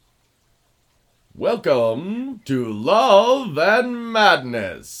Welcome to Love and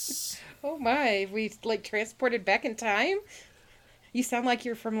Madness. Oh my, we transported back in time? You sound like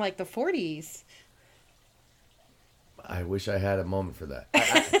you're from the 40s. I wish I had a moment for that.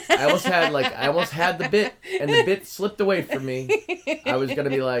 I almost had the bit, and the bit slipped away from me. I was gonna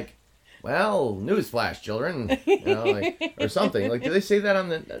be like, "Well, newsflash, children," or something. Do they say that on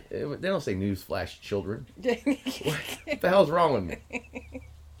the? They don't say newsflash, children. What the hell's wrong with me?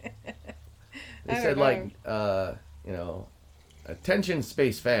 They said attention,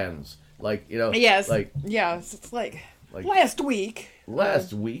 space fans. Yes. Yes. It's last week.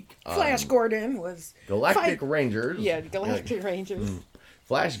 Last week, Flash Gordon was Galactic Rangers. Yeah, Galactic Rangers.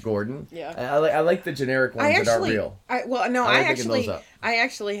 Flash Gordon. Yeah. I like the generic ones that aren't real. I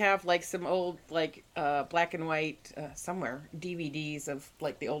actually have some old black and white somewhere DVDs of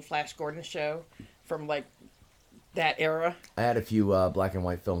the old Flash Gordon show from that era. I had a few black and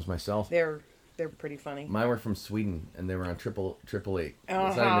white films myself. They're pretty funny. Mine were from Sweden, and they were on triple eight. Uh-huh.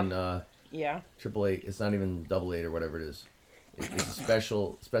 It's not even yeah. triple eight. It's not even double eight or whatever it is. It's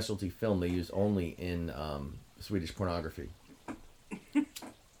a specialty film they use only in Swedish pornography.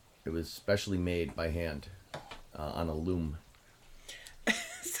 It was specially made by hand on a loom.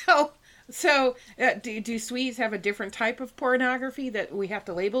 So, do Swedes have a different type of pornography that we have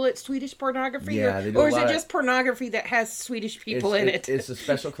to label it Swedish pornography? Yeah, they do or is it just pornography that has Swedish people in it? It's a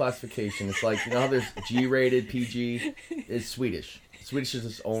special classification. It's how there's G-rated, PG. It's Swedish. Swedish is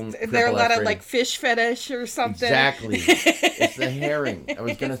its own. There are a lot of fish fetish or something. Exactly. It's the herring. I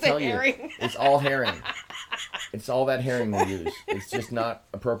was going to tell you. It's all herring. It's all that herring they use. It's just not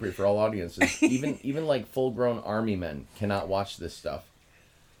appropriate for all audiences. Even full-grown army men cannot watch this stuff.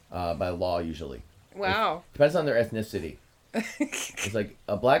 By law, usually. Wow. Depends on their ethnicity. It's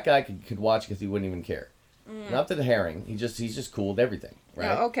a black guy could watch because he wouldn't even care. Not to the herring. He's just cool with everything,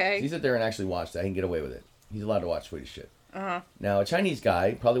 right? Oh, okay. So he sit there and actually watch that. He can get away with it. He's allowed to watch Swedish shit. Uh-huh. Now, a Chinese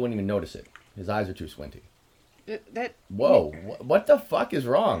guy probably wouldn't even notice it. His eyes are too squinty. Whoa. What the fuck is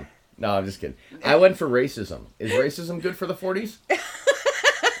wrong? No, I'm just kidding. I went for racism. Is racism good for the 40s?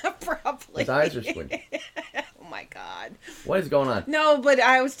 Probably. His eyes are squinty. Oh my God. What is going on? No, but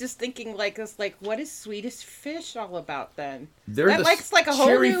I was just thinking what is Swedish fish all about then? It's like a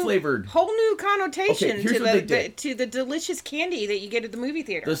cherry flavored whole new connotation to to the delicious candy that you get at the movie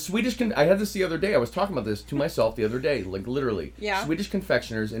theater. The Swedish I had this the other day. I was talking about this to myself the other day, literally. Yeah. Swedish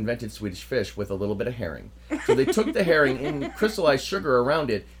confectioners invented Swedish fish with a little bit of herring. So they took the herring and crystallized sugar around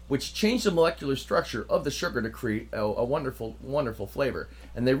it, which changed the molecular structure of the sugar to create a wonderful, wonderful flavor.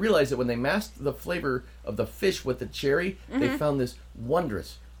 And they realized that when they masked the flavor of the fish with the cherry, they found this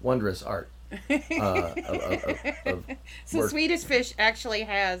wondrous, wondrous art. So Swedish fish actually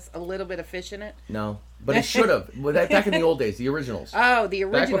has a little bit of fish in it? No, but it should have. Back in the old days, the originals. Oh, the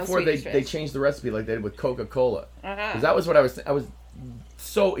original. Back before Swedish they changed the recipe like they did with Coca-Cola. Uh-huh. Because that was what I was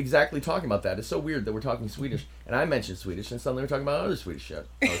so exactly talking about that. It's so weird that we're talking Swedish, and I mentioned Swedish, and suddenly we're talking about other Swedish shit.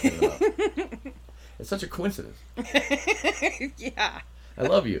 It's such a coincidence. Yeah. I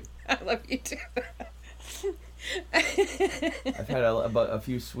love you. I love you too. I've had a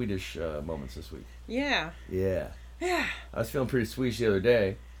few Swedish moments this week. Yeah. Yeah. I was feeling pretty Swedish the other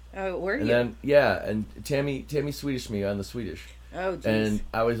day. Oh, were you? And then, and Tammy Swedish me on the Swedish. Oh, jeez. And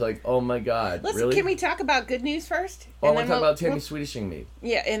I was like, oh my God, Listen, really? Can we talk about good news first? Oh, I want to talk about Tammy Swedishing me.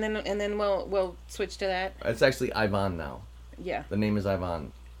 Yeah, and then we'll switch to that. It's actually Ivan now. Yeah. The name is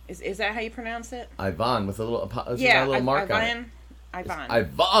Ivan. Is that how you pronounce it? Ivan with a little mark on it. Ivan.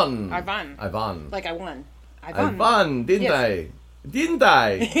 Ivan. Like I won. Ivan, didn't yes. I? Didn't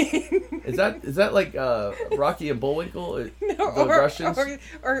I? Is that like Rocky and Bullwinkle? No, the Russians?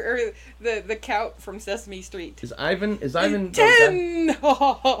 Or the Count from Sesame Street. Is Ivan 10?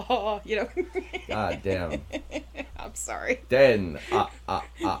 God damn. I'm sorry. 10.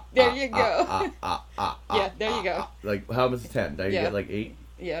 There you go. Yeah, there you go. Like how much is 10? Did I get 8?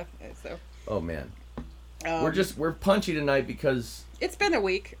 Yeah. So. Oh man. We're punchy tonight because it's been a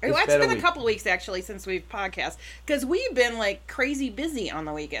week. It's been a couple weeks actually since we've podcast because we've been crazy busy on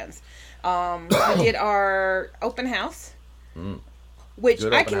the weekends. We did our open house, which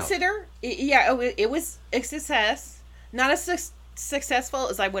I consider it was a success. Not as successful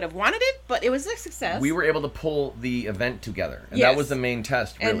as I would have wanted it, but it was a success. We were able to pull the event together, and yes. that was the main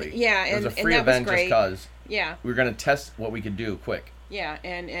test. Really, it was a free event just because. Yeah, we were going to test what we could do quick. Yeah,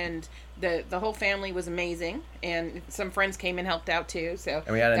 and the whole family was amazing, and some friends came and helped out too. So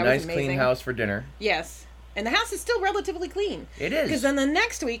and we had a nice clean house for dinner. Yes, and the house is still relatively clean. It is because then the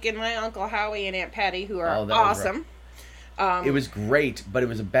next weekend, my Uncle Howie and Aunt Patty, who are awesome. It was great, but it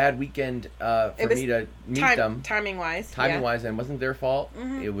was a bad weekend for me to meet them. Timing wise, and it wasn't their fault.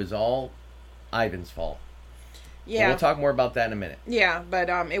 Mm-hmm. It was all Ivan's fault. Yeah. But we'll talk more about that in a minute. Yeah, but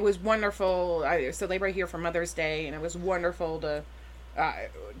it was wonderful. So they were here for Mother's Day, and it was wonderful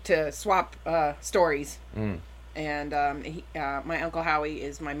to swap stories. Mm. And my Uncle Howie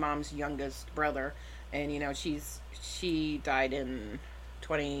is my mom's youngest brother, and she died in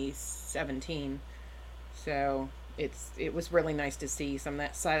 2017. So it was really nice to see some of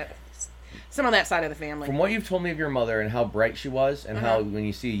that side of the family. From what you've told me of your mother and how bright she was, and how when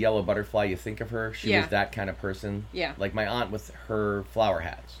you see a yellow butterfly, you think of her. She was that kind of person. Yeah. Like my aunt with her flower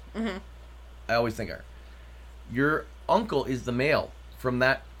hats. Mm-hmm. I always think of her. Your uncle is the male from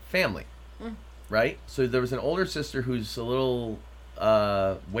that family, right? So there was an older sister who's a little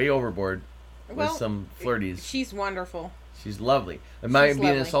way overboard with some flirties. She's wonderful. She's lovely. Am I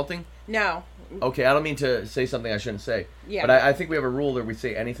being insulting? No. Okay, I don't mean to say something I shouldn't say. Yeah. But I think we have a rule that we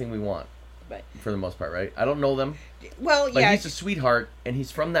say anything we want. But for the most part, right? I don't know them. Well, but he's a sweetheart, and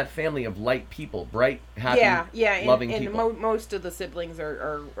he's from that family of light people, bright, happy, loving people. And most of the siblings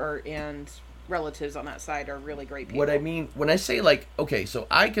and relatives on that side are really great people. What I mean, when I say okay, so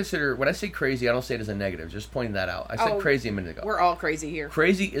when I say crazy, I don't say it as a negative, just pointing that out. I said crazy a minute ago. We're all crazy here.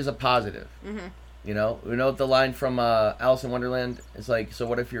 Crazy is a positive. Mm-hmm. You know the line from Alice in Wonderland? It's like, so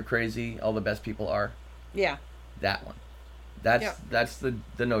what if you're crazy, all the best people are? Yeah. That one. That's the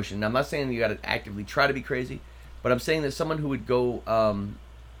notion. Now, I'm not saying you got to actively try to be crazy, but I'm saying that someone who would go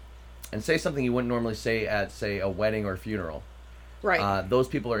and say something you wouldn't normally say at, say, a wedding or a funeral. Right. Those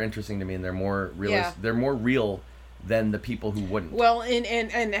people are interesting to me, and they're more They're more real than the people who wouldn't. Well,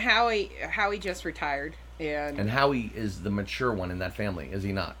 and Howie just retired, and Howie is the mature one in that family, is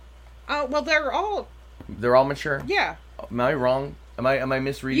he not? Well, they're all mature. Yeah. Am I wrong? Am I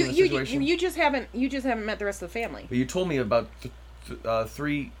misreading the situation? You just haven't met the rest of the family. But you told me about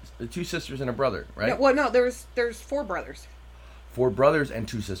two sisters and a brother, right? No, there's 4 brothers. 4 brothers and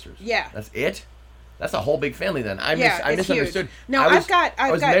 2 sisters. Yeah. That's it? That's a whole big family then. I misunderstood. Huge. No,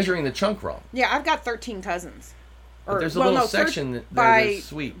 I was measuring the chunk wrong. Yeah, I've got 13 cousins. But there's a little section that's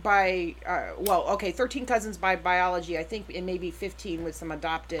sweet. 13 cousins by biology, I think, and maybe 15 with some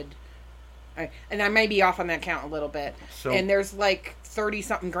adopted. And I may be off on that count a little bit. So, and there's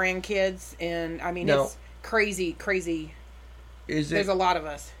 30-something grandkids, and I mean, it's crazy. There's a lot of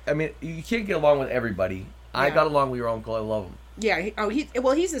us. I mean, you can't get along with everybody. Yeah. I got along with your uncle. I love him. Yeah.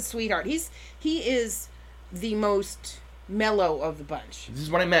 He's a sweetheart. He is the most mellow of the bunch. This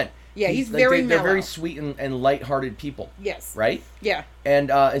is what I meant. Yeah, he's very mellow. They're very sweet and light-hearted people. Yes. Right? Yeah. And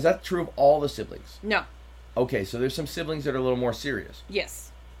is that true of all the siblings? No. Okay, so there's some siblings that are a little more serious. Yes.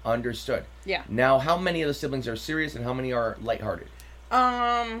 Understood. Yeah. Now, how many of the siblings are serious and how many are lighthearted?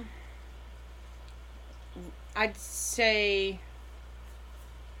 I'd say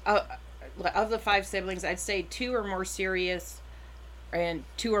of the 5 siblings, I'd say 2 are more serious, and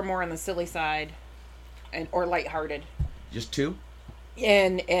 2 are more on the silly side, or lighthearted. Just 2?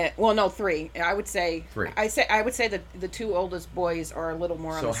 And well, no, 3. I would say 3. I would say that the 2 oldest boys are a little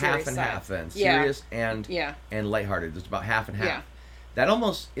more on the serious side. So half and half then, serious and lighthearted. It's about half and half. Yeah. That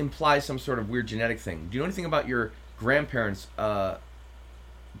almost implies some sort of weird genetic thing. Do you know anything about your grandparents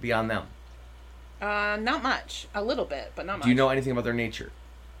beyond them? Not much. A little bit, but not much. Do you know anything about their nature?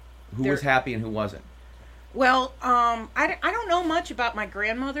 Who was happy and who wasn't? Well, I don't know much about my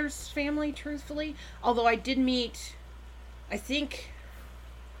grandmother's family, truthfully. Although I did meet, I think,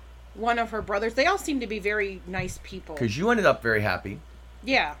 one of her brothers. They all seem to be very nice people. Because you ended up very happy.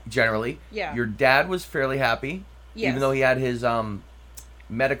 Yeah. Generally. Yeah. Your dad was fairly happy. Yes. Even though he had his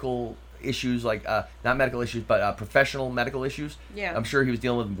medical issues, not medical issues, but professional medical issues. Yeah. I'm sure he was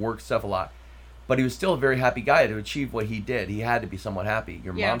dealing with work stuff a lot. But he was still a very happy guy to achieve what he did. He had to be somewhat happy.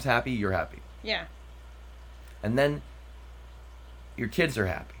 Your mom's happy, you're happy. Yeah. And then your kids are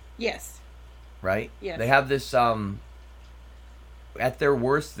happy. Yes. Right? Yes. They have this, at their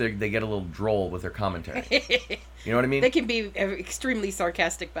worst, they get a little droll with their commentary. You know what I mean? They can be an extremely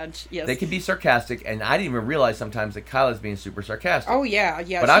sarcastic bunch, yes. They can be sarcastic, and I didn't even realize sometimes that Kyla's being super sarcastic. Oh, yeah.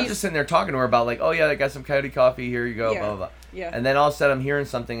 But I'm just sitting there talking to her about, oh, yeah, I got some Coyote coffee, here you go, blah, blah, blah. Yeah. And then all of a sudden I'm hearing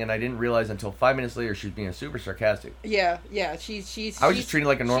something, and I didn't realize until 5 minutes later she was being super sarcastic. Yeah. I was just treating it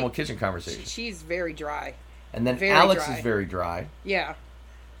like a normal kitchen conversation. She's very dry. And then Alex is very dry. Yeah.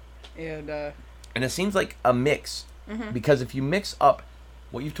 And it seems like a mix. Mm-hmm. Because if you mix up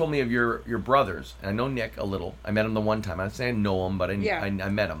what you've told me of your brothers, and I know Nick a little. I met him the one time. I'm not saying I know him, but I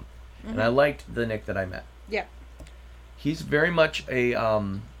met him. Mm-hmm. And I liked the Nick that I met. Yeah. He's very much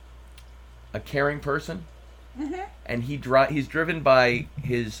a caring person. Mm-hmm. And he's driven by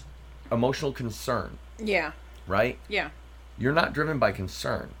his emotional concern. Yeah. Right? Yeah. You're not driven by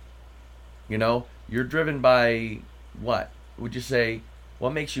concern. You're driven by what? Would you say,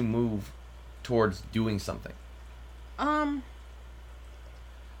 what makes you move towards doing something?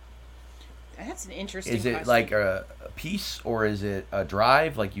 That's an interesting question. Is it like a piece, or is it a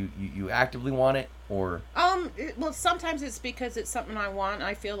drive? Like you actively want it, or? Well, sometimes it's because it's something I want.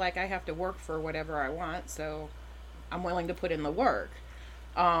 I feel like I have to work for whatever I want, so I'm willing to put in the work.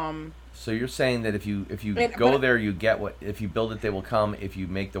 So you're saying that if you go there, you get what? If you build it, they will come. If you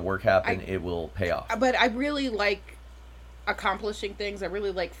make the work happen, it will pay off. But I really like accomplishing things. I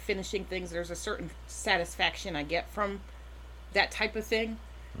really like finishing things. There's a certain satisfaction I get from that type of thing.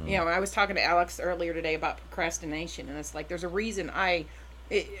 You know, I was talking to Alex earlier today about procrastination, and it's like there's a reason I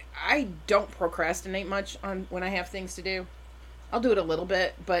don't procrastinate much on when I have things to do. I'll do it a little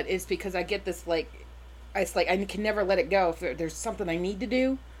bit, but it's because I get this it's like I can never let it go. If there's something I need to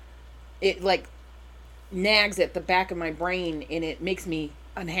do, it like nags at the back of my brain, and it makes me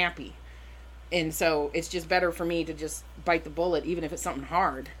unhappy. And so it's just better for me to just bite the bullet, even if it's something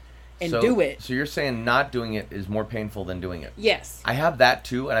hard. And do it. So you're saying not doing it is more painful than doing it? Yes. I have that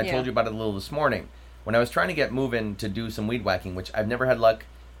too, and I told you about it a little this morning. When I was trying to get moving to do some weed whacking, which I've never had luck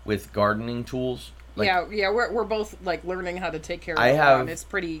with gardening tools. We're both like learning how to take care of the lawn. It's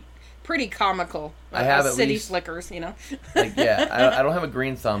pretty comical. I have at city least, slickers, you know. I don't have a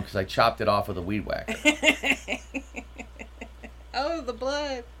green thumb because I chopped it off with a weed whacker. Oh, the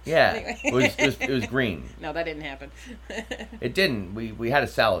blood. Yeah, anyway. it was green. No, that didn't happen. It didn't. We had a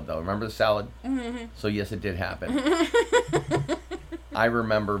salad though. Remember the salad? Mm-hmm. So yes, it did happen. I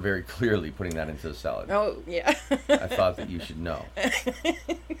remember very clearly putting that into the salad. Oh yeah. I thought that you should know. It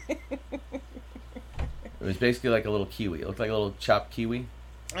was basically like a little kiwi. It looked like a little chopped kiwi.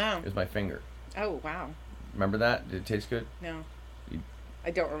 Oh. It was my finger. Oh wow. Remember that? Did it taste good? No.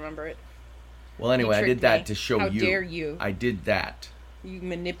 I don't remember it. Well, anyway, I did that to show you. How dare you? I did that. You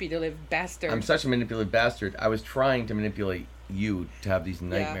manipulative bastard. I'm such a manipulative bastard. I was trying to manipulate you to have these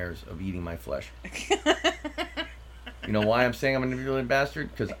nightmares of eating my flesh. You know why I'm saying I'm a manipulative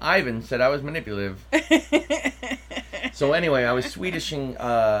bastard? Because Ivan said I was manipulative. So anyway, I was Swedishing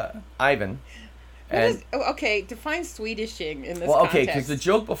Ivan. Okay, define Swedishing in this context. Because the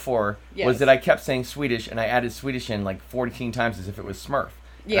joke before was that I kept saying Swedish, and I added Swedish in like 14 times as if it was Smurf.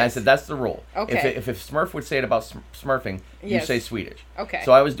 Yes. And I said, that's the rule. Okay. If Smurf would say it about Smurfing, you say Swedish. Okay.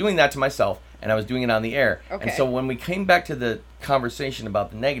 So I was doing that to myself, and I was doing it on the air. Okay. And so when we came back to the conversation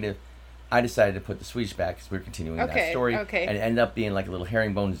about the negative, I decided to put the Swedish back because we were continuing that story. Okay. And it ended up being like a little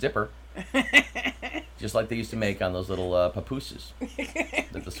herringbone zipper. Just like they used to make on those little papooses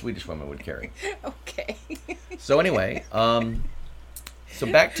that the Swedish women would carry. Okay. So anyway, so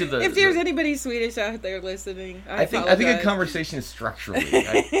back to the... If there's anybody Swedish out there listening, I think a conversation is structurally...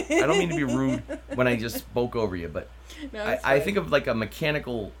 I don't mean to be rude when I just spoke over you, but no, I think of like a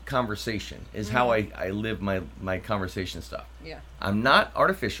mechanical conversation is how I live my conversation stuff. Yeah. I'm not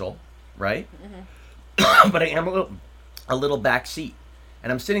artificial, right? Mm-hmm. But I am a little backseat.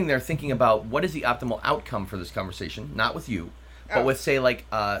 And I'm sitting there thinking about what is the optimal outcome for this conversation, not with you, but with, say, like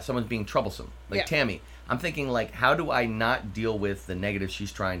someone's being troublesome, like Tammy. I'm thinking, like, how do I not deal with the negative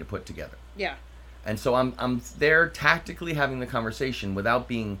she's trying to put together? Yeah. And so I'm there tactically having the conversation without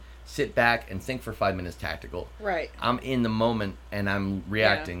being sit back and think for 5 minutes tactical. Right. I'm in the moment and I'm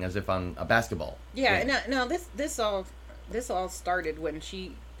reacting as if I'm a basketball. Yeah. No. This all started when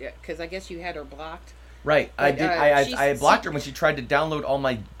because I guess you had her blocked. Right. But, I blocked her when she tried to download all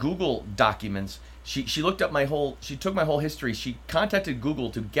my Google documents. She looked up she took my whole history. She contacted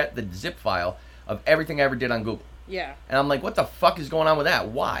Google to get the zip file of everything I ever did on Google. Yeah. And I'm like, what the fuck is going on with that?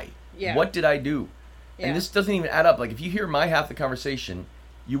 Why? Yeah. What did I do? Yeah. And this doesn't even add up. Like, if you hear my half the conversation,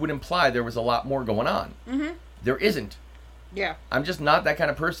 you would imply there was a lot more going on. Mm-hmm. There isn't. Yeah. I'm just not that kind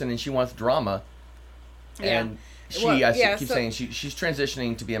of person, and she wants drama. Yeah. And keep saying she's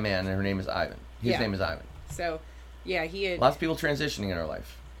transitioning to be a man, and her name is Ivan. His name is Ivan. So, yeah, he had... Lots of people transitioning in our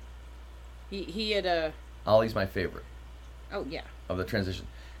life. He had Ollie's my favorite. Oh, yeah. Of the transition.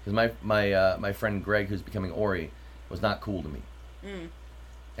 Because my friend Greg, who's becoming Ori, was not cool to me. Mm.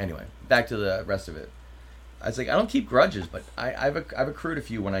 Anyway, back to the rest of it. I was like, I don't keep grudges, but I've accrued a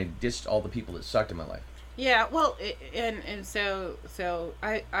few when I ditched all the people that sucked in my life. Yeah, well, and so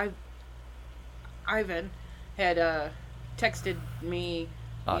Ivan had texted me,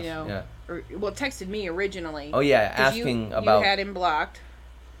 texted me originally. Oh yeah, asking about. You had him blocked.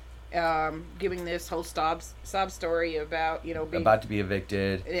 Giving this whole sob story about being about to be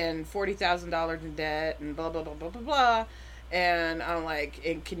evicted and $40,000 in debt and blah blah blah blah blah blah, and I'm like,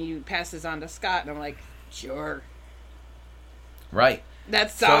 and can you pass this on to Scott? And I'm like, sure. Right.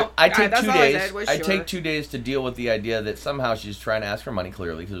 That's I take 2 days. I take 2 days to deal with the idea that somehow she's trying to ask for money,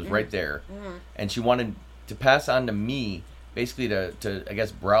 clearly, because it was right there, and she wanted to pass on to me basically to I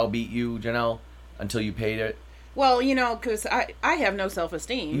guess browbeat you, Janelle, until you paid it. Well, because I have no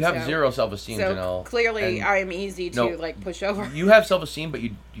self-esteem. You have zero self-esteem, so Janelle. Clearly, I am easy to push over. You have self-esteem, but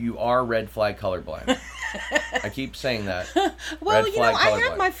you are red flag colorblind. I keep saying that. Well, I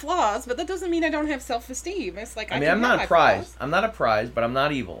have my flaws, but that doesn't mean I don't have self-esteem. It's like I'm not a prize. I'm not a prize, but I'm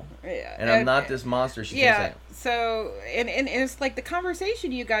not evil. Yeah, and I'm not this monster she's saying. So and it's like the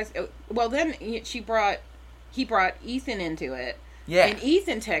conversation you guys. Well, then he brought Ethan into it. Yeah. And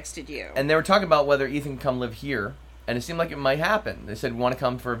Ethan texted you. And they were talking about whether Ethan can come live here, and it seemed like it might happen. They said, want to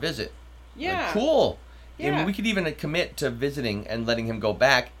come for a visit. Yeah. Like, cool. Yeah. I mean, we could even commit to visiting and letting him go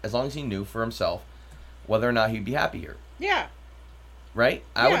back as long as he knew for himself whether or not he'd be happy here. Yeah. Right?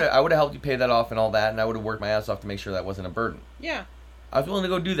 I would have helped you pay that off and all that, and I would have worked my ass off to make sure that wasn't a burden. Yeah. I was willing to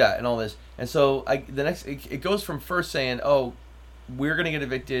go do that and all this. And so it goes from first saying, oh, we're going to get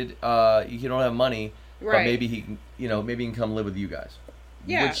evicted, you don't have money, right. but maybe he can, maybe he can come live with you guys.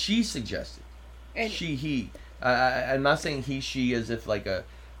 Yeah. Which she suggested. And he. I'm not saying he, she as if like a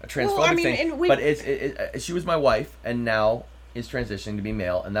transphobic thing, but she was my wife and now is transitioning to be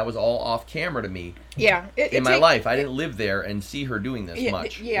male, and that was all off camera to me. Yeah. In my life. I didn't live there and see her doing this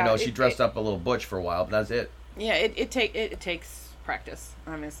much. Yeah. She dressed up a little butch for a while, but that's it. Yeah, it takes practice.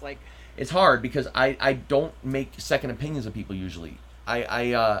 I mean, it's like... It's hard because I don't make second opinions of people usually.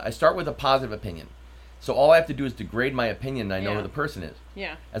 I start with a positive opinion. So all I have to do is degrade my opinion and I know who the person is.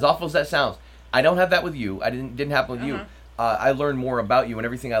 Yeah. As awful as that sounds. I don't have that with you. I didn't happen with you. I learned more about you and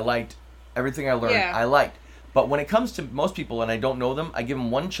everything I learned, I liked. But when it comes to most people and I don't know them, I give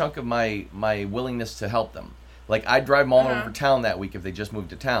them one chunk of my willingness to help them. Like I drive them all over town that week if they just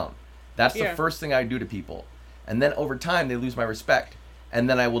moved to town. That's the first thing I do to people. And then over time they lose my respect. And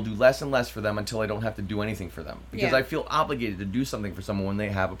then I will do less and less for them until I don't have to do anything for them. Because I feel obligated to do something for someone when they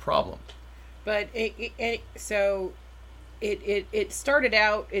have a problem. But it started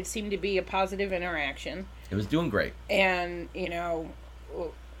out, it seemed to be a positive interaction. It was doing great. And,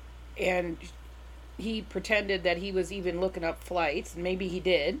 and he pretended that he was even looking up flights. And maybe he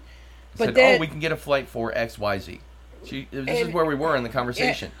did. But said, then, we can get a flight for XYZ. This is where we were in the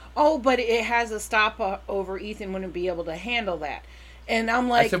conversation. But it has a stopover. Ethan wouldn't be able to handle that. And I'm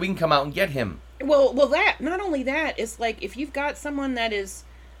like... I said we can come out and get him. Well, not only that, it's like if you've got someone that is,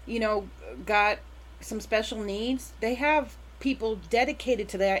 got some special needs, they have people dedicated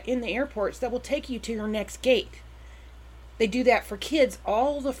to that in the airports that will take you to your next gate. They do that for kids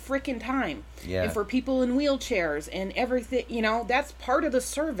all the frickin' time. Yeah. And for people in wheelchairs and everything, that's part of the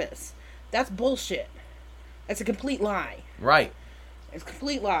service. That's bullshit. That's a complete lie. Right. It's a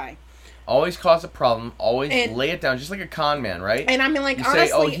complete lie. Always cause a problem. Always lay it down, just like a con man, right? And I mean, like, you honestly,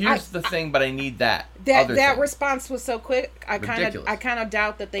 say, "Oh, here's the thing, but I need that." That response was so quick. I Ridiculous. kind of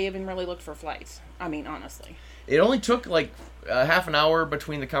doubt that they even really looked for flights. I mean, honestly. It only took like half an hour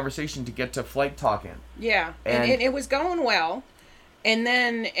between the conversation to get to flight talking. Yeah, and it was going well, and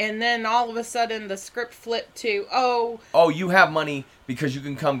then all of a sudden the script flipped to you have money because you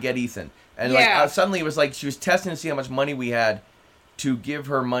can come get Ethan, and suddenly it was like she was testing to see how much money we had to give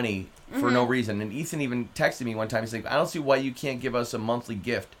her money. For no reason. And Ethan even texted me one time. He's like, I don't see why you can't give us a monthly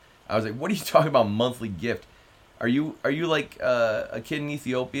gift. I was like, what are you talking about, monthly gift? Are you like a kid in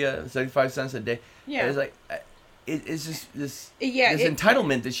Ethiopia, 75 cents a day? Yeah. And it's like, it's just this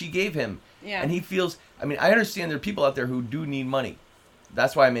entitlement that she gave him. Yeah. And he feels, I mean, I understand there are people out there who do need money.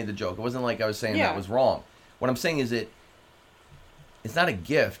 That's why I made the joke. It wasn't like I was saying that was wrong. What I'm saying is it's not a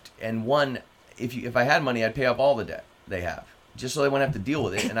gift. And one, if I had money, I'd pay off all the debt they have. Just so they wouldn't have to deal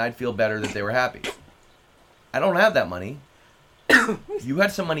with it, and I'd feel better that they were happy. I don't have that money. You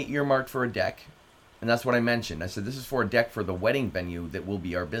had some money earmarked for a deck, and that's what I mentioned. I said, this is for a deck for the wedding venue that will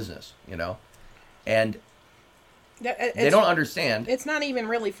be our business, And they don't understand. It's not even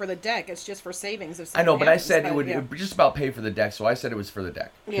really for the deck. It's just for savings. If I know, but I said it would just about pay for the deck, so I said it was for the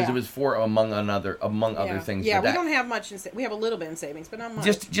deck. Because it was for, among other things, Yeah, the deck. we don't have much. We have a little bit in savings, but not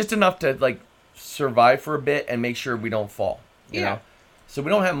much. Just enough to, like, survive for a bit and make sure we don't fall. You know? So we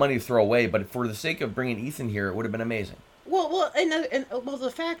don't have money to throw away, but for the sake of bringing Ethan here, it would have been amazing. Well,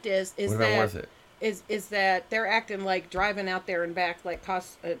 the fact is would have been worth it. Is that they're acting like driving out there and back like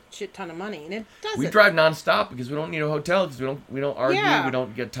costs a shit ton of money, and it doesn't. We drive nonstop because we don't need a hotel because we don't argue, we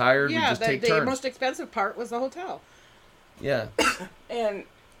don't get tired, we just take turns. The most expensive part was the hotel. Yeah. and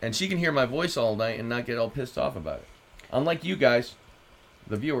she can hear my voice all night and not get all pissed off about it. Unlike you guys,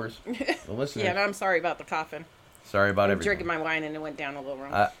 the viewers, the listeners. Yeah, and I'm sorry about the coughing. Sorry about everything. Drinking my wine and it went down a little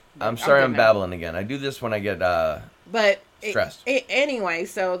wrong. I'm sorry I'm babbling again. I do this when I get stressed. Anyway,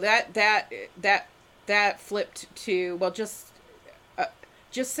 so that flipped to, well, just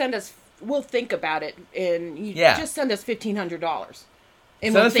send us we'll think about it, and just send us $1,500.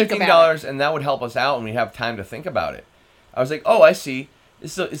 And send us $15, and that would help us out, and we have time to think about it. I was like, oh, I see.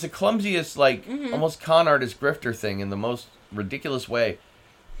 It's the clumsiest, like, almost con artist grifter thing in the most ridiculous way.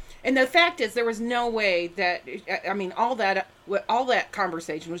 And the fact is, there was no way that, I mean, all that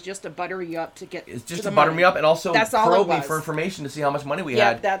conversation was just to butter you up to get. It's just to butter me up, and also probe me for information to see how much money we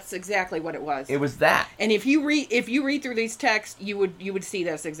had. Yeah, that's exactly what it was. It was that. And if you read through these texts, you would see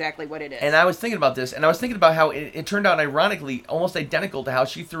that's exactly what it is. And I was thinking about this, and I was thinking about how it turned out, ironically, almost identical to how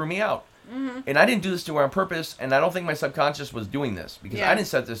she threw me out. Mm-hmm. And I didn't do this to her on purpose, and I don't think my subconscious was doing this because I didn't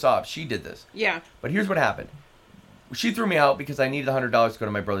set this up. She did this. Yeah. But here's what happened. She threw me out because I needed $100 to go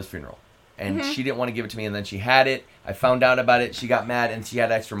to my brother's funeral. And she didn't want to give it to me, and then she had it. I found out about it. She got mad, and she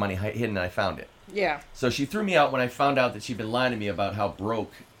had extra money hidden, and I found it. Yeah. So she threw me out when I found out that she'd been lying to me about how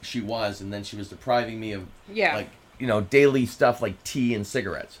broke she was, and then she was depriving me of, like, daily stuff like tea and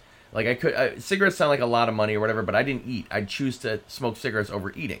cigarettes. Like, cigarettes sound like a lot of money or whatever, but I didn't eat. I'd choose to smoke cigarettes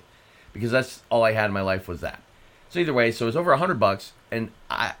over eating because that's all I had in my life was that. So either way, so it was over $100, and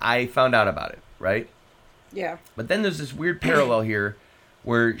I found out about it, right? Yeah. But then there's this weird parallel here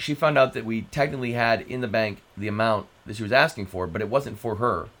where she found out that we technically had in the bank the amount that she was asking for, but it wasn't for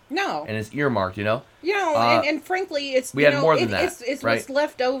her. No. And it's earmarked, and frankly, it's we had more than that. It's right? what's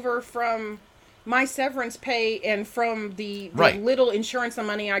left over from my severance pay and from the little insurance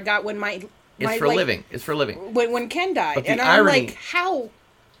money I got when It's for living. It's for living. When Ken died. But and I'm like, how?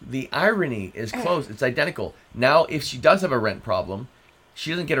 The irony is close. It's identical. Now, if she does have a rent problem,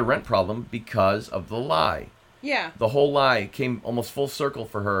 she doesn't get a rent problem because of the lie. Yeah. The whole lie came almost full circle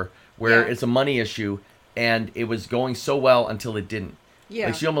for her, where it's a money issue, and it was going so well until it didn't. Yeah.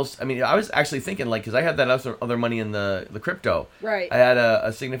 Like she almost, I mean, I was actually thinking, like, because I had that other money in the crypto. Right. I had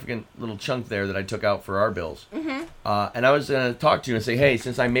a significant little chunk there that I took out for our bills. Mm-hmm. And I was going to talk to you and say, hey,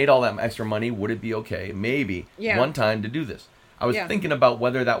 since I made all that extra money, would it be okay, maybe, one time to do this? I was thinking about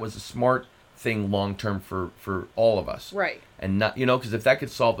whether that was a smart thing long term for all of us. Right. And not, because if that could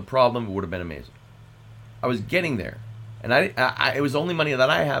solve the problem, it would have been amazing. I was getting there, and I it was the only money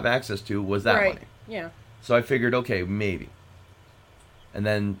that I have access to was that money. Yeah. So I figured, okay, maybe, and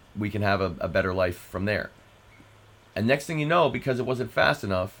then we can have a better life from there. And next thing you know, because it wasn't fast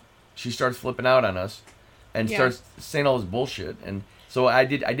enough, she starts flipping out on us, and starts saying all this bullshit. And so I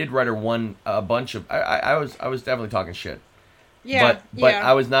did write her a bunch of I was definitely talking shit. Yeah. But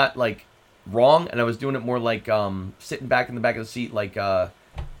I was not like wrong, and I was doing it more like sitting back in the back of the seat, like.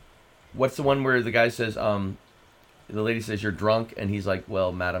 What's the one where the guy says, the lady says, you're drunk, and he's like,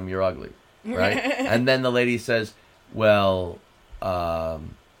 well, madam, you're ugly, right? And then the lady says, well,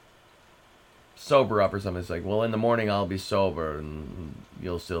 sober up or something. It's like, well, in the morning I'll be sober, and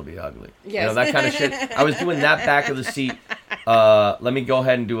you'll still be ugly. Yes. That kind of shit. I was doing that back of the seat. Let me go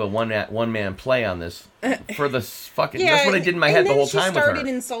ahead and do a one-man play on this for the fucking... that's what I did in my head the whole time with her. And then she started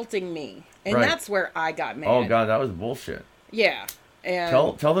insulting me, and that's where I got mad. Oh, God, that was bullshit. Yeah. And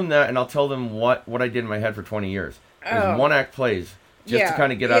tell them that, and I'll tell them what I did in my head for 20 years. It was one-act plays, just to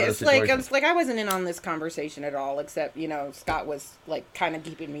kind of get out of the situation. It's like I wasn't in on this conversation at all, except, Scott was, like, kind of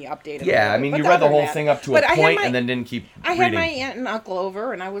keeping me updated. Yeah, I mean, you read the whole thing up to a point and then didn't keep reading. I had my aunt and uncle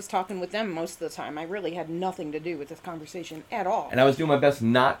over, and I was talking with them most of the time. I really had nothing to do with this conversation at all. And I was doing my best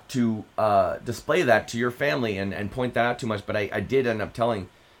not to display that to your family and point that out too much, but I did end up telling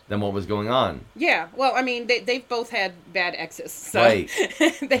them what was going on. Yeah, well, I mean, they've both had bad exes, so right.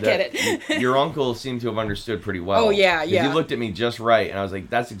 They get it. Your uncle seemed to have understood pretty well. Oh, yeah. He looked at me just right, and I was like,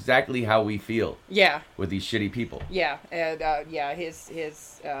 that's exactly how we feel. Yeah. With these shitty people. Yeah, and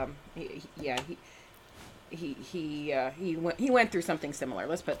he went through something similar.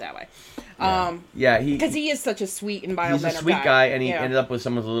 Let's put it that way. Because he is such a sweet and biometric guy. He's a sweet guy, and he ended up with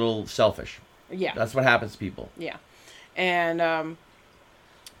someone a little selfish. Yeah. That's what happens to people. Yeah. And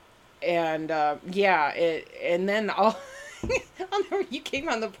then you came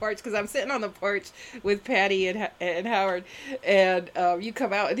on the porch because I'm sitting on the porch with Patty and Howard, and you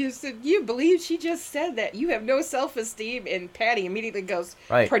come out and you said, "You believe she just said that you have no self-esteem?" And Patty immediately goes,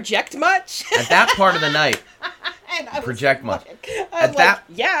 "Project much?" At that part of the night, project much. At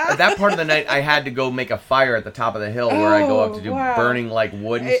that part of the night, I had to go make a fire at the top of the hill where I go up to do burning like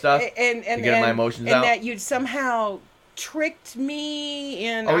wood and stuff and to get my emotions out. And that you'd somehow tricked me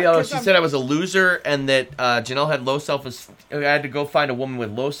and she said I was a loser and that Janelle had low self-esteem. I had to go find a woman with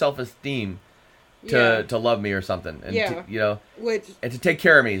low self-esteem to love me or something, and and to take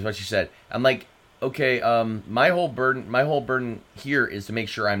care of me is what she said. I'm like, okay, my whole burden here is to make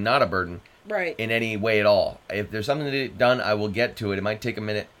sure I'm not a burden in any way at all. If there's something to get done, I will get to it. It might take a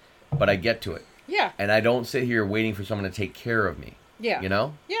minute, but I get to it. Yeah. And I don't sit here waiting for someone to take care of me. Yeah. You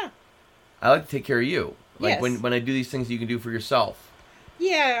know? Yeah. I like to take care of you. Like Yes. when I do these things you can do for yourself.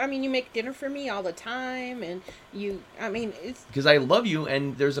 Yeah, I mean, you make dinner for me all the time, and it's... Because I love you,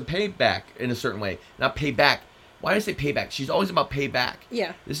 and there's a payback in a certain way. Not payback. Why do I say payback? She's always about payback.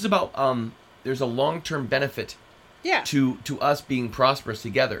 Yeah. This is about, there's a long-term benefit Yeah. to us being prosperous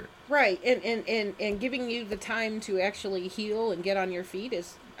together. Right, and giving you the time to actually heal and get on your feet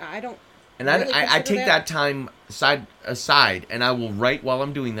is, I don't... And really I consider take that time aside, and I will write while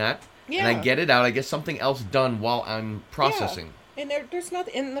I'm doing that. Yeah. And I get it out. I get something else done while I'm processing. Yeah. And there's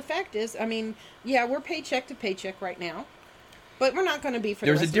nothing. And the fact is, I mean, yeah, we're paycheck to paycheck right now, but we're not going to be for.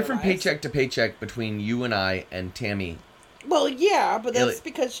 There's the a rest different of our lives. paycheck to paycheck between you and I and Tammy. Well, yeah, but that's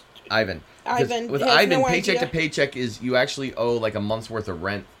because Ivan. With has Ivan, no paycheck idea. to paycheck is you actually owe like a month's worth of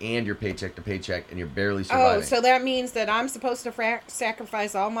rent and your paycheck to paycheck, and you're barely surviving. Oh, so that means that I'm supposed to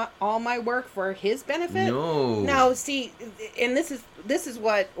sacrifice all my work for his benefit? No. No, see, and this is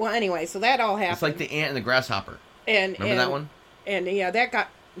what. Well, anyway, so that all happened. It's like the ant and the grasshopper. And Remember that one? And yeah,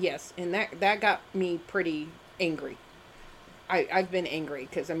 that got me pretty angry. I've been angry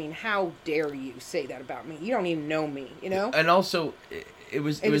because, I mean, how dare you say that about me? You don't even know me, you know? And also, it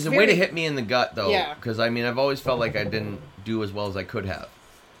was a very... way to hit me in the gut, though. Yeah. Because, I mean, I've always felt like I didn't do as well as I could have.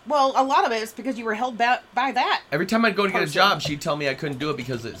 Well, a lot of it is because you were held back by that. Every time I'd go to get a person. job, she'd tell me I couldn't do it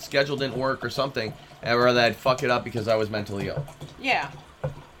because the schedule didn't work or something. Or that I'd fuck it up because I was mentally ill. Yeah.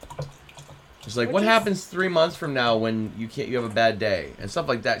 She's like, Which what is- happens 3 months from now when you have a bad day? And stuff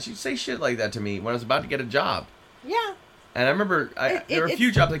like that. She'd say shit like that to me when I was about to get a job. Yeah. And I remember there were a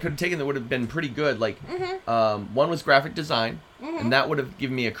few jobs I could have taken that would have been pretty good. Like, one was graphic design, and that would have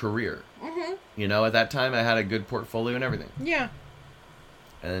given me a career. Mm-hmm. You know, at that time I had a good portfolio and everything. Yeah.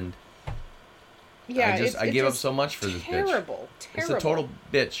 And Yeah. I gave up so much for this bitch. Terrible. It's a total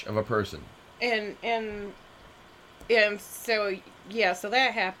bitch of a person. And so yeah, so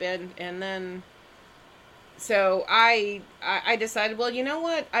that happened, and then so I decided, well, you know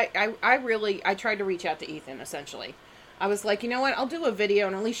what, I tried to reach out to Ethan. Essentially, I was like, you know what, I'll do a video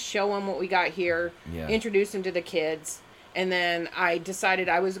and at least show him what we got here, introduce him to the kids, and then I decided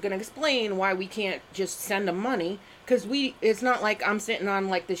I was going to explain why we can't just send them money, because it's not like I'm sitting on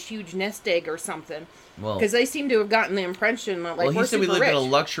like this huge nest egg or something. Well, because they seem to have gotten the impression that, like, he we're said we super lived rich. in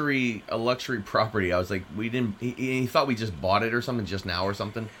a luxury property. I was like, we didn't. He thought we just bought it or something just now or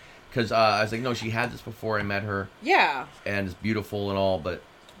something. Because I was like, no, she had this before I met her. Yeah. And it's beautiful and all, but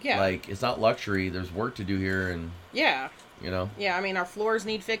like, it's not luxury. There's work to do here, and yeah. You know. Yeah, I mean, our floors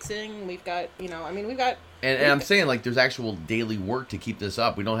need fixing. We've got, we've got. And I'm saying, like, there's actual daily work to keep this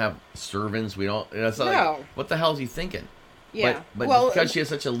up. We don't have servants. We don't. It's not No. like, what the hell is he thinking? Yeah. But well, because she has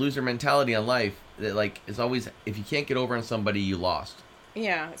such a loser mentality on life, that, like, it's always, if you can't get over on somebody, you lost.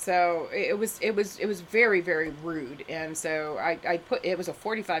 Yeah. So it was very, very rude, and so it was a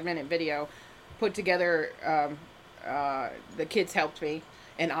 45-minute video, put together. The kids helped me,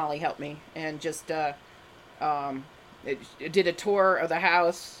 and Ollie helped me, and just it did a tour of the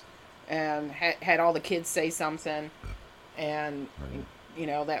house, and had all the kids say something, and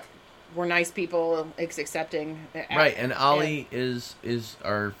that we're nice people, accepting. Right, and Ollie is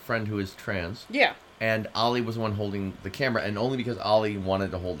our friend who is trans. Yeah. And Ollie was the one holding the camera, and only because Ollie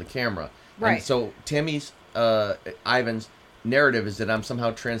wanted to hold the camera. Right. And so Tammy's, Ivan's narrative is that I'm somehow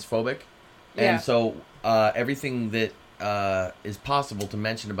transphobic. Yeah. And so everything that is possible to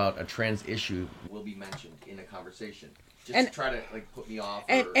mention about a trans issue will be mentioned in a conversation. Just to try to, like, put me off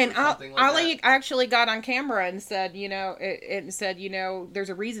or something like Ollie that. actually got on camera and said, there's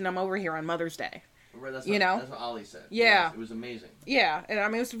a reason I'm over here on Mother's Day. That's what Ollie said. Yeah. It was amazing. Yeah, and I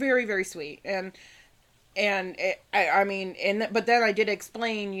mean, it was very, very sweet. But then I did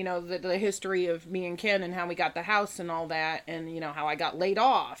explain, the history of me and Ken and how we got the house and all that, and, how I got laid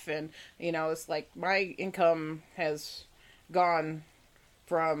off. And, it's like my income has gone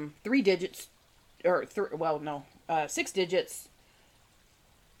from 6 digits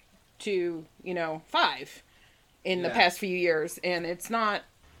to, 5 in the past few years. And it's not,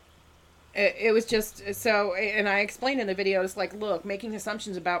 it was just so, and I explained in the video, it's like, look, making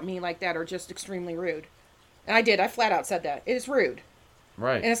assumptions about me like that are just extremely rude. And I flat out said that. It is rude.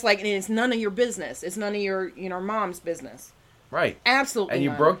 Right. And it's like, and it's none of your business. It's none of your, mom's business. Right. Absolutely. And you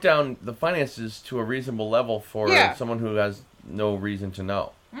none. broke down the finances to a reasonable level for someone who has no reason to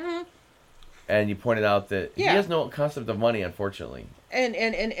know. Mm-hmm. And you pointed out that he has no concept of money, unfortunately. And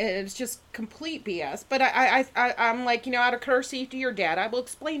it's just complete BS. But I'm like, out of courtesy to your dad, I will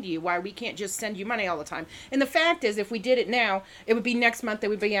explain to you why we can't just send you money all the time. And the fact is, if we did it now, it would be next month they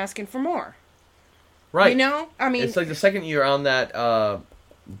would be asking for more. Right. I mean, it's like the second you're on that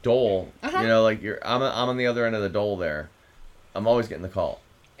dole, like I'm on the other end of the dole there. I'm always getting the call.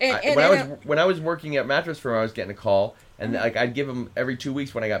 When I was working at Mattress Firm, I was getting a call, and like I'd give them every 2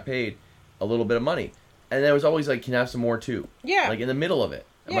 weeks when I got paid a little bit of money, and there was always like, "Can I have some more too?" Yeah. Like in the middle of it,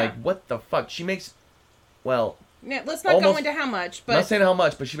 I'm like, "What the fuck?" She makes, well, yeah, let's not go into how much, but I'm not saying how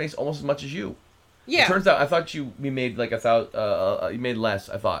much, but she makes almost as much as you. Yeah. It turns out I thought you made like you made less.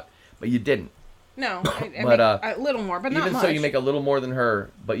 I thought, but you didn't. No, I make a little more, but not much. Even so, you make a little more than her,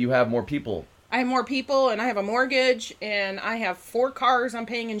 but you have more people. I have more people, and I have a mortgage, and I have 4 cars I'm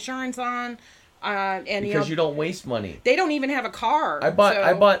paying insurance on. And because you don't waste money. They don't even have a car. I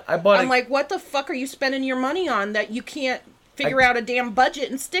bought. I'm like, what the fuck are you spending your money on that you can't figure out a damn budget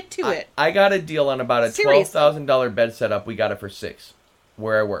and stick to it? I got a deal on about a $12,000 bed setup. We got it for $6,000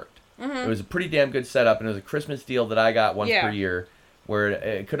 where I worked. Mm-hmm. It was a pretty damn good setup, and it was a Christmas deal that I got once per year, where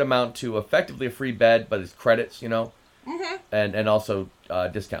it could amount to effectively a free bed, but it's credits, mm-hmm. and also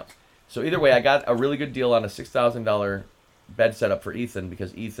discounts. So either way, I got a really good deal on a $6,000 bed setup for Ethan,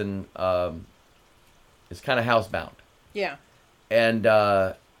 because Ethan is kind of housebound. Yeah. And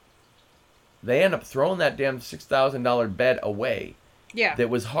they end up throwing that damn $6,000 bed away. Yeah. That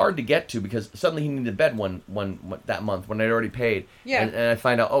was hard to get to, because suddenly he needed a bed one that month when I'd already paid. Yeah. And I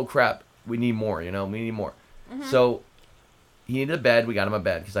find out, oh crap, we need more. We need more. Mm-hmm. So he needed a bed. We got him a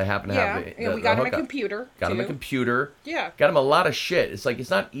bed because I happen to have the we got him a computer. Got him a computer. Yeah. Got him a lot of shit. It's like, it's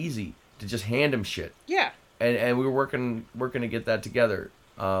not easy to just hand him shit. Yeah. And we were working to get that together.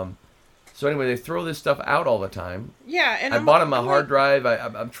 So anyway, they throw this stuff out all the time. Yeah, and I bought him a hard drive.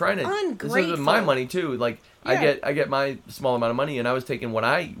 I'm trying to. Ungrateful. This is my money too. Like I get my small amount of money, and I was taking what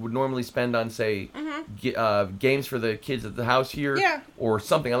I would normally spend on, say, games for the kids at the house here, or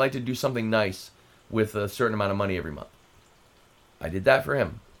something. I like to do something nice with a certain amount of money every month. I did that for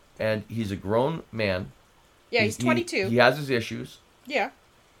him, and he's a grown man. Yeah, he's 22. He has his issues. Yeah.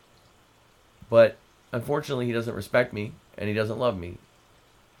 But unfortunately, he doesn't respect me, and he doesn't love me.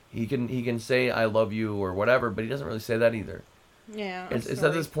 He can say I love you or whatever, but he doesn't really say that either. Yeah. It's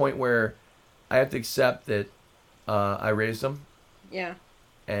at this point where I have to accept that I raised him. Yeah.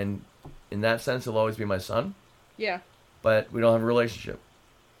 And in that sense, he'll always be my son. Yeah. But we don't have a relationship.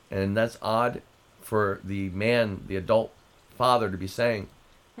 And that's odd for the man, the adult father, to be saying.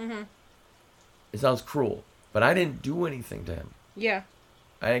 Mm-hmm. It sounds cruel, but I didn't do anything to him. Yeah.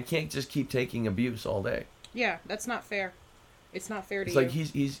 I can't just keep taking abuse all day. Yeah, that's not fair. It's not fair to you.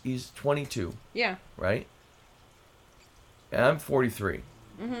 It's like he's 22. Yeah. Right? And I'm 43.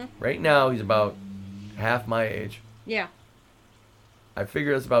 Mm-hmm. Right now, he's about half my age. Yeah. I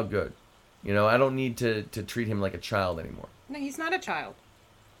figure that's about good. I don't need to treat him like a child anymore. No, he's not a child.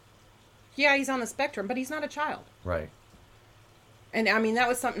 Yeah, he's on the spectrum, but he's not a child. Right. And, I mean, that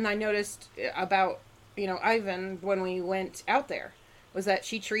was something I noticed about, Ivan when we went out there, was that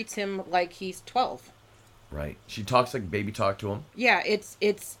she treats him like he's 12. Right. She talks like baby talk to him. Yeah, it's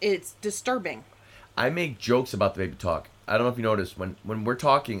disturbing. I make jokes about the baby talk. I don't know if you noticed, when we're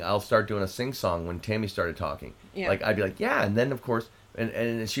talking, I'll start doing a sing-song when Tammy started talking. Yeah. Like, I'd be like, yeah, and then, of course,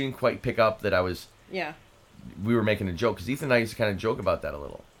 and she didn't quite pick up that I was... Yeah. We were making a joke, because Ethan and I used to kind of joke about that a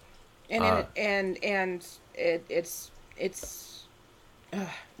little. And it's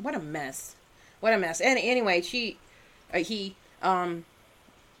what a mess. What a mess. And anyway, he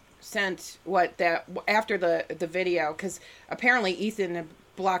sent after the video, because apparently Ethan had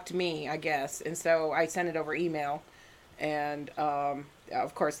blocked me, I guess, and so I sent it over email, and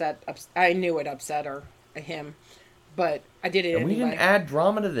of course I knew it upset him, but I did it anyway. We didn't add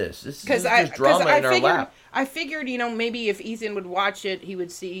drama to this. This is just drama in our lap. I figured, maybe if Ethan would watch it, he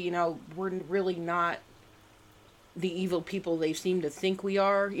would see, we're really not the evil people they seem to think we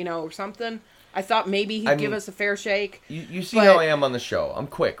are, or something. I thought maybe he'd give us a fair shake. You see how I am on the show. I'm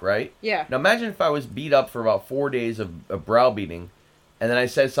quick, right? Yeah. Now imagine if I was beat up for about 4 days of browbeating, and then I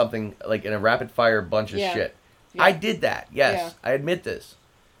said something like in a rapid fire bunch of shit. Yeah. I did that. Yes, I admit this.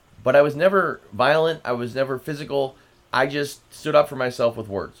 But I was never violent. I was never physical. I just stood up for myself with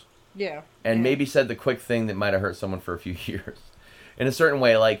words. Yeah. And maybe said the quick thing that might have hurt someone for a few years. In a certain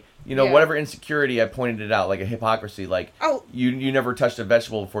way, like, whatever insecurity, I pointed it out, like a hypocrisy, like, you never touched a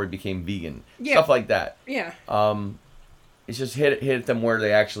vegetable before you became vegan. Yeah. Stuff like that. Yeah. It's just hit them where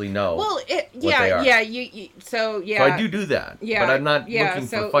they actually know. Well, they are. Yeah. So I do that. Yeah. But I'm not looking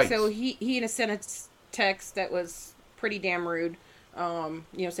for fights. So he sent a text that was pretty damn rude.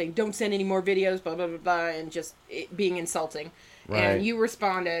 Saying don't send any more videos, blah blah blah blah, and just being insulting. Right. And you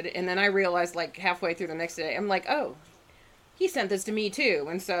responded, and then I realized like halfway through the next day, I'm like, oh, he sent this to me too,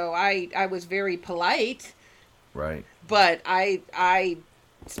 and so I was very polite. Right. But I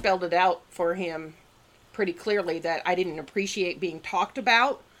spelled it out for him pretty clearly that I didn't appreciate being talked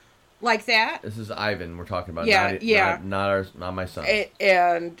about like that. This is Ivan we're talking about. Yeah, not my son.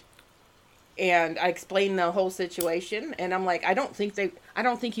 And I explained the whole situation, and I'm like, I don't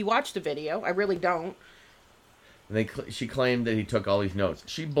think he watched the video. I really don't. And she claimed that he took all these notes.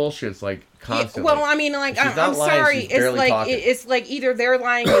 She bullshits like constantly. Well, I mean, like, I'm sorry. It's like either they're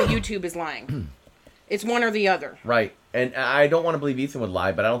lying or YouTube is lying. It's one or the other. Right. And I don't want to believe Ethan would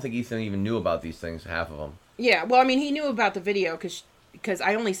lie, but I don't think Ethan even knew about these things, half of them. Yeah, well, I mean, he knew about the video because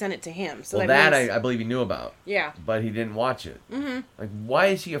I only sent it to him. So I believe he knew about. Yeah. But he didn't watch it. Mm-hmm. Like, why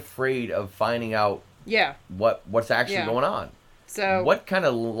is he afraid of finding out what's actually going on? So what kind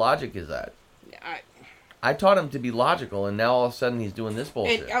of logic is that? I taught him to be logical, and now all of a sudden he's doing this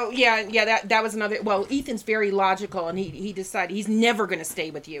bullshit. That was another... Well, Ethan's very logical, and he decided he's never going to stay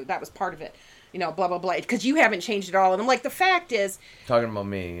with you. That was part of it. You know, blah, blah, blah. Because you haven't changed at all. And I'm like, the fact is... Talking about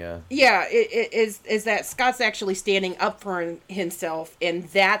me, yeah. Yeah, is that Scott's actually standing up for himself, and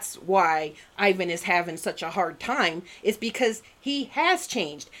that's why Ivan is having such a hard time, is because he has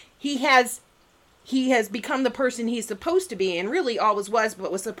changed. He has become the person he's supposed to be, and really always was,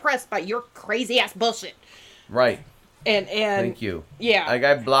 but was suppressed by your crazy-ass bullshit. Right. And thank you. Yeah. Like,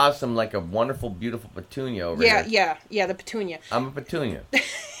 I blossomed like a wonderful, beautiful petunia over here. Yeah, the petunia. I'm a petunia.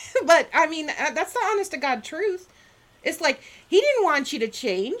 But, I mean, that's the honest-to-God truth. It's like, he didn't want you to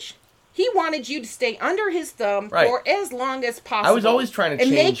change. He wanted you to stay under his thumb for as long as possible. I was always trying to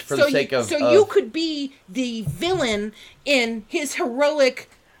change for the sake of... So you could be the villain in his heroic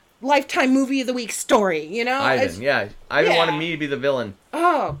Lifetime Movie of the Week story, you know? Ivan wanted me to be the villain.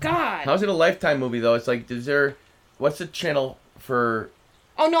 Oh, God. How's it a Lifetime movie, though? It's like, what's the channel for...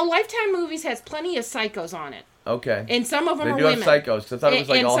 Oh, no, Lifetime Movies has plenty of psychos on it. Okay. And some of them are women. They do have psychos, because I thought it was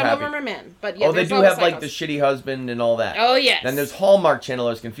like all happy. And some of them are men. But yeah, they do have like the shitty husband and all that. Oh, yes. Then there's Hallmark Channel I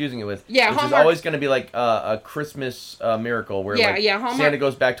was confusing it with. Yeah, which Hallmark. is always going to be like a Christmas miracle where Hallmark. Santa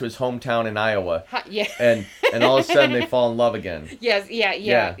goes back to his hometown in Iowa. Yeah. And all of a sudden they fall in love again. Yes,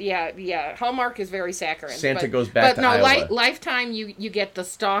 yeah. Hallmark is very saccharine. Santa goes back to Iowa. But no, Lifetime, you get the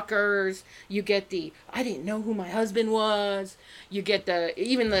stalkers, you get the, I didn't know who my husband was, you get the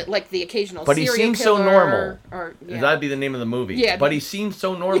occasional but serial killer. But he seems so normal. Yeah. That'd be the name of the movie. Yeah. But he seems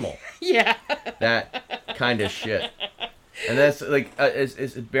so normal. Yeah. That kind of shit. And that's like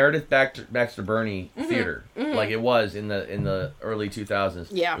it's Meredith Baxter Birney theater, like it was in the early 2000s.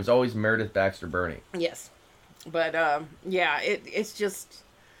 Yeah. It was always Meredith Baxter Birney. Yes. But it's just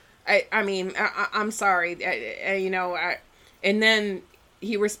I mean, I'm sorry. And then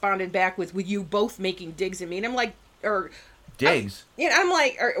he responded back with you both making digs at me, and I'm like, digs. I'm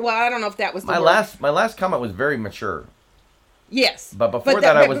like, I don't know if that was the my last comment was very mature. Yes, but before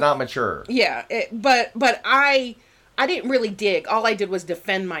that I was not mature. Yeah, but I didn't really dig. All I did was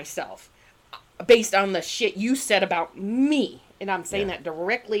defend myself based on the shit you said about me. And I'm saying that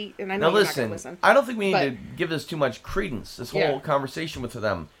directly, and I know you're not going to listen. I don't think we need to give this too much credence, this whole conversation with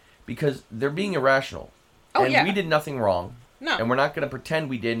them, because they're being irrational. Oh, and we did nothing wrong. No. And we're not going to pretend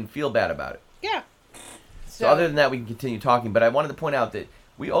we did and feel bad about it. Yeah. So other than that, we can continue talking. But I wanted to point out that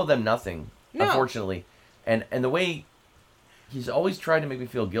we owe them nothing, unfortunately. And the way he's always tried to make me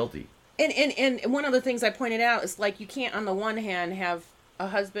feel guilty. And one of the things I pointed out is, like, you can't, on the one hand, have a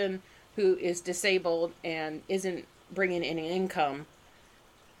husband who is disabled and isn't bringing in income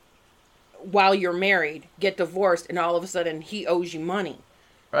while you're married, get divorced, and all of a sudden he owes you money.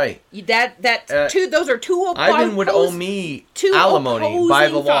 Right. Those are two. Ivan would owe me alimony by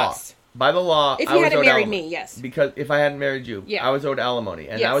the law. Thoughts. By the law, if you hadn't married me, yes. Because if I hadn't married you, I was owed alimony,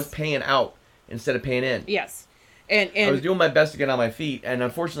 and I was paying out instead of paying in. Yes. And I was doing my best to get on my feet, and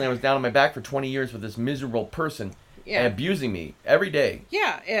unfortunately, I was down on my back for 20 years with this miserable person. And abusing me every day.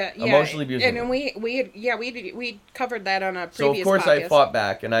 Emotionally abusing me. And we covered that on a previous podcast. So of course I fought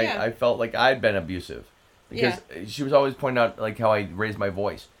back, and I felt like I'd been abusive because she was always pointing out like how I raised my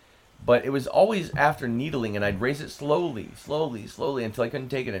voice, but it was always after needling, and I'd raise it slowly until I couldn't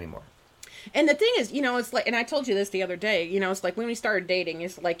take it anymore. And the thing is, it's like, and I told you this the other day, it's like when we started dating,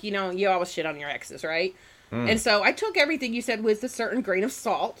 it's like, you always shit on your exes, right? And so I took everything you said with a certain grain of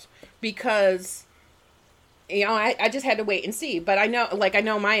salt because, I just had to wait and see. But I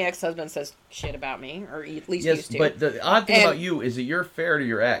know my ex-husband says shit about me, or at least used to. But the odd thing about you is that you're fair to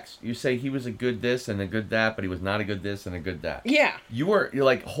your ex. You say he was a good this and a good that, but he was not a good this and a good that. Yeah. You're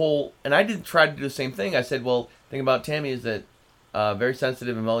like whole, and I did try to do the same thing. I said, well, the thing about Tammy is that very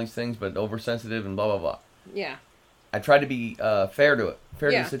sensitive in all these things, but oversensitive and blah, blah, blah. Yeah. I tried to be fair to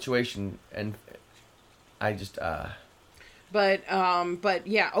the situation, and I just... But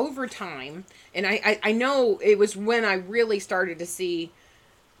yeah, over time, and I know it was when I really started to see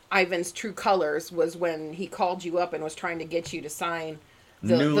Ivan's true colors was when he called you up and was trying to get you to sign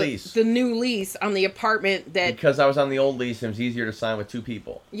new lease. The new lease on the apartment that... Because I was on the old lease, it was easier to sign with 2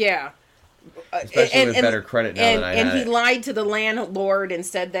 people. Yeah. Especially with better credit now than I had. And he lied to the landlord and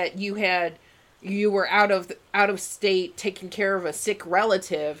said that you were out of state taking care of a sick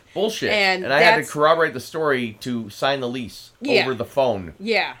relative. Bullshit. And I had to corroborate the story to sign the lease over the phone.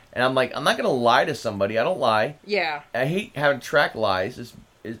 Yeah. And I'm like, I'm not going to lie to somebody. I don't lie. Yeah. I hate having track lies.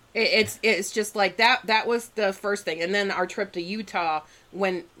 It's just like that. That was the first thing. And then our trip to Utah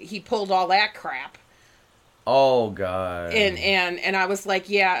when he pulled all that crap. Oh, God. And I was like,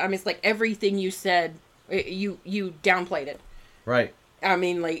 yeah, I mean, it's like everything you said, you downplayed it. Right. I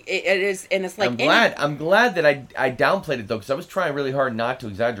mean, like, it is, and it's like... I'm glad that I downplayed it, though, because I was trying really hard not to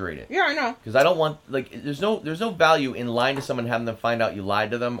exaggerate it. Yeah, I know. Because I don't want, like, there's no value in lying to someone, having them find out you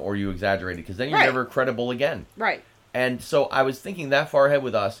lied to them or you exaggerated, because then you're never credible again. Right. And so I was thinking that far ahead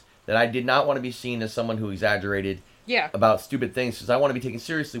with us, that I did not want to be seen as someone who exaggerated about stupid things, because I want to be taken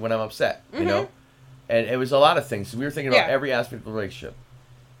seriously when I'm upset, you know? And it was a lot of things. So we were thinking about every aspect of the relationship.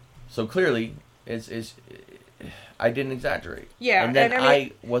 So clearly, I didn't exaggerate. Yeah. And then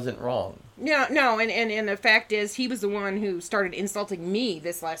I wasn't wrong. No, and the fact is, he was the one who started insulting me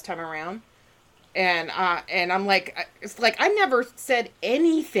this last time around. And I'm like, it's like, I never said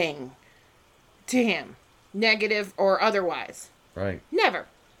anything to him, negative or otherwise. Right. Never.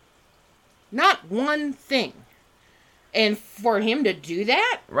 Not one thing. And for him to do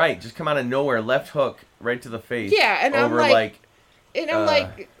that? Right, just come out of nowhere, left hook, right to the face. Yeah, and I'm like... And I'm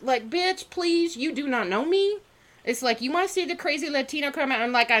like, bitch, please, you do not know me. It's like, you want to see the crazy Latino come out,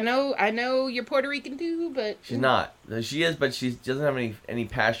 and like, I know you're Puerto Rican too, but... She's not. She is, but she doesn't have any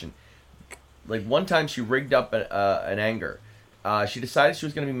passion. Like, one time she rigged up an anger. She decided she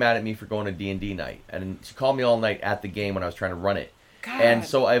was going to be mad at me for going to D&D night, and she called me all night at the game when I was trying to run it. God. And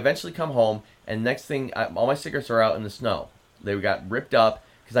so I eventually come home, and next thing, all my cigarettes are out in the snow. They got ripped up,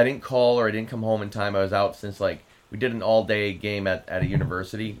 because I didn't call or I didn't come home in time. I was out since, like, we did an all-day game at a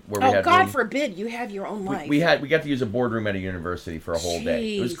university. Where we had God forbid you have your own life. We got to use a boardroom at a university for a whole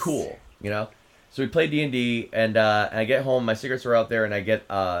day. It was cool, you know? So we played D&D, and I get home, my cigarettes are out there, and I get,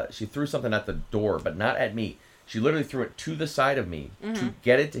 she threw something at the door, but not at me. She literally threw it to the side of me to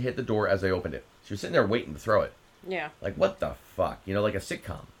get it to hit the door as I opened it. She was sitting there waiting to throw it. Yeah. Like, what the fuck? You know, like a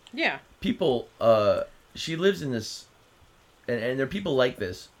sitcom. Yeah. People, she lives in this, and there are people like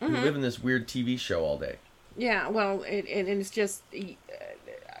this who live in this weird TV show all day. Yeah, well, and it's just,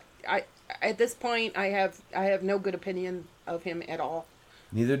 I at this point, I have no good opinion of him at all.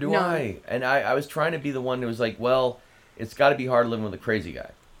 Neither do I. And I was trying to be the one who was like, well, it's got to be hard living with a crazy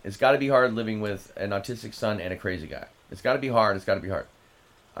guy. It's got to be hard living with an autistic son and a crazy guy. It's got to be hard. It's got to be hard.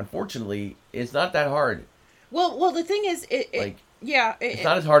 Unfortunately, it's not that hard. Well, the thing is, it's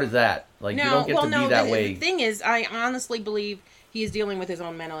not as hard as that. Like, you don't get to be that way. The thing is, I honestly believe he is dealing with his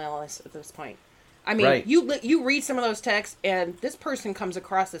own mental illness at this point. I mean, you read some of those texts, and this person comes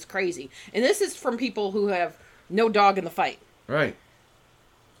across as crazy. And this is from people who have no dog in the fight. Right.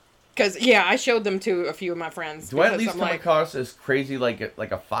 Because, I showed them to a few of my friends. Do I at least come across as crazy like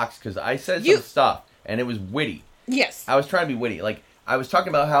a fox? Because I said some stuff, and it was witty. Yes. I was trying to be witty. Like, I was talking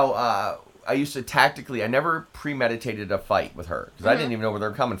about how I used to tactically... I never premeditated a fight with her. Because I didn't even know where they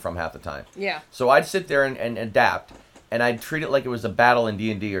were coming from half the time. Yeah. So I'd sit there and adapt. And I'd treat it like it was a battle in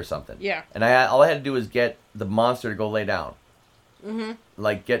D&D or something. Yeah. And all I had to do was get the monster to go lay down. Mm-hmm.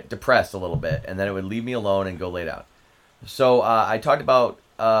 Like, get depressed a little bit. And then it would leave me alone and go lay down. So I talked about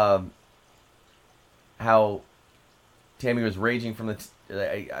how Tammy was raging from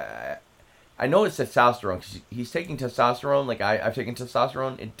the... I know it's testosterone, because he's taking testosterone, like I've taken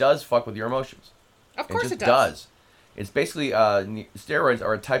testosterone. It does fuck with your emotions. Of course it does. It's basically, steroids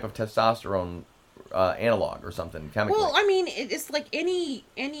are a type of testosterone analog or something, chemically. Well, I mean, it's like any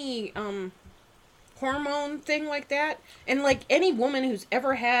hormone thing like that. And like any woman who's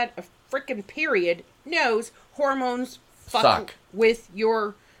ever had a freaking period knows hormones fuck with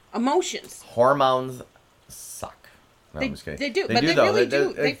your emotions. Hormones suck. No, I'm just kidding. They do, but they really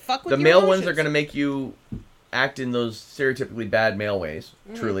do. They fuck with your emotions. The male ones are going to make you act in those stereotypically bad male ways,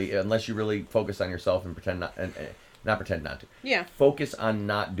 truly, unless you really focus on yourself and pretend not, and not pretend not to. Yeah. Focus on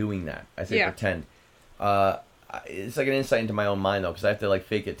not doing that. I say pretend. It's like an insight into my own mind, though, because I have to like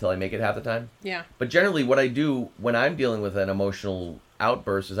fake it till I make it half the time. Yeah. But generally, what I do when I'm dealing with an emotional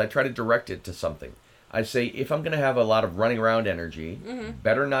outburst is I try to direct it to something. I say, if I'm going to have a lot of running around energy,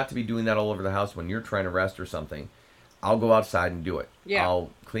 better not to be doing that all over the house when you're trying to rest or something. I'll go outside and do it. Yeah. I'll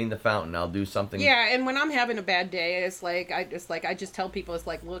clean the fountain. I'll do something. Yeah, and when I'm having a bad day, it's like I just tell people, it's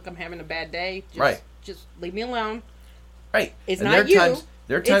like, look, I'm having a bad day. Just leave me alone. Right. It's not you.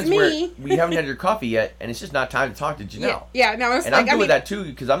 There are times where we haven't had your coffee yet, and it's just not time to talk to Janelle. Yeah, no, it's and I'm doing that too,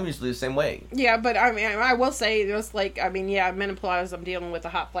 because I'm usually the same way. Yeah, but I mean, I will say, it was like, I mean, yeah, menopause, I'm dealing with the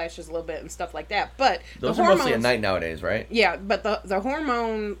hot flashes a little bit and stuff like that, but those are mostly at night nowadays, right? Yeah, but the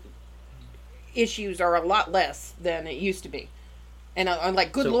hormone issues are a lot less than it used to be. And I'm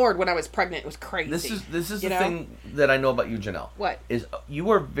like, good Lord, when I was pregnant, it was crazy. This is the thing that I know about you, Janelle. What? Is you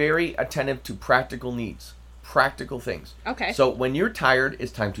are very attentive to practical needs. Practical things. Okay. So when you're tired,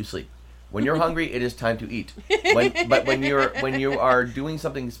 it's time to sleep. When you're hungry, it is time to eat. But when you are doing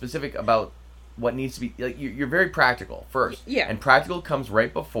something specific about what needs to be, like, you're very practical first. Yeah. And practical comes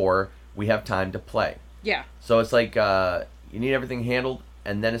right before we have time to play. Yeah. So it's like you need everything handled,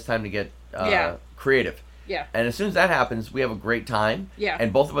 and then it's time to get creative. Yeah. And as soon as that happens, we have a great time. Yeah.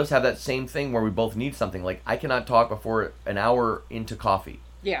 And both of us have that same thing where we both need something. Like, I cannot talk before an hour into coffee.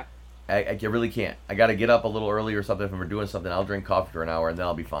 Yeah. I really can't. I got to get up a little early or something. If we're doing something, I'll drink coffee for an hour and then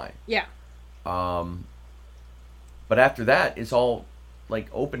I'll be fine. Yeah. But after that, it's all like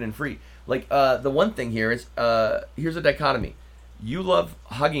open and free. Like the one thing here is here's a dichotomy. You love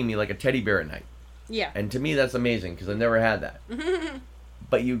hugging me like a teddy bear at night. Yeah. And to me, that's amazing because I never had that.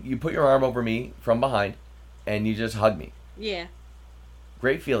 But you put your arm over me from behind, and you just hug me. Yeah.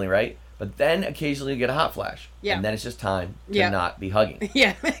 Great feeling, right? But then occasionally you get a hot flash. Yeah. And then it's just time to not be hugging.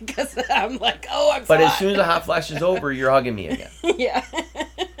 Yeah, because I'm like, oh, I'm But hot. as soon as the hot flash is over, you're hugging me again. Yeah.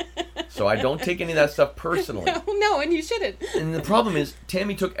 So I don't take any of that stuff personally. No, and you shouldn't. And the problem is,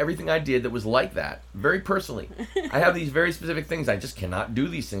 Tammy took everything I did that was like that very personally. I have these very specific things. I just cannot do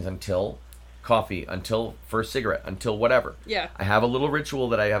these things until coffee, until first cigarette, until whatever. Yeah. I have a little ritual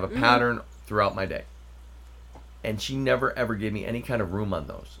that I have a pattern throughout my day. And she never, ever gave me any kind of room on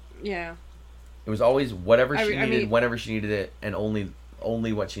those. Yeah. It was always whatever she needed, whenever she needed it, and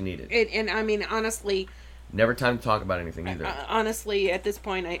only what she needed. And I mean, honestly... Never time to talk about anything either. Honestly, at this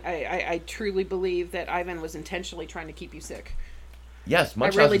point, I truly believe that Ivan was intentionally trying to keep you sick. Yes,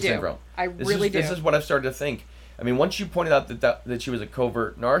 Munchausen syndrome. I really do. This is what I've started to think. I mean, once you pointed out that she was a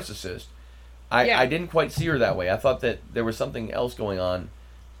covert narcissist, I didn't quite see her that way. I thought that there was something else going on,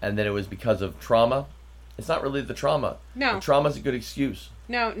 and that it was because of trauma. It's not really the trauma. No. The trauma's a good excuse.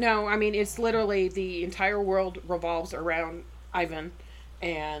 No. I mean, it's literally the entire world revolves around Ivan,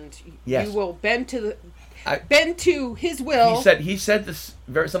 and you will bend to his will. He said this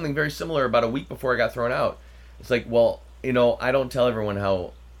something very similar about a week before I got thrown out. It's like, well, I don't tell everyone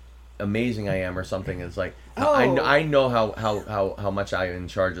how amazing I am or something. It's like, I know how much I'm in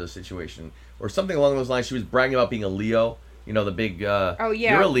charge of the situation or something along those lines. She was bragging about being a Leo. The big. You're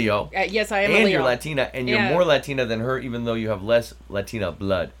a Leo. Yes, I am a Leo. Leo. And you're Latina, and you're more Latina than her, even though you have less Latina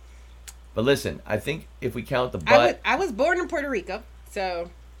blood. But listen, I think if we count the butt, I was born in Puerto Rico, so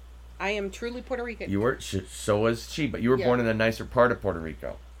I am truly Puerto Rican. You were, so was she, but you were born in a nicer part of Puerto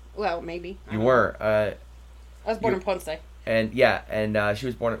Rico. Well, maybe. You were. I was born in Ponce. And she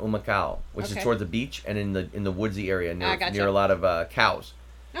was born in Humacao, which is towards the beach and in the woodsy area near a lot of cows.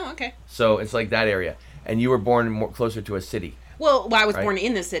 Oh, okay. So it's like that area. And you were born more closer to a city. Well, I was born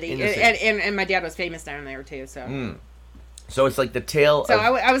in the city. And my dad was famous down there, too, so... So it's like the tale of...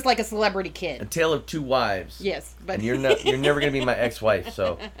 I was like a celebrity kid. A tale of two wives. Yes, but... And you're never going to be my ex-wife,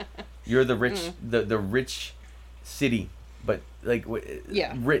 so... You're the rich... The rich city, but, like...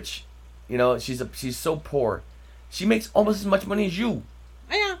 Rich. She's so poor. She makes almost as much money as you.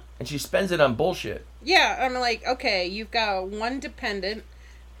 Yeah. And she spends it on bullshit. Yeah, I'm like, okay, you've got one dependent...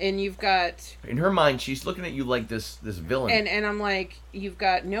 And you've got... In her mind, she's looking at you like this villain. And I'm like, you've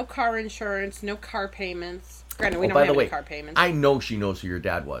got no car insurance, no car payments. Granted, we don't have any car payments. I know she knows who your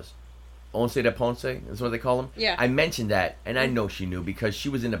dad was. Once de Ponce, is what they call him? Yeah. I mentioned that, and I know she knew because she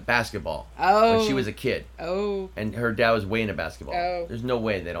was into basketball. Oh. When she was a kid. Oh. And her dad was way into basketball. Oh. There's no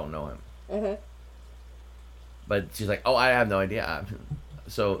way they don't know him. Uh-huh. But she's like, I have no idea.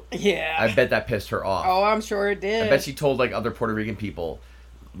 So... Yeah. I bet that pissed her off. Oh, I'm sure it did. I bet she told, other Puerto Rican people...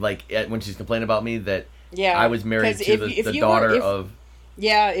 when she's complaining about me that I was married to the daughter of...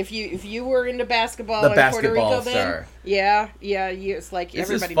 Yeah, if you were into basketball in Puerto Rico star. Then... Yeah, it's like this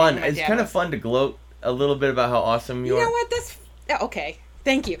everybody... Is fun. It's kind of fun to gloat a little bit about how awesome you are. You know what? That's... Okay.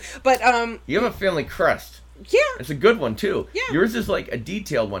 Thank you. But, You have a family crest. Yeah. It's a good one, too. Yeah. Yours is a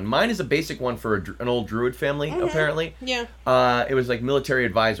detailed one. Mine is a basic one for an old Druid family, apparently. Yeah. It was military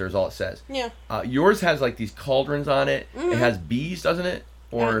advisor is all it says. Yeah. Yours has these cauldrons on it. It has bees, doesn't it?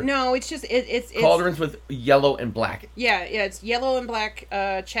 Or no, it's just it's cauldrons with yellow and black. Yeah, it's yellow and black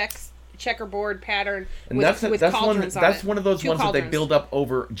checkerboard pattern. And with cauldrons that's one of those ones that they build up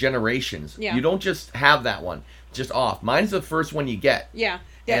over generations. Yeah. You don't just have that one just off. Mine's the first one you get. Yeah.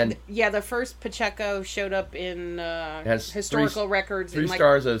 And the first Pacheco showed up in historical records. 3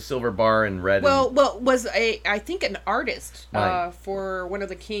 stars, a silver bar, and red. Was I think an artist for one of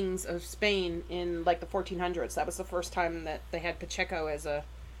the kings of Spain in like the 1400s. That was the first time that they had Pacheco as a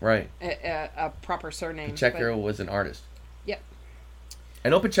proper surname. Pacheco was an artist. Yep. I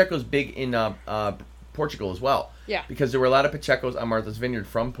know Pacheco's big in Portugal as well. Yeah. Because there were a lot of Pachecos on Martha's Vineyard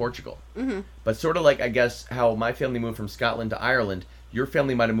from Portugal. Mm-hmm. But sort of like, I guess, how my family moved from Scotland to Ireland, your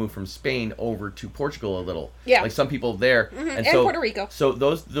family might have moved from Spain over to Portugal a little. Yeah. Like some people there. Mm-hmm. And Puerto Rico. So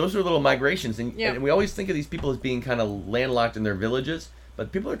those are little migrations. And we always think of these people as being kind of landlocked in their villages.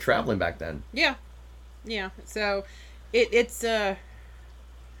 But people are traveling back then. Yeah. Yeah. So it's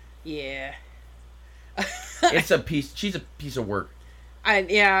It's a piece. She's a piece of work.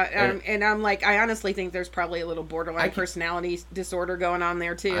 And I'm like, I honestly think there's probably a little borderline personality disorder going on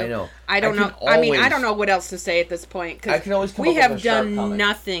there too. I know. I don't know. I mean, I don't know what else to say at this point because we have done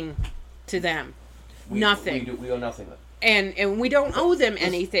nothing to them. Nothing. We owe nothing. And we don't owe them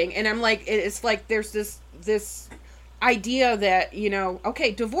anything. And I'm like, it's like there's this idea that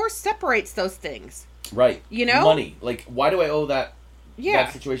okay, divorce separates those things. Right. Money. Like, why do I owe that? Yeah.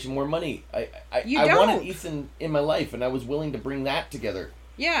 That situation more money. I don't. wanted Ethan in my life, and I was willing to bring that together.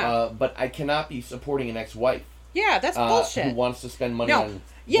 Yeah. But I cannot be supporting an ex-wife. Yeah, that's bullshit. Who wants to spend money on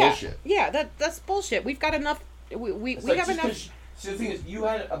bullshit. Yeah, that's bullshit. We've got enough. We have enough. See, the thing is, you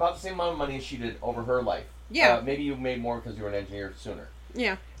had about the same amount of money as she did over her life. Yeah. Maybe you made more because you were an engineer sooner.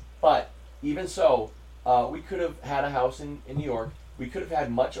 Yeah. But even so, we could have had a house in New York. We could have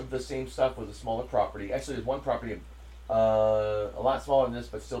had much of the same stuff with a smaller property. Actually, there's one property a lot smaller than this,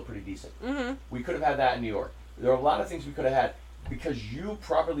 but still pretty decent. Mm-hmm. We could have had that in New York. There are a lot of things we could have had because you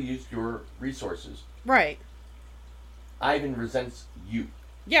properly used your resources. Right. Ivan resents you.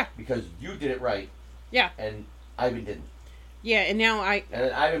 Yeah. Because you did it right. Yeah. And Ivan didn't. Yeah, and now And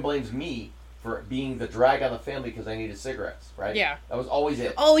then Ivan blames me for being the drag on the family because I needed cigarettes, right? Yeah. That was always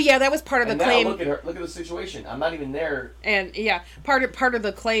it. Oh, yeah, that was part of the claim. Now look at her. Look at the situation. I'm not even there. And, yeah, part of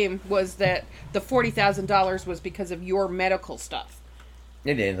the claim was that the $40,000 was because of your medical stuff.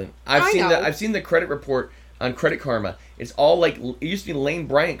 It isn't. I've seen the credit report on Credit Karma. It's all like, it used to be Lane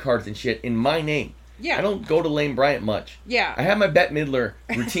Bryant cards and shit in my name. Yeah. I don't go to Lane Bryant much. Yeah. I have my Bette Midler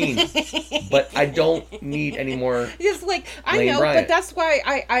routines, but I don't need any more. It's like, I know, Bryant. But that's why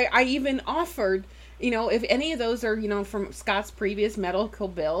I even offered, if any of those are, from Scott's previous medical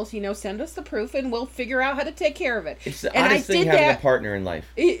bills, send us the proof and we'll figure out how to take care of it. It's the oddest thing having a partner in life.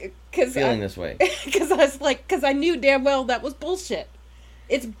 Feeling this way. Because I knew damn well that was bullshit.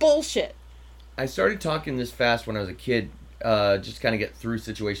 It's bullshit. I started talking this fast when I was a kid. Just kind of get through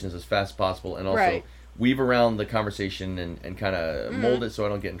situations as fast as possible and also weave around the conversation and kind of mold it so I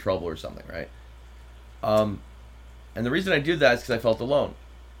don't get in trouble or something, right? And the reason I do that is because I felt alone.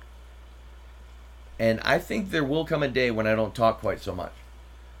 And I think there will come a day when I don't talk quite so much.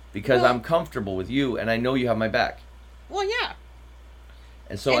 Because I'm comfortable with you and I know you have my back. Well, yeah.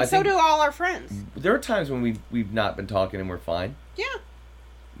 And so so do all our friends. There are times when we've not been talking and we're fine. Yeah.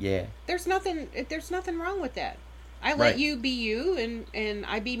 Yeah. There's nothing wrong with that. I let you be you, and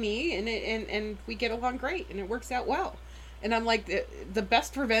I be me, and we get along great, and it works out well. And I'm like, the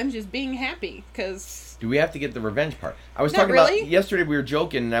best revenge is being happy, because... Do we have to get the revenge part? I was talking about, yesterday we were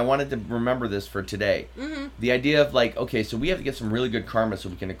joking, and I wanted to remember this for today. Mm-hmm. The idea of like, okay, so we have to get some really good karma so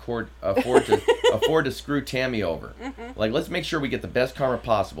we can afford to screw Tammy over. Mm-hmm. Like, let's make sure we get the best karma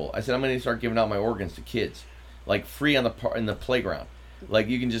possible. I said, I'm going to start giving out my organs to kids. Like, free in the playground. Like,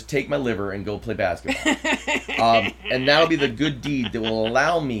 you can just take my liver and go play basketball. And that'll be the good deed that will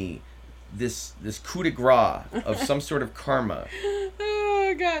allow me this coup de grace of some sort of karma.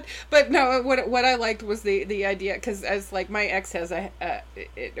 Oh, God. But no, what I liked was the idea, because as, like, my ex has or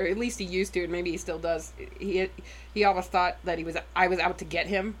at least he used to, and maybe he still does, he always thought that I was out to get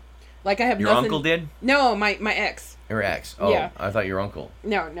him. Like, I have Your uncle did? No, my ex. Your ex. Oh, yeah. I thought your uncle.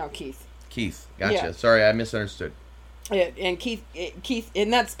 No, Keith. Keith. Gotcha. Yeah. Sorry, I misunderstood. And Keith,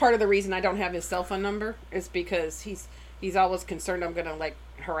 and that's part of the reason I don't have his cell phone number is because he's always concerned I'm gonna like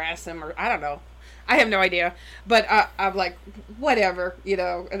harass him or I don't know, I have no idea. But I'm like whatever,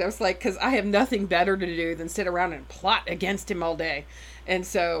 And I was like, because I have nothing better to do than sit around and plot against him all day, and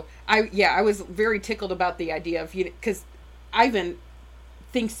so I was very tickled about the idea of because Ivan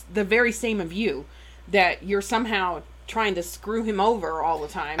thinks the very same of you, that you're somehow trying to screw him over all the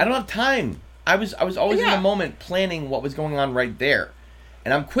time. I don't have time. I was always in the moment planning what was going on right there.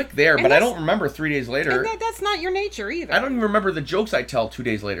 And I'm quick there, but I don't remember 3 days later. And that's not your nature either. I don't even remember the jokes I tell 2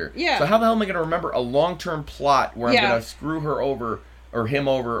 days later. Yeah. So how the hell am I going to remember a long-term plot where I'm going to screw her over or him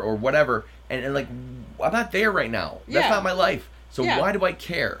over or whatever? And like, I'm not there right now. That's not my life. So why do I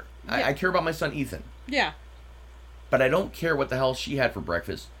care? I care about my son Ethan. Yeah. But I don't care what the hell she had for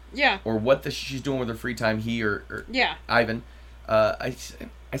breakfast. Yeah. Or what she's doing with her free time, he or Ivan. I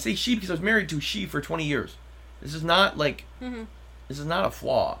say she because I was married to she for 20 years. This is not like, this is not a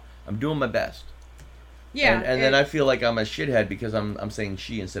flaw. I'm doing my best. Yeah. And then I feel like I'm a shithead because I'm saying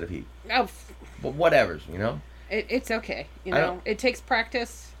she instead of he. Oh. But whatever's, you know? It's okay. You know, it takes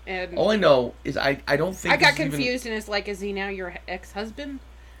practice. And all I know is I don't think I got confused and it's like, is he now your ex-husband?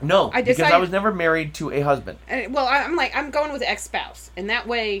 No, because I was never married to a husband. Well, I'm going with ex-spouse, and that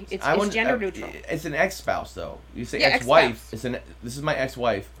way it's gender neutral. It's an ex-spouse, though. You say ex-wife. This is my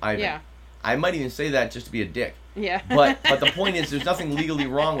ex-wife, Ivan. Yeah. I might even say that just to be a dick. Yeah. But the point is, there's nothing legally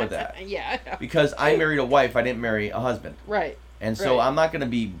wrong with that. Yeah. Because I married a wife, I didn't marry a husband. Right. And so I'm not going to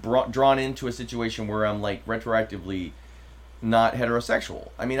be drawn into a situation where I'm like retroactively not heterosexual.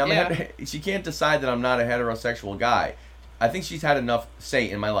 I mean, she can't decide that I'm not a heterosexual guy. I think she's had enough say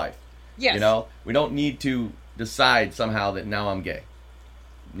in my life. Yes. You know, we don't need to decide somehow that now I'm gay.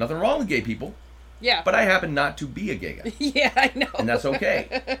 Nothing wrong with gay people. Yeah. But I happen not to be a gay guy. Yeah, I know. And that's okay.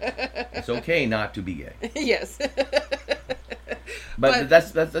 It's okay not to be gay. Yes. But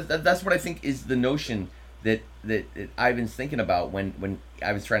that's what I think is the notion that Ivan's thinking about when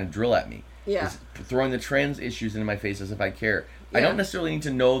Ivan's trying to drill at me. Yeah. Is throwing the trans issues into my face as if I care. Yeah. I don't necessarily need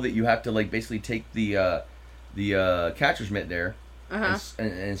to know that you have to like basically take the catcher's mitt there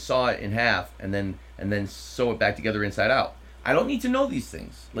and saw it in half and then sew it back together inside out. I don't need to know these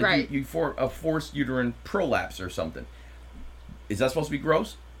things. Like right. you for a forced uterine prolapse or something. Is that supposed to be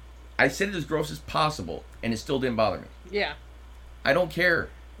gross? I said it as gross as possible, and it still didn't bother me. Yeah. I don't care.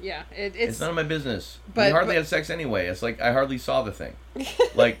 Yeah, it's none of my business. We hardly had sex anyway. It's like I hardly saw the thing.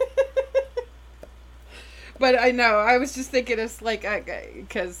 Like. But I know. I was just thinking it's like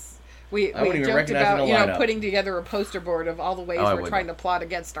because we joked about putting together a poster board of all the ways we're trying to plot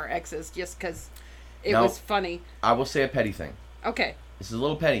against our exes just because it was funny. I will say a petty thing. Okay. This is a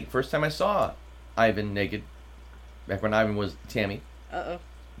little petty. First time I saw Ivan naked, back when Ivan was Tammy.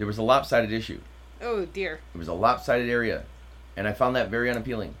 There was a lopsided issue. Oh dear. It was a lopsided area, and I found that very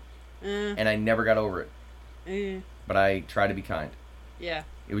unappealing. And I never got over it. But I tried to be kind. Yeah.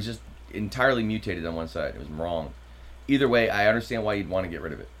 It was just entirely mutated on one side. It was wrong. Either way, I understand why you'd want to get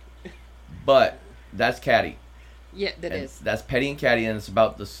rid of it. But that's catty. Yeah, that is. That's petty and catty, and it's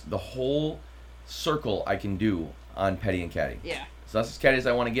about the whole circle I can do on petty and catty. Yeah. So that's as catty as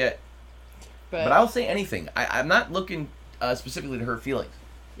I want to get. But I'll say anything. I'm not looking specifically to hurt feelings.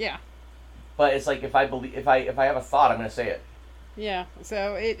 Yeah. But it's like if I have a thought, I'm going to say it. Yeah,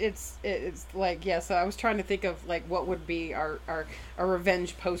 so it's like so I was trying to think of like what would be our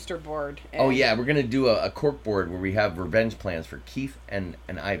revenge poster board. Oh yeah, we're gonna do a cork board where we have revenge plans for Keith and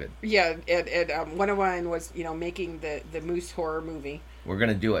Ivan. Yeah, and one of mine was making the Moose horror movie. We're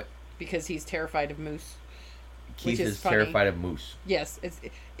gonna do it because he's terrified of moose. Keith is terrified of moose. Yes,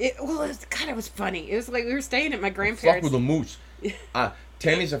 it was funny. It was like we were staying at my grandparents. Fuck with a moose.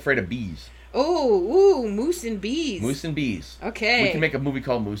 Tammy's afraid of bees. Oh, Moose and Bees. Moose and Bees. Okay. We can make a movie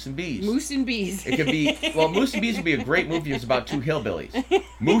called Moose and Bees. Moose and Bees. It could be, Moose and Bees would be a great movie if it's about two hillbillies.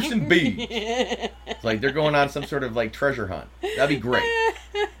 Moose and Bees. It's like they're going on some sort of like treasure hunt. That'd be great.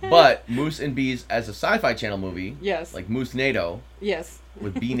 But Moose and Bees as a Sci-Fi Channel movie. Yes. Like Moose NATO. Yes.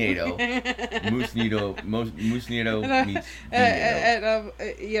 With B-NATO. Moose NATO meets B-NATO.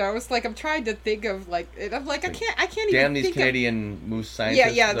 I was like, I'm trying to think of like, I'm like, I can't even. Damn these Canadian moose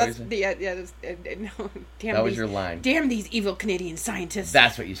scientists. No, damn. That was your line. Damn these evil Canadian scientists.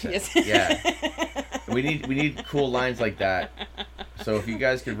 That's what you said. Yes. Yeah. We need cool lines like that. So if you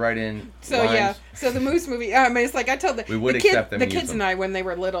guys could write in. So so the Moose movie. It's like I told the kids and I when they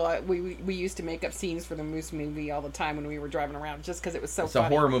were little, we used to make up scenes for the Moose movie all the time when we were driving around, just because it was so. It's funny. A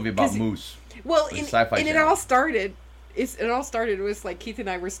horror movie about moose. Well, it all started. It all started. It was like Keith and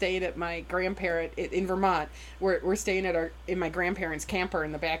I were staying at my grandparent in Vermont. We're staying in my grandparents' camper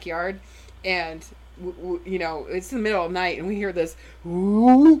in the backyard, and it's the middle of the night, and we hear this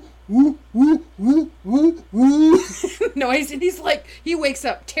woo, woo, woo, woo, woo, woo noise, and he wakes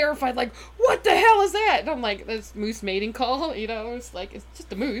up terrified, like, what the hell is that? And I'm like, that's moose mating call, it's like, it's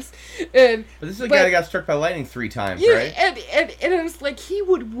just a moose. But this is a guy that got struck by lightning 3 times, right? And it was like, he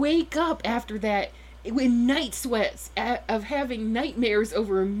would wake up after that in night sweats of having nightmares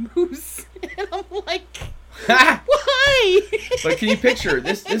over a moose. And I'm like, why? But can you picture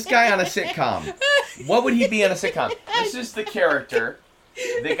this guy on a sitcom? What would he be on a sitcom? This is the character.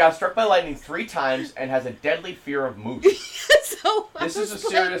 that got struck by lightning 3 times and has a deadly fear of moose. So this is a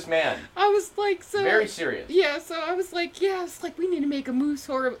serious man. I was like, so very serious. Yeah, so I was like, yeah, it's like we need to make a moose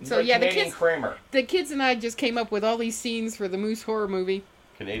horror. He's so like yeah, Canadian Kramer. The kids and I just came up with all these scenes for the moose horror movie.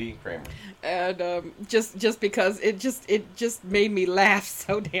 Canadian Kramer. And just because it just made me laugh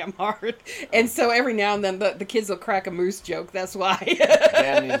so damn hard. And so every now and then the kids will crack a moose joke. That's why.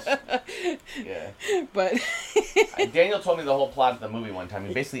 Yeah. But Daniel told me the whole plot of the movie one time.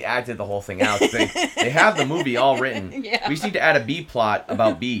 He basically acted the whole thing out. They have the movie all written. Yeah. We just need to add a bee plot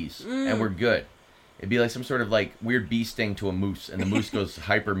about bees, and we're good. It'd be like some sort of like weird bee sting to a moose, and the moose goes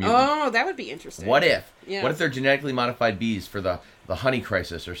hyper mutant. Oh, that would be interesting. What if? Yeah. What if they're genetically modified bees for the honey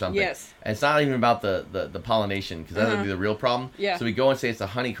crisis or something? Yes. And it's not even about the pollination, because that would be the real problem. Yeah. So we go and say it's a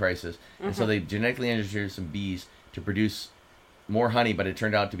honey crisis, and so they genetically engineer some bees to produce more honey, but it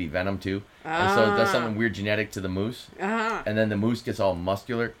turned out to be venom too. And so it does something weird genetic to the moose. And then the moose gets all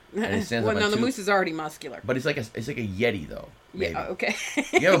muscular, and it stands well, up on the two. moose is already muscular. But it's like a Yeti though. Maybe. Yeah. Okay.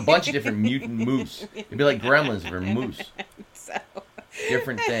 You have a bunch of different mutant moose. It'd be like gremlins for moose. So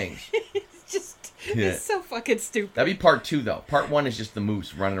Different things. it's just it's so fucking stupid. That'd be part 2 though. Part 1 is just the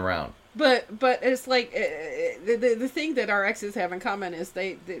moose running around. But it's like the thing that our exes have in common is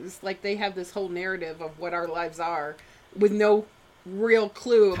it's like they have this whole narrative of what our lives are with no real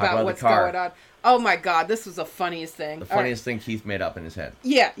clue about what's going on. Oh my God, this was the funniest thing. The funniest thing Keith made up in his head.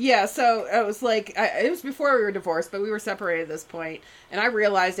 Yeah. So it was like, it was before we were divorced, but we were separated at this point. And I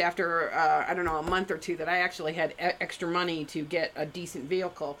realized after, I don't know, a month or 2 that I actually had extra money to get a decent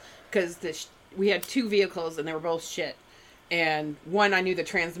vehicle. Because we had 2 vehicles and they were both shit. And one, I knew the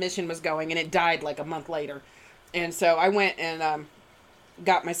transmission was going and it died like a month later. And so I went and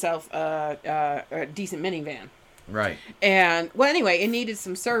got myself a decent minivan. Right. And well, anyway, it needed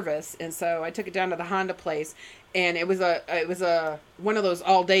some service, and so I took it down to the Honda place, and it was a one of those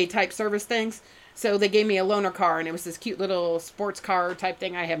all day type service things. So they gave me a loaner car, and it was this cute little sports car type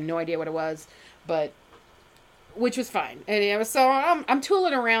thing. I have no idea what it was, but which was fine. And it was, so I'm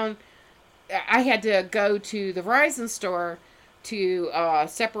tooling around. I had to go to the Verizon store to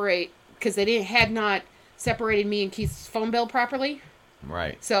separate, because they had not separated me and Keith's phone bill properly.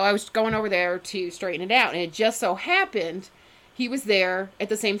 Right. So I was going over there to straighten it out, and it just so happened he was there at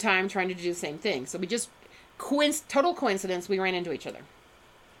the same time trying to do the same thing. So we just, total coincidence, we ran into each other.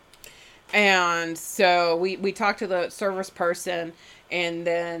 And so we talked to the service person, and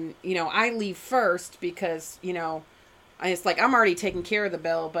then, I leave first because, it's like I'm already taking care of the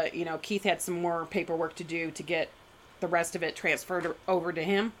bill, but, Keith had some more paperwork to do to get the rest of it transferred over to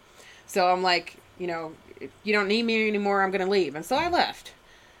him. So I'm like, if you don't need me anymore, I'm going to leave. And so I left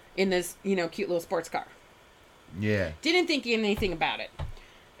in this, cute little sports car. Yeah. Didn't think anything about it.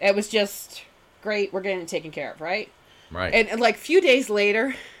 It was just, great, we're getting it taken care of, right? Right. And like a few days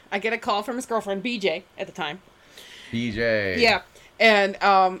later, I get a call from his girlfriend, BJ, at the time. BJ. Yeah. And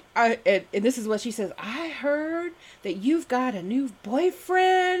and this is what she says. I heard that you've got a new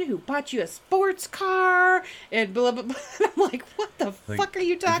boyfriend who bought you a sports car and blah, blah, blah. And I'm like, what the fuck are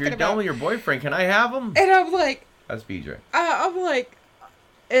you talking about? If you're done with your boyfriend, can I have him? And I'm like... That's BJ. I'm like...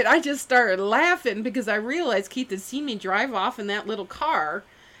 And I just started laughing because I realized Keith had seen me drive off in that little car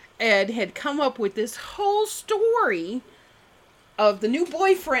and had come up with this whole story of the new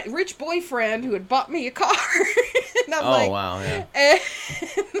boyfriend, rich boyfriend who had bought me a car. And I'm wow, yeah. And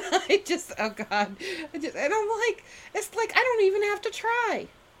I just, oh God. And I'm like, it's like, I don't even have to try.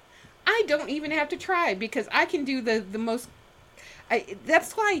 I don't even have to try because I can do the most,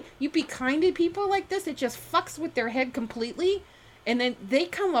 that's why you be kind to people like this. It just fucks with their head completely. And then they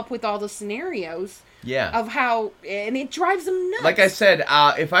come up with all the scenarios of how, and it drives them nuts. Like I said,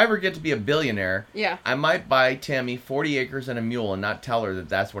 if I ever get to be a billionaire, yeah, I might buy Tammy 40 acres and a mule and not tell her that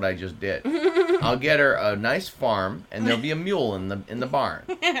that's what I just did. I'll get her a nice farm, and there'll be a mule in the barn.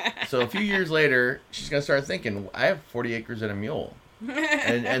 So a few years later, she's going to start thinking, I have 40 acres and a mule.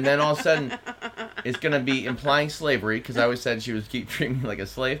 And then all of a sudden, it's going to be implying slavery, because I always said she would keep treating me like a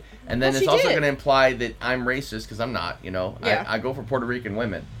slave. And then it's also going to imply that I'm racist, because I'm not, Yeah. I go for Puerto Rican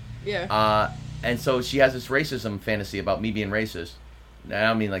women. Yeah. And so she has this racism fantasy about me being racist. I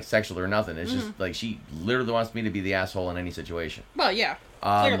don't mean like sexual or nothing. It's just like she literally wants me to be the asshole in any situation. Well, yeah,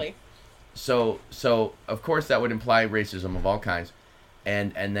 clearly. So of course that would imply racism of all kinds,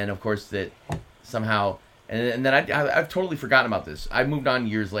 and then of course that somehow, and then I've totally forgotten about this. I moved on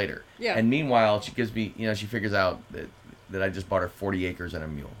years later. Yeah. And meanwhile, she gives me, she figures out that I just bought her 40 acres and a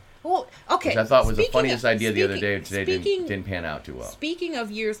mule. Well, okay. Which I thought was the funniest idea the other day. Today didn't pan out too well. Speaking of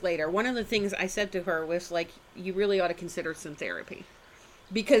years later, one of the things I said to her was like, you really ought to consider some therapy.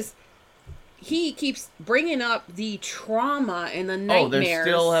 Because he keeps bringing up the trauma and the nightmares. Oh, they're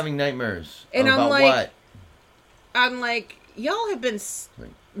still having nightmares. And about what? I'm like, y'all have been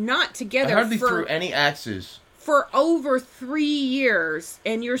not together. I hardly threw any axes for over 3 years,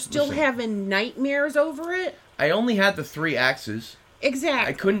 and you're still having nightmares over it. I only had the 3 axes.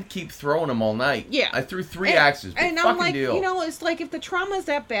 Exactly. I couldn't keep throwing them all night. Yeah. I threw 3 axes. And I'm like, it's like if the trauma's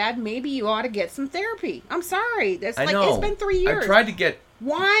that bad, maybe you ought to get some therapy. I'm sorry. I know. It's been 3 years. I tried to get.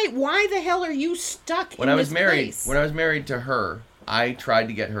 Why the hell are you stuck when in I was this married? place? When I was married to her, I tried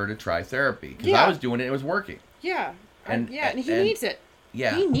to get her to try therapy because I was doing it. It was working. Yeah. And he needs it.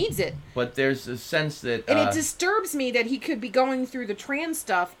 Yeah. He needs it. But there's a sense that... and it disturbs me that he could be going through the trans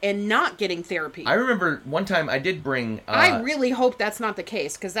stuff and not getting therapy. I remember one time I did bring... I really hope that's not the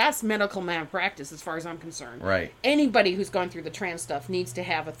case, because that's medical malpractice as far as I'm concerned. Right. Anybody who's gone through the trans stuff needs to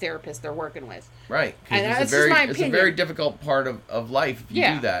have a therapist they're working with. Right. And that's just my opinion. It's a very difficult part of life if you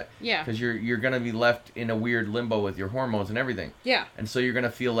do that. Yeah. Because you're going to be left in a weird limbo with your hormones and everything. Yeah. And so you're going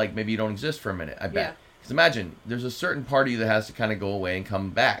to feel like maybe you don't exist for a minute, I bet. Yeah. Because imagine, there's a certain part of you that has to kind of go away and come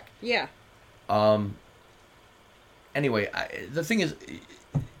back. Yeah. Anyway, the thing is,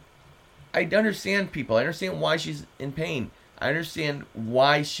 I understand people. I understand why she's in pain. I understand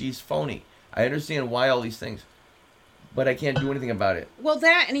why she's phony. I understand why all these things. But I can't do anything about it. Well,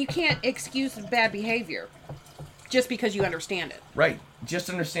 that, and you can't excuse bad behavior just because you understand it. Right. Just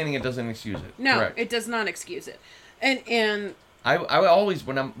understanding it doesn't excuse it. No, Correct. it does not excuse it. And I always,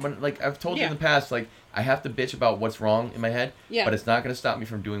 when I've told you in the past, like, I have to bitch about what's wrong in my head, but it's not going to stop me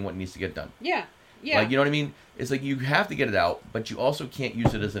from doing what needs to get done. Yeah, yeah. Like, you know what I mean? It's like you have to get it out, but you also can't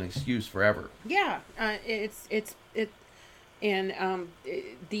use it as an excuse forever. Yeah, the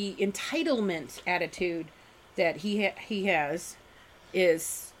entitlement attitude that he has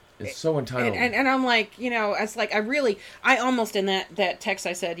is... It's so entitled. And I'm like, it's like I almost in that text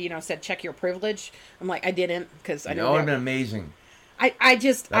I said, said check your privilege. I'm like, I didn't, because I know that would have been amazing. That would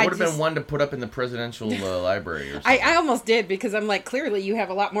have been one to put up in the presidential library or something. I almost did, because I'm like, clearly you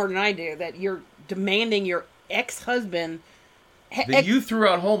have a lot more than I do, that you're demanding your ex-husband... That you threw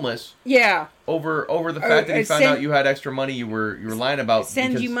out homeless. Yeah. Over the fact that he found out you had extra money you were lying about.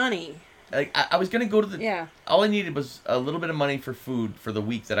 Send you money. Like, I was going to go to the... Yeah. All I needed was a little bit of money for food for the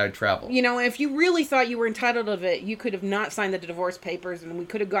week that I'd travel. If you really thought you were entitled to it, you could have not signed the divorce papers, and we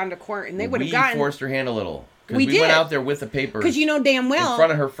could have gone to court, and they would have gotten... We forced her hand a little. We did. Went out there with the papers. Because damn well... In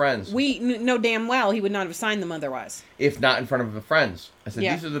front of her friends. We know damn well he would not have signed them otherwise. If not in front of the friends. I said,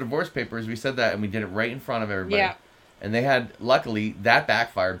 these are the divorce papers. We said that, and we did it right in front of everybody. Yeah. And they had, luckily, that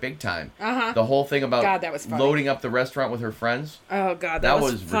backfired big time. Uh-huh. The whole thing about God, that was funny. Loading up the restaurant with her friends. Oh, God, that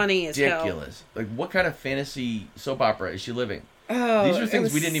was funny as hell. Ridiculous. Like, what kind of fantasy soap opera is she living? Oh, these are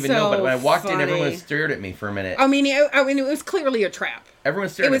things we didn't even know, but when I walked in, everyone stared at me for a minute. I mean, it was clearly a trap. Everyone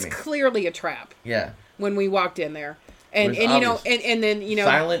stared at me. It was clearly a trap. Yeah. When we walked in there. And then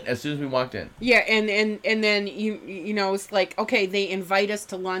silent as soon as we walked in. Yeah, and then it's like, okay, they invite us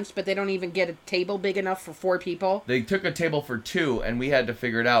to lunch, but they don't even get a table big enough for 4 people. They took a table for 2, and we had to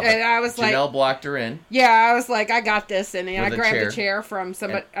figure it out. And I was Janelle blocked her in. Yeah, I was like, I got this, and I grabbed a chair from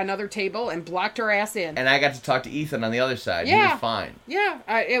another table and blocked her ass in. And I got to talk to Ethan on the other side. Yeah. He was fine. Yeah,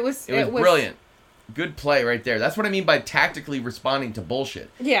 it was brilliant. Good play right there. That's what I mean by tactically responding to bullshit.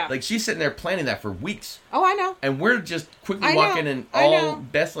 Yeah. Like, she's sitting there planning that for weeks. Oh, I know. And we're just quickly walking in all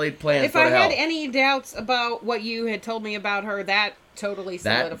best laid plans. If I had any doubts about what you had told me about her, that totally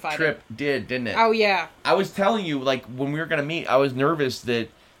solidified it. That trip didn't it? Oh, yeah. I was telling you, like, when we were going to meet, I was nervous that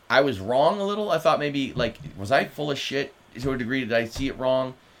I was wrong a little. I thought maybe, like, was I full of shit to a degree? Did I see it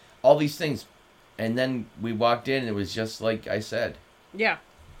wrong? All these things. And then we walked in, and it was just like I said. Yeah.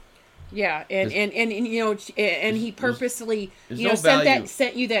 Yeah, and he purposely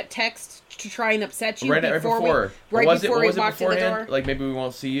sent you that text to try and upset you before we walked in the door. Like, maybe we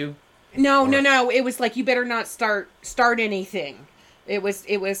won't see you. No. It was like, you better not start anything. It was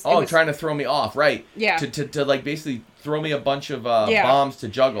trying to throw me off, right? Yeah. To like basically throw me a bunch of bombs to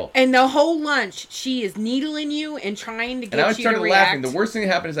juggle. And the whole lunch, she is needling you and trying to get you to react. And I started laughing. The worst thing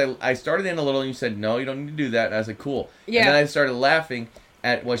that happened is I started in a little, and you said, no, you don't need to do that. And I was like, cool. Yeah. And then I started laughing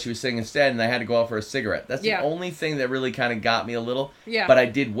at what she was saying instead, and I had to go out for a cigarette. That's the only thing that really kind of got me a little. Yeah. But I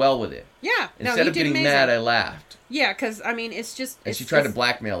did well with it. Yeah. Instead of getting mad, I laughed. Yeah, because, I mean, it's just... And she tried to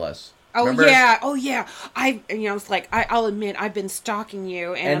blackmail us. Oh, remember? Yeah. Oh, yeah. It's like, I'll admit, I've been stalking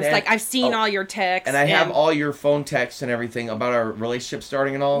you, and it's like, I've seen all your texts. And I have all your phone texts and everything about our relationship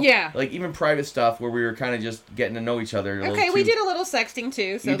starting and all. Yeah. Like, even private stuff where we were kind of just getting to know each other. Okay, we did a little sexting,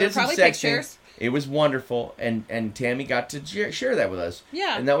 too, so there's probably pictures. It was wonderful, and Tammy got to share that with us.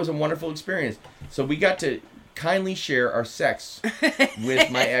 Yeah. And that was a wonderful experience. So we got to kindly share our sex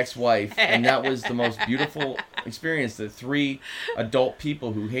with my ex-wife, and that was the most beautiful experience. The 3 adult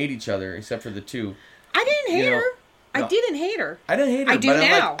people who hate each other, except for the 2. I didn't hate her. No, I didn't hate her. I didn't hate her. I do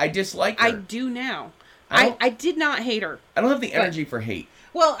now. I dislike her. I do now. I did not hate her. I don't have the energy for hate.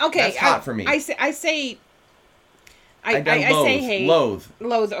 Well, okay. That's hot for me. I say say hate. Loathe.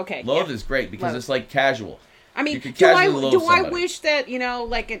 Okay. Loathe is great because it's like casual. I mean, do I wish that,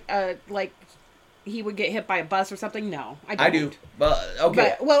 like he would get hit by a bus or something? No, I don't. I do. But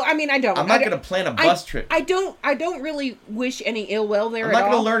okay. Well, I mean, I don't. I'm not going to plan a bus trip. I don't really wish any ill will there I'm not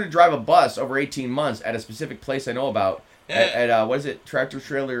going to learn to drive a bus over 18 months at a specific place I know about. At what is it? Tractor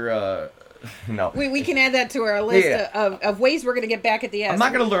trailer. No. We can add that to our list of ways we're going to get back at the ass. I'm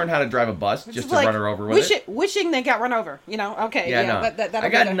not going to learn how to drive a bus just to run her over with it. Wishing they got run over. Okay. Yeah, no. I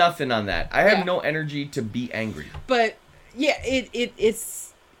got nothing on that. I have no energy to be angry. But yeah,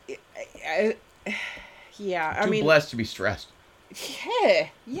 it's. Yeah, Too blessed to be stressed.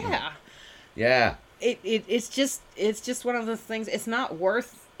 Yeah. Yeah. It's just one of those things. It's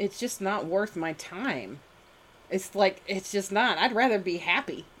just not worth my time. It's just not. I'd rather be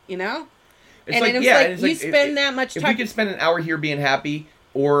happy, It's you spend that much time. If we could spend an hour here being happy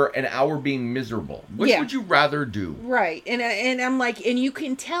or an hour being miserable, which would you rather do? Right. And I'm like, and you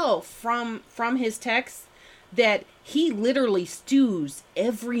can tell from his text that he literally stews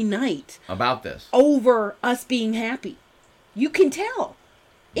every night about this over us being happy. You can tell.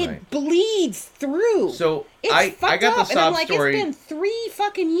 It bleeds through. So I got the sob story. It's been 3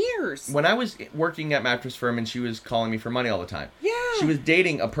 fucking years. When I was working at Mattress Firm and she was calling me for money all the time. Yeah. She was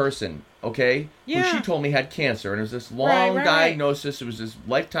dating a person, okay? Yeah. Who she told me had cancer. And it was this long diagnosis. It was this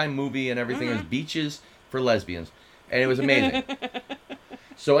Lifetime movie and everything. It was beaches for lesbians. And it was amazing.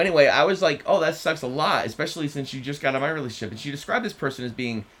 So anyway, I was like, oh, that sucks a lot, especially since you just got out of my relationship. And she described this person as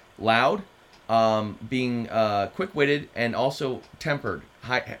being loud, being quick-witted, and also tempered,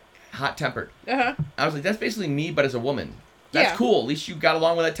 hot-tempered. Uh-huh. I was like, that's basically me, but as a woman. That's cool. At least you got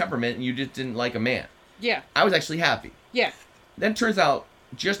along with that temperament, and you just didn't like a man. Yeah. I was actually happy. Yeah. Then it turns out,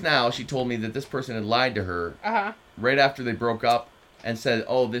 just now, she told me that this person had lied to her right after they broke up and said,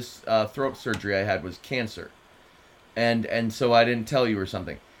 oh, this throat surgery I had was cancer. And so I didn't tell you or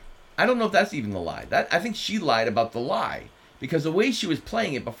something. I don't know if that's even the lie. I think she lied about the lie. Because the way she was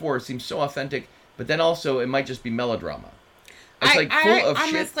playing it before seems so authentic, but then also it might just be melodrama.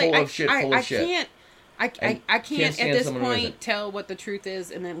 It's full of shit. I can't at this point tell what the truth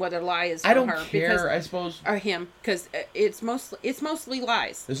is and then what a lie is from her. I don't care, I suppose. Or him, because it's mostly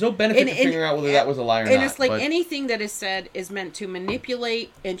lies. There's no benefit to figuring out whether that was a lie or not. And it's like anything that is said is meant to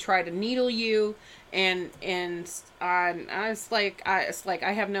manipulate and try to needle you. And it's like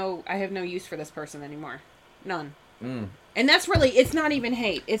I have no use for this person anymore. None. And that's really, it's not even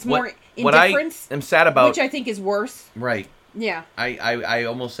hate. It's more indifference. What I am sad about, which I think is worse. Right. Yeah. I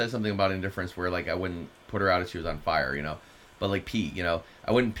almost said something about indifference where like I wouldn't put her out if she was on fire, But like Pete, I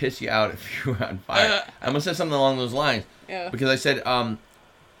wouldn't piss you out if you were on fire. I almost said something along those lines. Yeah. Because I said,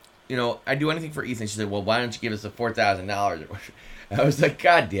 I'd do anything for Ethan. She said, well, why don't you give us the $4,000? I was like,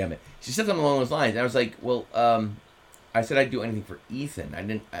 God damn it. She said something along those lines. And I was like, well, I said I'd do anything for Ethan. I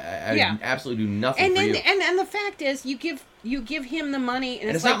didn't. I absolutely do nothing for you. And the fact is, you give him the money, and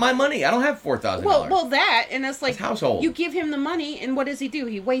it's like, not my money. I don't have $4,000. Well, that, and it's like it's household. You give him the money, and what does he do?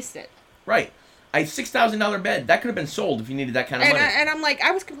 He wastes it. Right. A $6,000 bed that could have been sold if you needed that kind of money. And I'm like,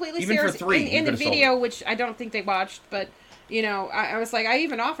 I was completely even serious for $3 in the video, which I don't think they watched, but. I was like, I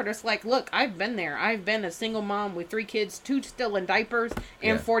even offered us, like, look, I've been there. I've been a single mom with 3 kids, 2 still in diapers,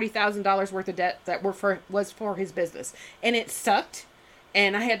 and $40,000 worth of debt that was for his business. And it sucked,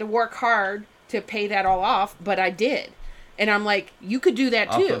 and I had to work hard to pay that all off, but I did. And I'm like, you could do that,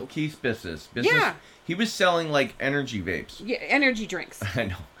 too. Off of Keith's business. Yeah. He was selling, like, energy vapes. Yeah, energy drinks. I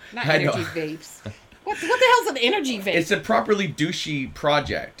know. Not energy vapes. What the hell's an energy vape? It's a properly douchey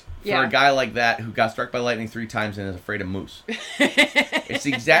project. For a guy like that who got struck by lightning 3 times and is afraid of moose. It's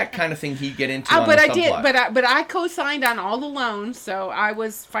the exact kind of thing he'd get into on the subplot. But I co-signed on all the loans, so I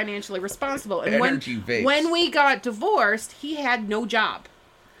was financially responsible. And when we got divorced, he had no job.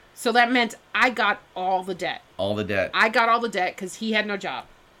 So that meant I got all the debt. All the debt. I got all the debt because he had no job.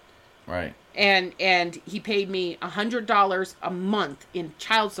 Right. And he paid me $100 a month in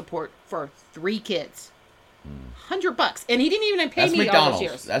child support for 3 kids. $100, and he didn't even pay me all those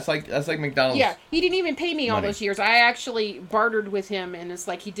years. That's like McDonald's. Yeah, he didn't even pay me all those years. I actually bartered with him, and it's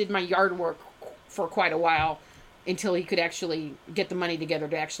like he did my yard work for quite a while until he could actually get the money together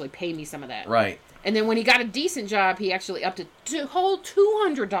to actually pay me some of that. Right. And then when he got a decent job, he actually upped it to whole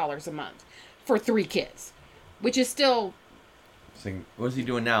 $200 a month for 3 kids, which is still. So what is he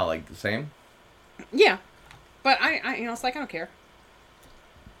doing now? Like the same? Yeah. But it's like I don't care.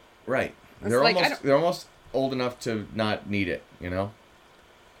 Right. It's They're like, they're almost old enough to not need it, you know?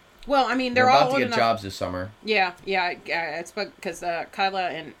 Well, I mean, they're all about to get enough. Jobs this summer. Yeah. It's because Kyla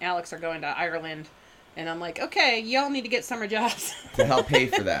and Alex are going to Ireland, and I'm like, okay, y'all need to get summer jobs to help pay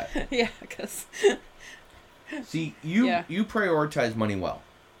for that. Yeah, because see, you prioritize money well.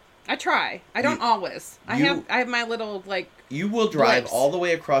 I try. I don't always. I have my little like. You will drive blips. all the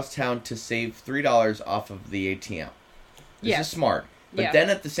way across town to save $3 off of the ATM. This is smart. But then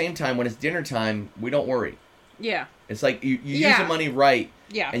at the same time, when it's dinner time, we don't worry. Yeah. It's like you use the money right.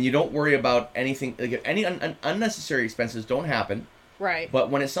 Yeah. And you don't worry about anything. Like any unnecessary expenses don't happen. Right. But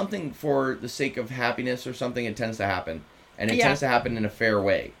when it's something for the sake of happiness or something, it tends to happen. And it tends to happen in a fair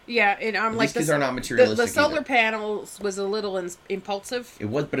way. Yeah, and I'm like... These kids are not materialistic The solar panels was a little impulsive. It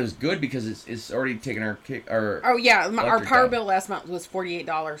was, but it was good because it's already taken our oh, yeah. Our power down. Bill last month was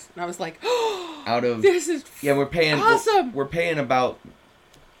 $48. And I was like, out of... This is we're paying... awesome! We're paying about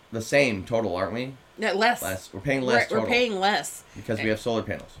the same total, aren't we? No, less. We're paying less total. We're paying less. Because we have solar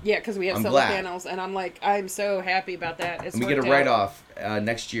panels. Yeah, because we have solar panels. And I'm like, I'm so happy about that. And we get a write-off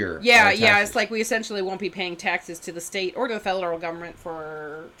next year. Yeah. It's like we essentially won't be paying taxes to the state or to the federal government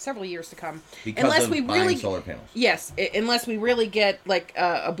for several years to come. Because of buying solar panels. Yes, unless we really get like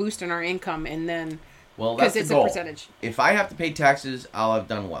a boost in our income and then... Well, that's the goal. Because it's a percentage. If I have to pay taxes, I'll have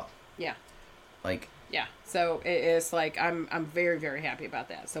done well. Yeah. Like... Yeah, so it's like I'm very, very happy about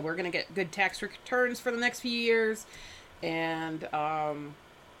that. So we're gonna get good tax returns for the next few years, and it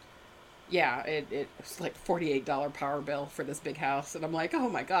was like $48 power bill for this big house, and I'm like, oh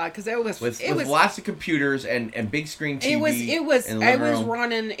my god, because it was with lots of computers and big screen TV. I was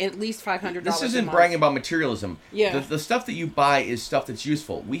running at least $500. This isn't bragging about materialism. Yeah, the stuff that you buy is stuff that's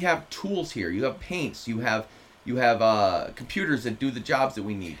useful. We have tools here. You have paints. You have computers that do the jobs that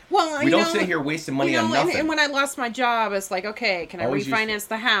we need. Well, we don't sit here wasting money on nothing. And when I lost my job, it's like, okay, can I refinance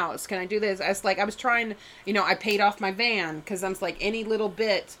the house? Can I do this? It's like I was trying, I paid off my van because I'm like any little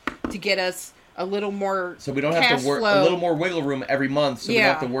bit to get us a little more. So we don't have to work a little more wiggle room every month. So we don't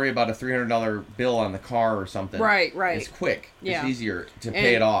have to worry about a $300 bill on the car or something. Right. It's quick. Yeah. It's easier to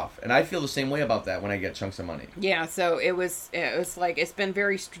pay it off, and I feel the same way about that when I get chunks of money. Yeah. So it was like it's been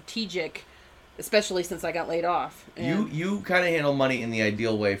very strategic. Especially since I got laid off. You kind of handle money in the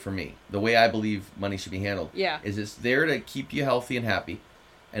ideal way for me. The way I believe money should be handled. Yeah. Is it's there to keep you healthy and happy.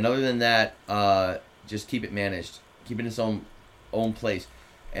 And other than that, just keep it managed. Keep it in its own place.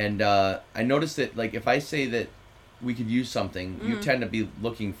 And I noticed that, like, if I say that we could use something, you tend to be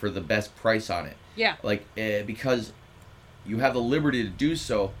looking for the best price on it. Yeah. Like, because you have the liberty to do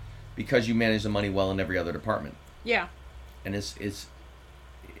so because you manage the money well in every other department. Yeah. And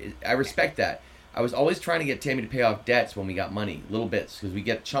I respect that. I was always trying to get Tammy to pay off debts when we got money, little bits, because we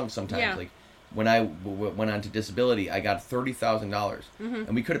get chunks sometimes. Yeah. Like when I went on to disability, I got $30,000,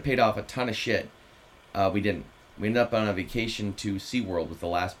 and we could have paid off a ton of shit. We didn't. We ended up on a vacation to SeaWorld with the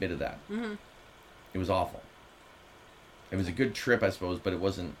last bit of that. Mm-hmm. It was awful. It was a good trip, I suppose, but it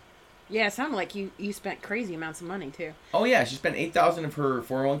wasn't. Yeah, it sounded like you spent crazy amounts of money too. Oh yeah, she spent $8,000 of her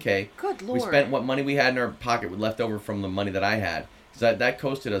 401k. Good Lord. We spent what money we had in our pocket left over from the money that I had. Because that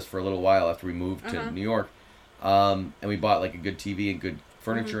coasted us for a little while after we moved to New York. And we bought like a good TV and good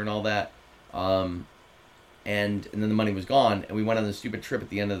furniture and all that. And then the money was gone. And we went on this stupid trip at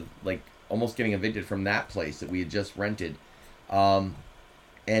the end of like almost getting evicted from that place that we had just rented. And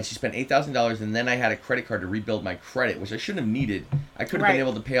she spent $8,000. And then I had a credit card to rebuild my credit, which I shouldn't have needed. I could have been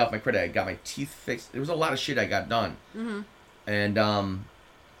able to pay off my credit. I got my teeth fixed. There was a lot of shit I got done. Mm-hmm. And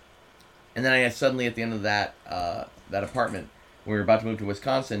then I had suddenly at the end of that apartment, when we were about to move to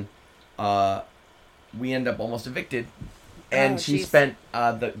Wisconsin, we ended up almost evicted. And she spent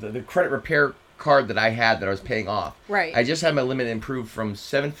the credit repair card that I had that I was paying off. Right. I just had my limit improved from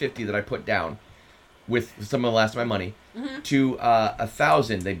 $750 that I put down with some of the last of my money to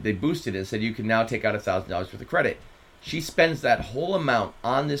 $1,000. They boosted it and said you can now take out $1,000 worth of credit. She spends that whole amount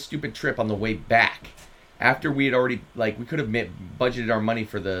on this stupid trip on the way back after we had already, like, we could have budgeted our money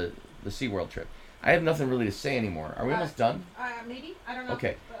for the SeaWorld trip. I have nothing really to say anymore. Are we almost done? Maybe. I don't know.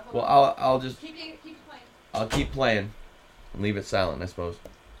 Okay. Well, I'll just... Keep playing. I'll keep playing and leave it silent, I suppose.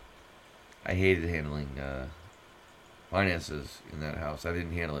 I hated handling finances in that house. I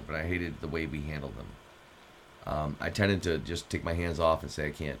didn't handle it, but I hated the way we handled them. I tended to just take my hands off and say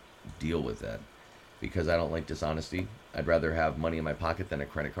I can't deal with that because I don't like dishonesty. I'd rather have money in my pocket than a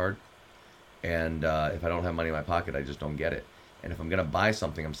credit card. And if I don't have money in my pocket, I just don't get it. And if I'm going to buy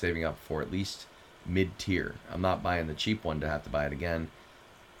something, I'm saving up for at least mid-tier. I'm not buying the cheap one to have to buy it again.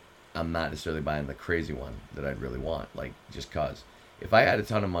 I'm not necessarily buying the crazy one that I'd really want, like, just cause. If I had a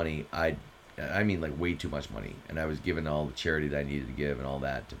ton of money, I'd I mean like way too much money, and I was given all the charity that I needed to give and all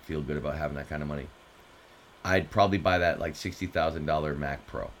that to feel good about having that kind of money, I'd probably buy that like $60,000 Mac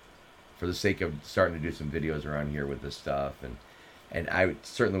Pro for the sake of starting to do some videos around here with this stuff, and I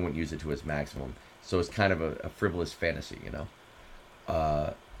certainly wouldn't use it to its maximum. So it's kind of a frivolous fantasy, you know.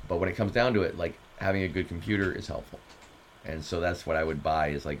 But when it comes down to it, like having a good computer is helpful, and so that's what I would buy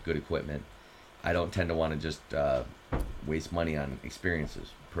is like good equipment. I don't tend to want to just waste money on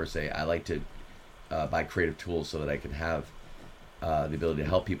experiences per se. I like to buy creative tools so that I can have the ability to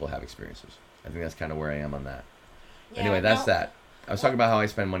help people have experiences. I think that's kind of where I am on that. Yeah, anyway, that's that. I was talking about how I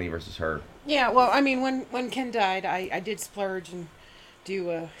spend money versus her. Yeah, well, I mean, when Ken died, I did splurge and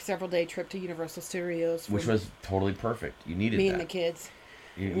do a several-day trip to Universal Studios. Which was totally perfect. You needed that. Me and the kids.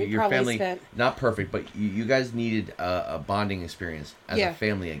 Your family, not perfect, but you guys needed a bonding experience as a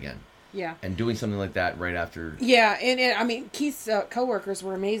family again. Yeah. And doing something like that right after. Yeah, and I mean, Keith's coworkers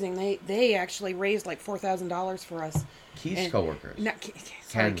were amazing. They actually raised like $4,000 for us. Keith's coworkers?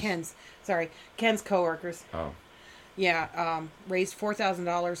 Ken's. Sorry, Ken's coworkers. Oh. Yeah, raised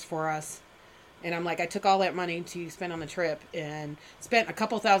 $4,000 for us. And I'm like, I took all that money to spend on the trip and spent a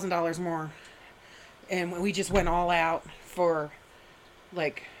couple $1,000s more. And we just went all out for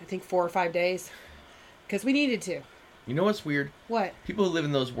like, I think 4 or 5 days. Because we needed to. You know what's weird? What? People who live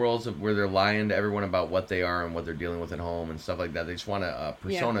in those worlds where they're lying to everyone about what they are and what they're dealing with at home and stuff like that. They just want a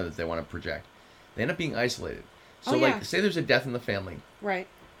persona that they want to project. They end up being isolated. So, say there's a death in the family. Right.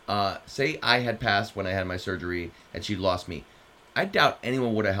 Say I had passed when I had my surgery and she'd lost me. I doubt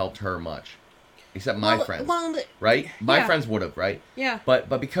anyone would have helped her much. Except my friends. Right? My friends would have, right? Yeah. But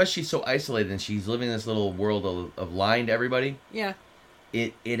because she's so isolated and she's living in this little world of lying to everybody. Yeah.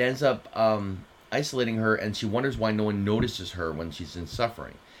 It ends up isolating her, and she wonders why no one notices her when she's in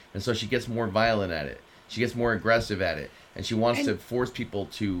suffering. And so she gets more violent at it. She gets more aggressive at it. And she wants to force people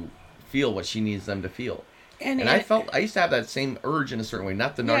to feel what she needs them to feel. And I used to have that same urge in a certain way,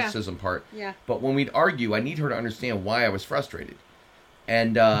 not the narcissism part. Yeah. But when we'd argue, I need her to understand why I was frustrated.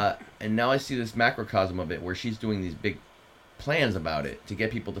 And now I see this macrocosm of it where she's doing these big plans about it to get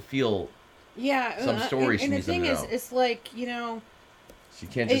people to feel some story she needs them to know. And the thing is, it's like, you know... She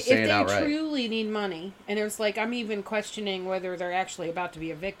can't just say it outright. If they truly need money, and it's like, I'm even questioning whether they're actually about to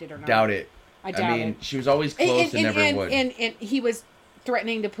be evicted or not. Doubt it. I doubt it. She was always close and never would. And he was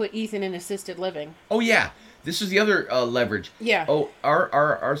threatening to put Ethan in assisted living. Oh, yeah. This is the other leverage. Yeah. Oh,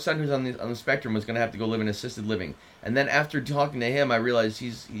 our son who's on the spectrum was going to have to go live in assisted living. And then after talking to him, I realized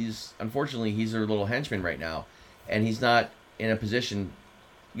he's unfortunately, he's their little henchman right now. And he's not in a position,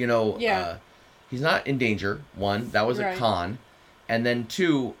 you know. Yeah. He's not in danger, one. That was a con. And then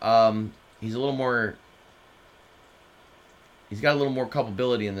 2, he's a little more... He's got a little more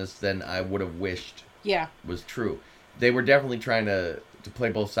culpability in this than I would have wished was true. They were definitely trying to play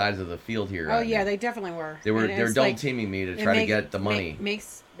both sides of the field here. Oh, yeah, they definitely were. They were double-teaming me to try to get the money.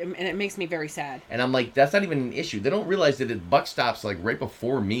 And it makes me very sad. And I'm like, that's not even an issue. They don't realize that the buck stops like right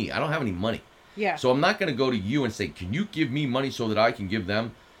before me. I don't have any money. Yeah. So I'm not going to go to you and say, can you give me money so that I can give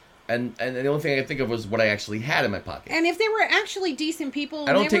them... And the only thing I could think of was what I actually had in my pocket. And if they were actually decent people...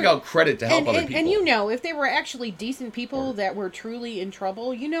 I don't take out credit to help other people. And you know, if they were actually decent people that were truly in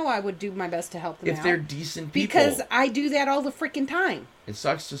trouble, you know I would do my best to help them out. If they're decent people. Because I do that all the freaking time. It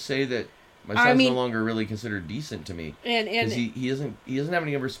sucks to say that my son's no longer really considered decent to me. Because he doesn't have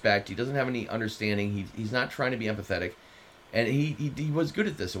any respect. He doesn't have any understanding. He's not trying to be empathetic. And he was good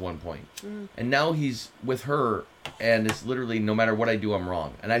at this at one point. And now he's with her, and it's literally, no matter what I do, I'm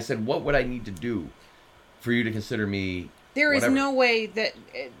wrong. And I said, what would I need to do for you to consider me There is no way that...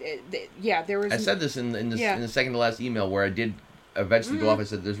 there is... I said this in the second to last email where I did eventually go off. I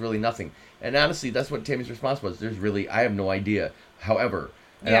said, there's really nothing. And honestly, that's what Tammy's response was. I have no idea. However...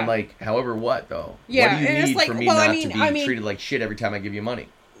 And I'm like, however what, though? Yeah, what do you need for me not to be treated like shit every time I give you money?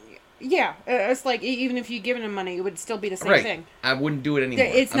 Yeah, it's like even if you'd given him money, it would still be the same thing. I wouldn't do it anymore.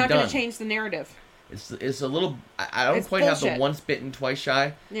 It's not going to change the narrative. It's a little... I don't quite have the once bitten, twice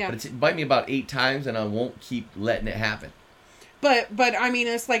shy. Yeah. But it's bite me about 8 times, and I won't keep letting it happen. But I mean,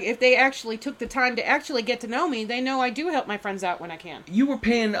 it's like if they actually took the time to actually get to know me, they know I do help my friends out when I can. You were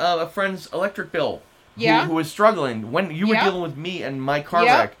paying a friend's electric bill. Yeah. Who was struggling when you were dealing with me and my car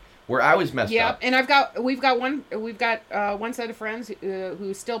wreck. Where I was messed up. And we've got one set of friends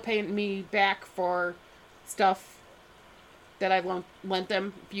who's still paying me back for stuff that I lent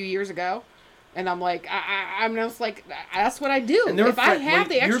them a few years ago, and I'm like, I'm just like, that's what I do. And if I have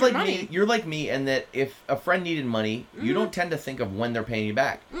the extra money, you're like me, and that if a friend needed money, you don't tend to think of when they're paying you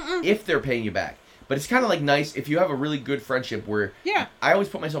back, if they're paying you back. But it's kind of like nice if you have a really good friendship where I always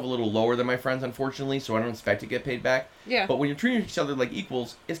put myself a little lower than my friends, unfortunately, so I don't expect to get paid back. Yeah. But when you're treating each other like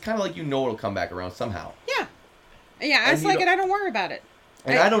equals, it's kind of like it'll come back around somehow. Yeah. Yeah, I like it. I don't worry about it.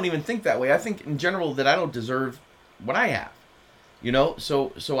 And I don't even think that way. I think in general that I don't deserve what I have. You know?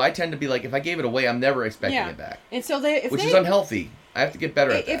 So I tend to be like, if I gave it away, I'm never expecting it back. And so which is unhealthy. I have to get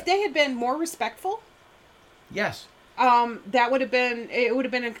better at that. If they had been more respectful, yes. That would have been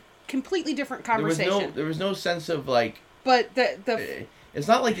a completely different conversation. There was no sense of like. But it's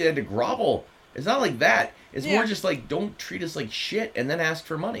not like you had to grovel. It's not like that. It's more just like, don't treat us like shit and then ask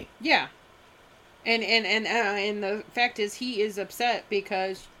for money. Yeah. And the fact is, he is upset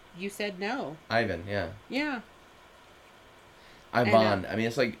because you said no. Ivan, yeah. Yeah. Ivan. I mean,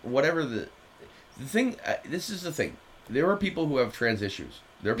 it's like whatever the thing. This is the thing. There are people who have trans issues.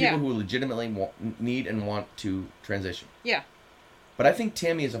 There are people who legitimately need and want to transition. Yeah. But I think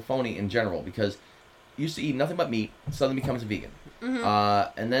Tammy is a phony in general because used to eat nothing but meat, suddenly becomes a vegan.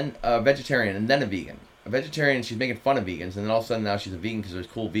 Mm-hmm. And then a vegetarian, and then a vegan. A vegetarian, she's making fun of vegans, and then all of a sudden now she's a vegan because there's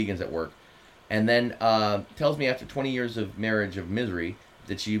cool vegans at work. And then tells me after 20 years of marriage of misery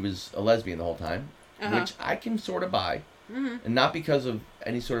that she was a lesbian the whole time, which I can sort of buy. Mm-hmm. And not because of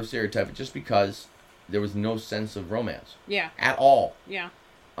any sort of stereotype, but just because there was no sense of romance. Yeah. At all. Yeah.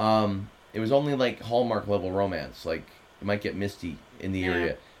 It was only like Hallmark level romance. Like, it might get misty in the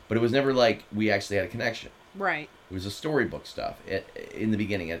area. But it was never like we actually had a connection. Right. It was a storybook stuff in the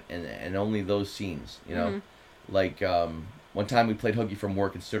beginning, and only those scenes, you know? Mm-hmm. Like, one time we played hooky from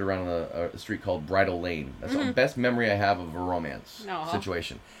work and stood around a street called Bridal Lane. That's the best memory I have of a romance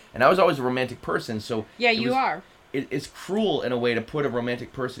situation. And I was always a romantic person, so... Yeah, you are. It's cruel in a way to put a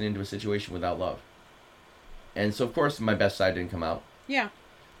romantic person into a situation without love. And so, of course, my best side didn't come out. Yeah.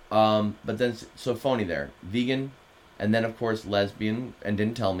 But then, so phony there. Vegan, and then, of course, lesbian, and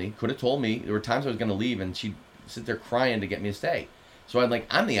didn't tell me. Could have told me. There were times I was going to leave, and she'd sit there crying to get me to stay. So I'm like,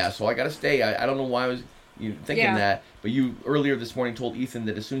 I'm the asshole. I got to stay. I don't know why I was thinking that. But you, earlier this morning, told Ethan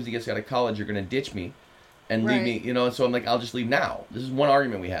that as soon as he gets out of college, you're going to ditch me and leave me, you know. And so I'm like, I'll just leave now. This is one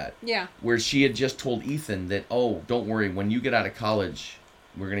argument we had. Yeah. Where she had just told Ethan that, oh, don't worry. When you get out of college,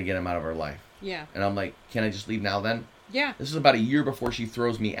 we're going to get him out of our life. Yeah. And I'm like, can I just leave now then? Yeah. This is about a year before she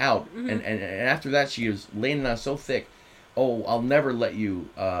throws me out. Mm-hmm. And after that, she was laying on so thick. Oh, I'll never let you,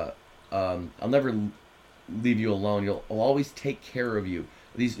 I'll never leave you alone. I'll always take care of you.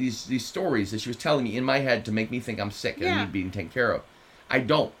 These stories that she was telling me in my head to make me think I'm sick and I need being taken care of. I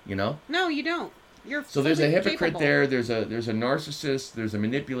don't, you know? No, you don't. You're so there's a hypocrite there. There's a narcissist. There's a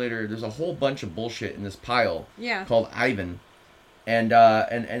manipulator. There's a whole bunch of bullshit in this pile. Yeah. Called Ivan,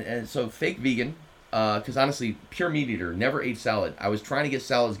 and so fake vegan. Because honestly, pure meat eater, never ate salad. I was trying to get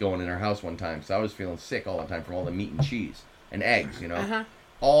salads going in our house one time, because I was feeling sick all the time from all the meat and cheese and eggs, you know. Uh-huh.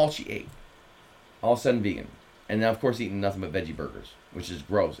 All she ate. All of a sudden vegan. And now, of course, eating nothing but veggie burgers, which is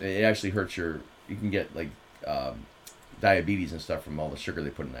gross. It actually hurts you can get, like, diabetes and stuff from all the sugar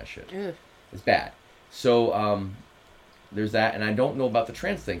they put in that shit. Ugh. It's bad. So, there's that, and I don't know about the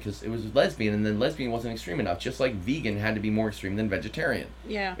trans thing, because it was lesbian, and then lesbian wasn't extreme enough, just like vegan had to be more extreme than vegetarian.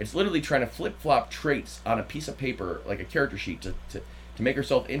 Yeah. It's literally trying to flip-flop traits on a piece of paper, like a character sheet, to make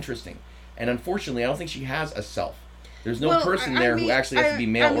herself interesting. And unfortunately, I don't think she has a self. There's no person there who actually has to be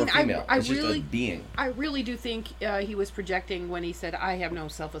male or female. It's just a being. I really do think he was projecting when he said, I have no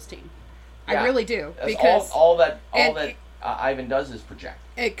self-esteem. Yeah. I really do. That's because all that Ivan does is project.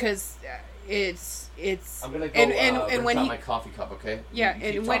 Because... It's. I'm gonna go and when he my coffee cup, okay? Yeah,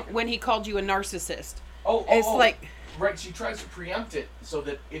 and when he called you a narcissist. It's like right. She tries to preempt it so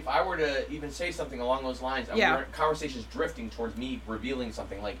that if I were to even say something along those lines, conversation's drifting towards me revealing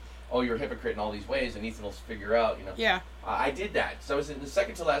something like, "Oh, you're a hypocrite in all these ways," and Ethan will figure out, you know. Yeah. I did that. So I was in the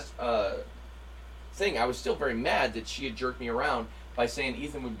second to last thing. I was still very mad that she had jerked me around by saying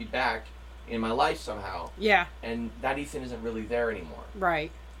Ethan would be back in my life somehow. Yeah. And that Ethan isn't really there anymore.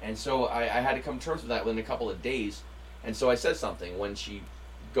 Right. And so I had to come to terms with that within a couple of days. And so I said something when she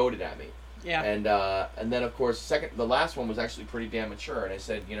goaded at me. Yeah. And then, of course, the last one was actually pretty damn mature. And I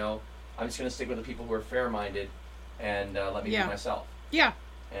said, you know, I'm just going to stick with the people who are fair-minded and let me be myself. Yeah.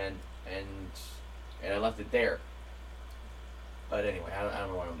 And I left it there. But anyway, I don't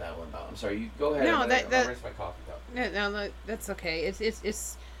know what I'm babbling about. I'm sorry. You go ahead. No, I'm going to rinse my coffee cup. No, that's okay.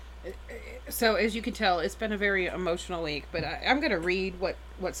 It's so as you can tell, it's been a very emotional week. But I'm going to read what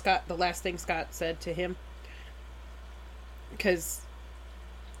the last thing Scott said to him, because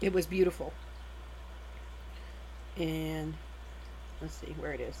it was beautiful. And let's see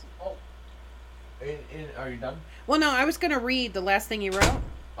where it is. Oh, are you done? Well, no, I was going to read the last thing he wrote.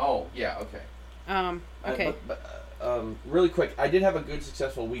 Oh yeah, okay. Okay. But really quick, I did have a good,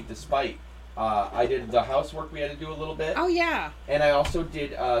 successful week despite I did the housework we had to do a little bit. Oh, yeah. And I also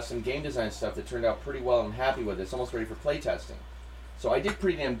did some game design stuff that turned out pretty well. I'm happy with it. It's almost ready for play testing. So I did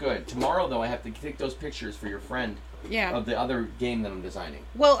pretty damn good. Tomorrow, though, I have to take those pictures for your friend of the other game that I'm designing.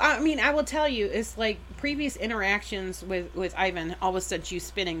 Well, I mean, I will tell you, it's like previous interactions with Ivan always sent you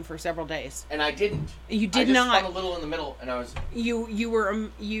spinning for several days. And I didn't. You did not. not. I just spun a little in the middle, and I was... You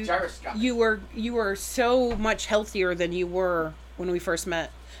were so much healthier than you were when we first met.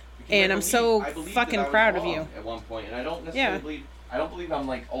 And I'm so fucking proud of you. At one point, and I don't necessarily believe... I don't believe I'm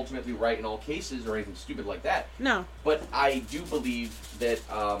like ultimately right in all cases or anything stupid like that. No. But I do believe that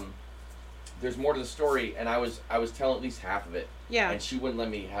there's more to the story, and I was telling at least half of it. Yeah. And she wouldn't let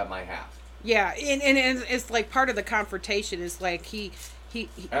me have my half. Yeah, and it's like part of the confrontation is like he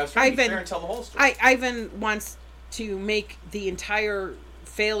I was trying to be fair and tell the whole story. Ivan wants to make the entire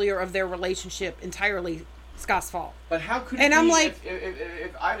failure of their relationship entirely Scott's fault. But how could and it I'm be like,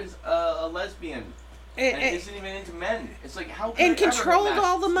 if Ivan's a lesbian? And isn't even into men. It's like, how can and controlled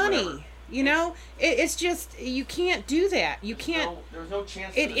all the money. Whatever. You know, it's just you can't do that. You can't. There's no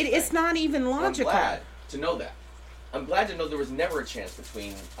chance. It's not even logical. I'm glad to know that. I'm glad to know there was never a chance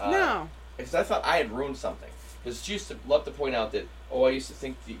between. No. Because I thought I had ruined something. Because she used to love to point out that, I used to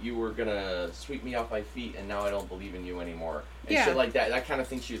think that you were gonna sweep me off my feet, and now I don't believe in you anymore. And shit like that. That kind of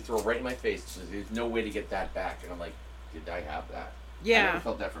thing she would throw right in my face. So there's no way to get that back. And I'm like, did I have that? Yeah. I never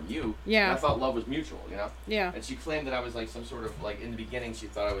felt that from you. Yeah. And I thought love was mutual, you know? Yeah. And she claimed that I was like some sort of, like, in the beginning, she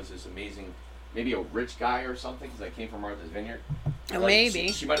thought I was this amazing, maybe a rich guy or something, because I came from Martha's Vineyard. Like,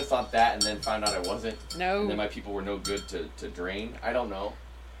 maybe. She might have thought that and then found out I wasn't. No. And then my people were no good to drain. I don't know.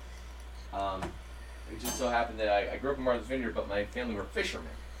 It just so happened that I grew up in Martha's Vineyard, but my family were fishermen.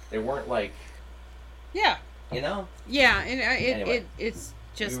 They weren't like... Yeah. You know? Yeah, and anyway. it's...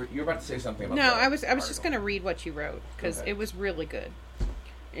 Just, you were about to say something about I was just going to read what you wrote because it was really good,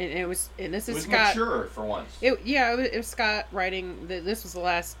 and this is Scott. Mature for once. It was Scott writing. This was the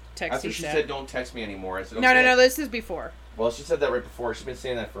last text. After she said, "Don't text me anymore," I said, okay. No. This is before. Well, she said that right before. She's been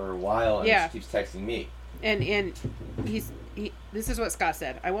saying that for a while, and she keeps texting me. And this is what Scott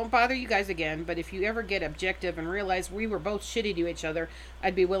said. I won't bother you guys again, but if you ever get objective and realize we were both shitty to each other,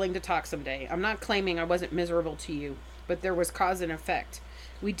 I'd be willing to talk someday. I'm not claiming I wasn't miserable to you, but there was cause and effect.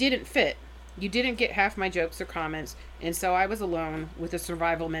 We didn't fit. You didn't get half my jokes or comments, and so I was alone with a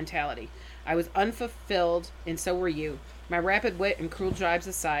survival mentality. I was unfulfilled, and so were you. My rapid wit and cruel jibes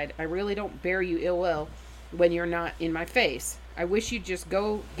aside, I really don't bear you ill will when you're not in my face. I wish you'd just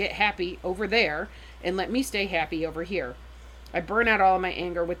go get happy over there and let me stay happy over here. I burn out all of my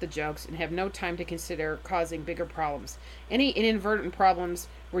anger with the jokes and have no time to consider causing bigger problems. Any inadvertent problems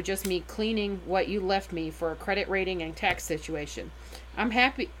were just me cleaning what you left me for a credit rating and tax situation. I'm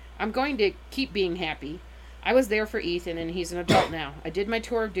happy. I'm going to keep being happy. I was there for Ethan, and he's an adult now. I did my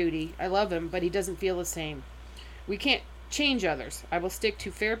tour of duty. I love him, but he doesn't feel the same. We can't change others. I will stick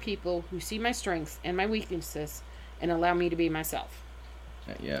to fair people who see my strengths and my weaknesses and allow me to be myself.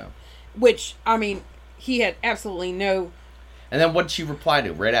 Yeah. Which, I mean, he had absolutely no... And then what did she reply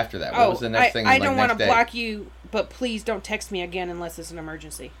to right after that? What was the next thing? I don't want to block you, but please don't text me again unless it's an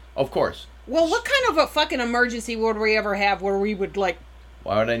emergency. Of course. Well, what kind of a fucking emergency would we ever have where we would, like...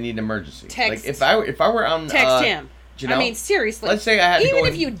 Why would I need an emergency? Text. Like, if I were on... Text him. You know, I mean, seriously. Let's say I had to even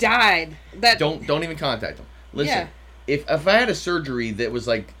if you died... that Don't even contact him. Listen, if I had a surgery that was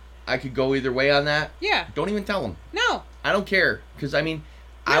like, I could go either way on that... Yeah. Don't even tell him. No. I don't care. Because, I mean,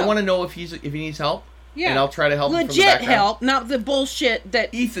 I want to know if he needs help. Yeah. And I'll try to help him from the background. Legit help, not the bullshit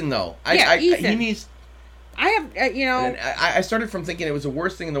that... Ethan, though. Ethan. He needs... I have, you know... And I started from thinking it was the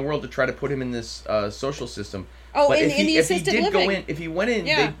worst thing in the world to try to put him in this social system. Oh, but in the assisted living. If he went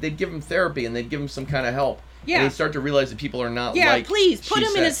in, they'd give him therapy and they'd give him some kind of help. Yeah. And he'd start to realize that people are not please, put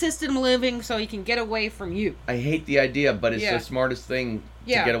him in assisted living so he can get away from you. I hate the idea, but it's the smartest thing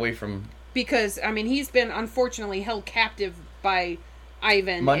to get away from... Because, I mean, he's been, unfortunately, held captive by...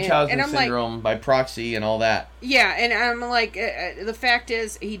 Ivan Munchausen syndrome by proxy and all that. Yeah, and I'm like, the fact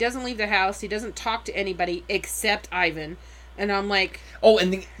is, he doesn't leave the house. He doesn't talk to anybody except Ivan. And I'm like... Oh,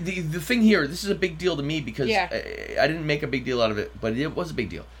 and the thing here, this is a big deal to me because I didn't make a big deal out of it, but it was a big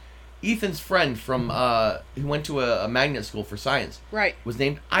deal. Ethan's friend from, who went to a magnet school for science, was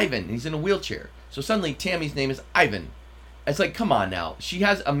named Ivan, and he's in a wheelchair. So suddenly Tammy's name is Ivan. It's like, come on now. She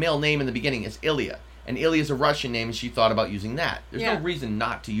has a male name in the beginning. It's Ilya. And Ilya is a Russian name, and she thought about using that. There's no reason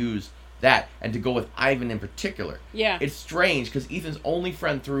not to use that and to go with Ivan in particular. Yeah. It's strange because Ethan's only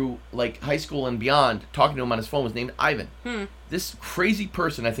friend through like high school and beyond, talking to him on his phone, was named Ivan. This crazy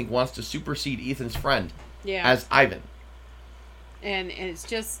person, I think, wants to supersede Ethan's friend as Ivan. And it's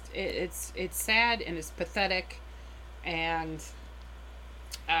just it's sad and it's pathetic, and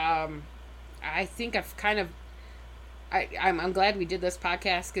I think I've kind of. I'm glad we did this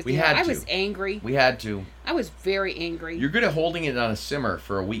podcast because I was angry. We had to. I was very angry. You're good at holding it on a simmer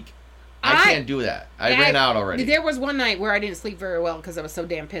for a week. I can't do that. I ran out already. There was one night where I didn't sleep very well because I was so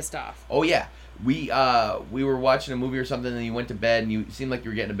damn pissed off. Oh yeah, we were watching a movie or something, and you went to bed, and you seemed like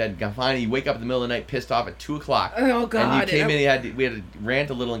you were getting to bed. And finally, you wake up in the middle of the night, pissed off at 2:00. Oh God! And you came in. We had to rant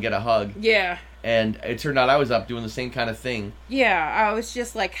a little and get a hug. Yeah. And it turned out I was up doing the same kind of thing. Yeah, I was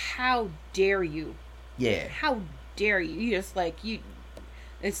just like, how dare you? Yeah. How dare you? You just like you.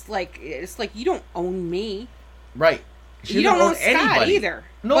 It's like you don't own me. Right. You don't own Scott anybody. either.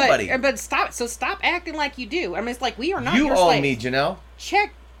 Nobody. But stop acting like you do. I mean, it's like we are not. You your own slaves. me, Janelle.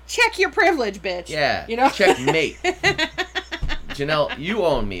 Check your privilege, bitch. Yeah. You know. Checkmate. Janelle, you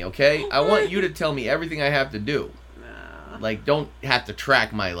own me, okay? I want you to tell me everything I have to do. No. Like, don't have to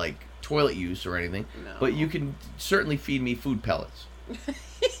track my toilet use or anything. No. But you can certainly feed me food pellets.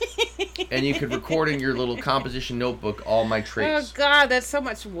 And you could record in your little composition notebook all my traits. Oh God, that's so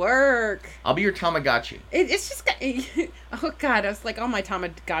much work. I'll be your Tamagotchi. It's just oh God, I was like, all my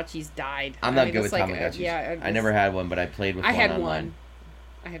Tamagotchis died. I'm not good with Tamagotchis. Yeah, I never had one, but I played with one online.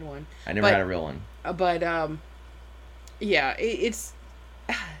 I had one. I never had a real one. But yeah,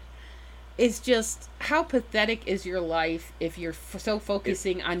 it's just how pathetic is your life if you're so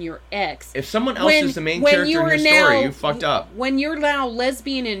focusing on your ex. If someone else is the main character in your story, you fucked up. When you're now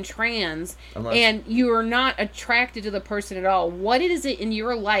lesbian and trans, and you are not attracted to the person at all, what is it in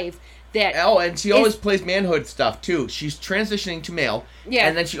your life that... Oh, and she always plays manhood stuff, too. She's transitioning to male,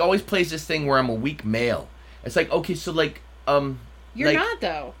 and then she always plays this thing where I'm a weak male. It's like, okay, so You're not,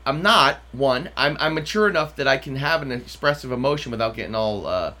 though. I'm not, one. I'm mature enough that I can have an expressive emotion without getting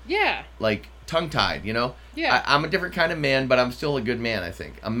all, tongue-tied, you know? Yeah. I'm a different kind of man, but I'm still a good man, I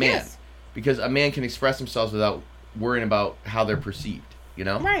think. A man. Yes. Because a man can express themselves without worrying about how they're perceived, you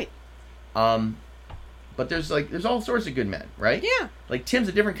know? Right. But there's all sorts of good men, right? Yeah. Like, Tim's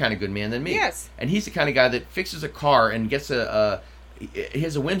a different kind of good man than me. Yes. And he's the kind of guy that fixes a car and gets he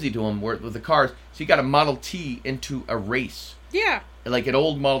has a whimsy to him with the cars. So he got a Model T into a race. Yeah. Like an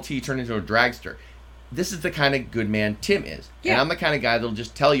old Model T turned into a dragster. This is the kind of good man Tim is. Yeah. And I'm the kind of guy that'll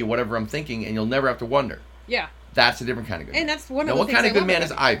just tell you whatever I'm thinking and you'll never have to wonder. Yeah. That's a different kind of good man. And that's one of now, the what things kind of I good love man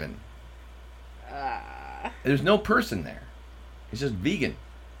about is Ivan? him. There's no person there. It's just vegan.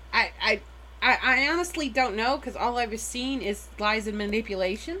 I honestly don't know because all I've seen is lies and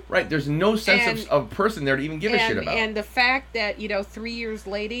manipulation. Right. There's no sense of person there to even give a shit about. And the fact that 3 years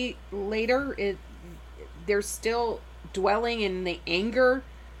later, they're still dwelling in the anger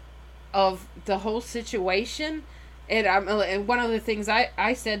of the whole situation. And one of the things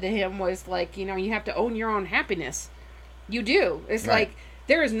I said to him was like, you have to own your own happiness. You do. It's right. Like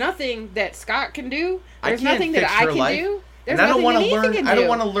there is nothing that Scott can do. There's I can't nothing that I can life. do. There's and I don't want to learn. I don't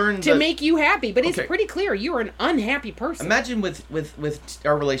want to learn to make you happy. But it's pretty clear you are an unhappy person. Imagine with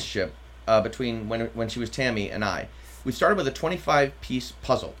our relationship between when she was Tammy and I. We started with a 25-piece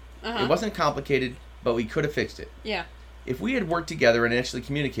puzzle. Uh-huh. It wasn't complicated, but we could have fixed it. Yeah. If we had worked together and actually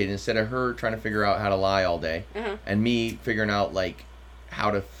communicated instead of her trying to figure out how to lie all day, and me figuring out how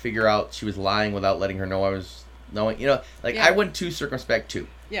to figure out she was lying without letting her know I was knowing, I went too circumspect too.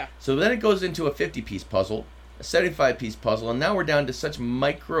 Yeah. So then it goes into a 50-piece puzzle, a 75-piece puzzle, and now we're down to such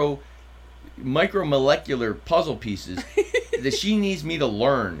micromolecular puzzle pieces that she needs me to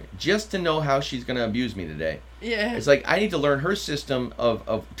learn just to know how she's going to abuse me today. Yeah. It's like I need to learn her system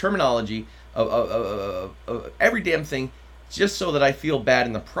of terminology, of every damn thing, just so that I feel bad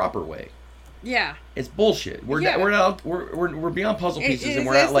in the proper way. Yeah. It's bullshit. We're beyond puzzle pieces, and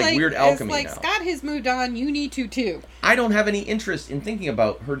we're at weird alchemy now. Scott has moved on. You need to too. I don't have any interest in thinking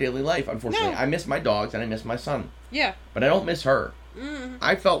about her daily life, unfortunately. No. I miss my dogs and I miss my son. Yeah. But I don't miss her. Mm-hmm.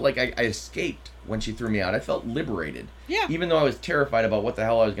 I felt like I escaped when she threw me out. I felt liberated. Yeah. Even though I was terrified about what the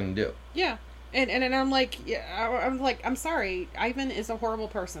hell I was going to do. Yeah. And I'm like, I'm sorry. Ivan is a horrible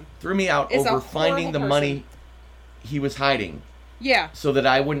person. Threw me out over finding the money he was hiding. Yeah. So that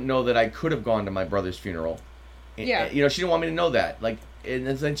I wouldn't know that I could have gone to my brother's funeral. Yeah. She didn't want me to know that. And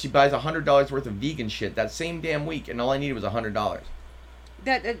then she buys $100 worth of vegan shit that same damn week, and all I needed was $100.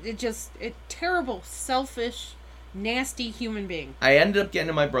 Terrible, selfish, nasty human being. I ended up getting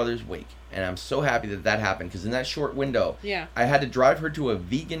to my brother's wake, and I'm so happy that happened, because in that short window, yeah, I had to drive her to a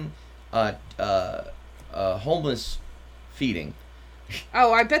vegan homeless feeding.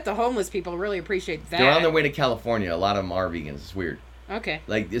 Oh, I bet the homeless people really appreciate that. They're on their way to California. A lot of them are vegans. It's weird. Okay.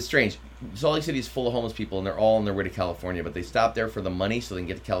 It's strange. Salt Lake City is full of homeless people, and they're all on their way to California, but they stop there for the money so they can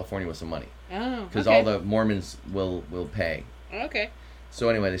get to California with some money. Oh, because all the Mormons will pay. Okay. So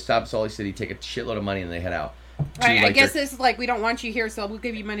anyway, they stop at Salt Lake City, take a shitload of money, and they head out. Right, I guess this is like, we don't want you here, so we'll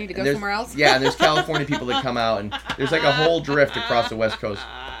give you money to go somewhere else. Yeah, and there's California people that come out, and there's like a whole drift across the West Coast.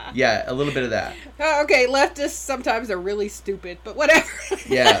 Yeah, a little bit of that. Okay, leftists sometimes are really stupid, but whatever.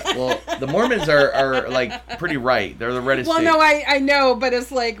 Yeah, well, the Mormons are like pretty right. They're the reddest. Well, no, I know, but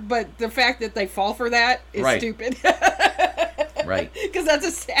it's like, but the fact that they fall for that is stupid. Right. Because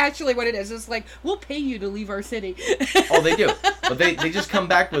that's actually what it is. It's like, we'll pay you to leave our city. Oh, they do. But they just come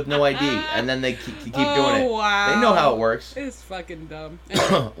back with no ID, and then they keep doing it. Wow. They know how it works. It's fucking dumb.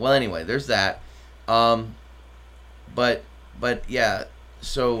 Well, anyway, there's that. But yeah,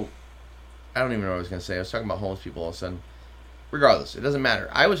 so I don't even know what I was going to say. I was talking about homeless people all of a sudden. Regardless, it doesn't matter.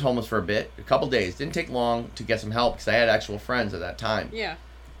 I was homeless for a bit, a couple days. Didn't take long to get some help because I had actual friends at that time. Yeah.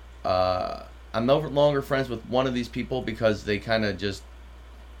 I'm no longer friends with one of these people because they kind of just,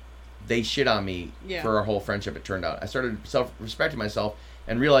 they shit on me for our whole friendship, it turned out. I started self-respecting myself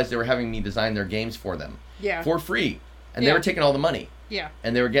and realized they were having me design their games for them. Yeah. For free. And they were taking all the money. Yeah.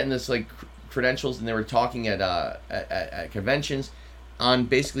 And they were getting this, like, credentials, and they were talking at conventions on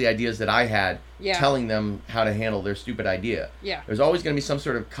basically ideas that I had, telling them how to handle their stupid idea. Yeah. There's always going to be some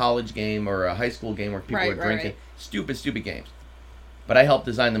sort of college game or a high school game where people are drinking. Right. Stupid games. But I helped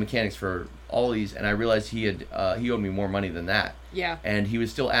design the mechanics for all these, and I realized he owed me more money than that. Yeah. And he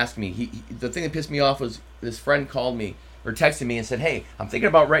was still asking me. The thing that pissed me off was this friend called me or texted me and said, "Hey, I'm thinking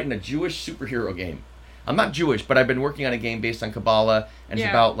about writing a Jewish superhero game. I'm not Jewish, but I've been working on a game based on Kabbalah, and it's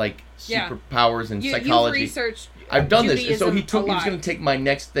about like superpowers and psychology. You've researched I've done Judaism this." And so he was going to take my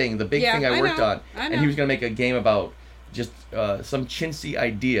next thing, the big thing I worked on, and he was going to make a game about just some chintzy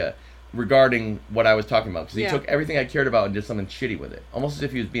idea regarding what I was talking about, because he took everything I cared about and did something shitty with it, almost as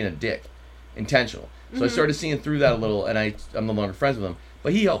if he was being a dick, intentional. So I started seeing through that a little, and I'm no longer friends with him.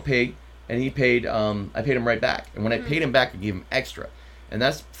 But he helped pay, and he paid. I paid him right back, and when I paid him back, I gave him extra, and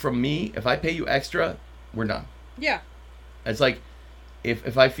that's from me. If I pay you extra, we're done. Yeah. It's like,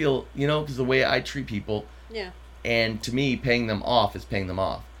 if I feel, because the way I treat people. Yeah. And to me, paying them off is paying them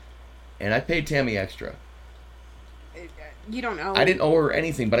off, and I paid Tammy extra. You don't owe. I didn't owe her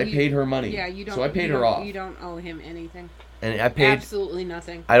anything, but I paid her money. Yeah, you don't. So I paid her off. You don't owe him anything. And I paid absolutely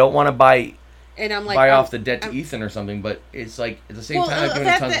nothing. I don't want to buy. And I'm like, buy off the debt to Ethan or something, but it's like at the same time I'm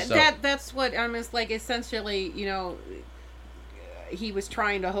doing tons of stuff. That's what I'm just like. Essentially, he was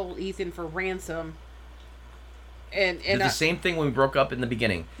trying to hold Ethan for ransom. And the same thing when we broke up in the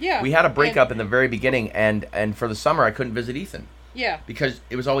beginning. Yeah, we had a breakup in the very beginning, and for the summer I couldn't visit Ethan. Yeah, because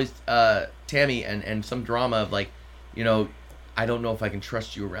it was always Tammy and some drama of like, I don't know if I can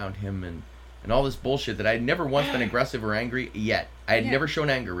trust you around him and all this bullshit that I had never once been aggressive or angry yet. I had never shown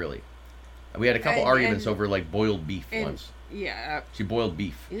anger really. We had a couple arguments over like boiled beef once. Yeah, she boiled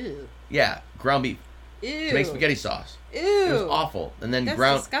beef. Ew. Yeah, ground beef. Ew. To make spaghetti sauce. Ew. It was awful. And then That's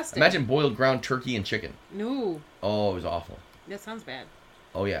disgusting. Imagine boiled ground turkey and chicken. No. Oh, it was awful. That sounds bad.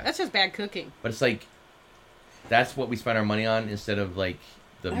 Oh yeah. That's just bad cooking. But it's like, that's what we spent our money on instead of like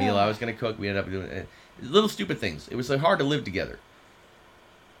the meal I was gonna cook. We ended up doing little stupid things. It was like hard to live together.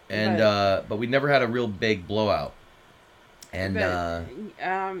 And but we never had a real big blowout. And yeah.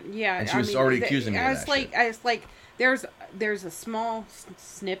 And she was already accusing me of that shit. I was like, there's a small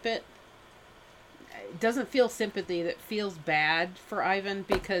snippet. It doesn't feel sympathy. That feels bad for Ivan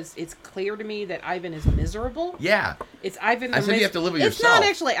because it's clear to me that Ivan is miserable. Yeah. It's Ivan. I said you have to live with yourself.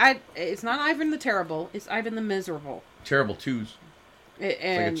 It's not actually. It's not Ivan the terrible. It's Ivan the miserable. Terrible twos.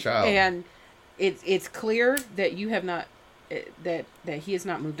 And like a child. And it's clear that you have not that he has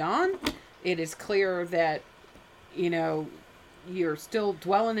not moved on. It is clear that you're still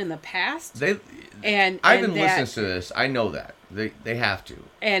dwelling in the past. Ivan listens to this. I know that. They have to.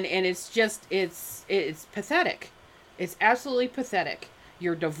 And it's just it's pathetic. It's absolutely pathetic.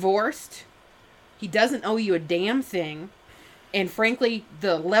 You're divorced. He doesn't owe you a damn thing. And frankly,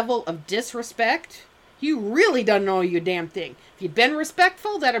 the level of disrespect, he really doesn't owe you a damn thing. If you'd been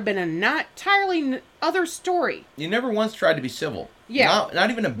respectful, that'd have been a not entirely other story. You never once tried to be civil. Yeah.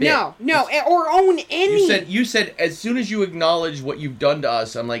 Not even a bit. No, or own any. You said as soon as you acknowledge what you've done to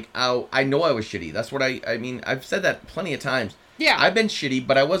us, I'm like, oh, I know I was shitty. That's what I mean, I've said that plenty of times. Yeah. I've been shitty,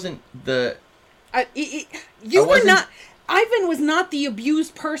 but I wasn't the... Ivan was not the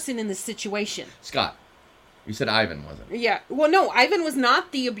abused person in the situation. Scott. You said Ivan wasn't. Yeah. Well, no, Ivan was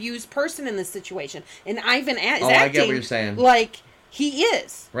not the abused person in this situation. And Ivan is acting I get what you're saying. Like he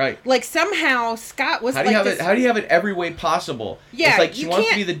is. Right. Like somehow Scott was how do you have it every way possible? Yeah. It's like she wants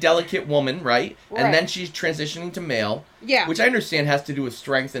to be the delicate woman, right? And then she's transitioning to male. Yeah. Which I understand has to do with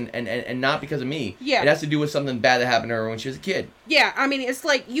strength and not because of me. Yeah. It has to do with something bad that happened to her when she was a kid. Yeah. I mean, it's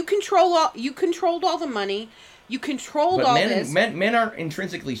like you controlled all the money. You controlled but all men, this. Men aren't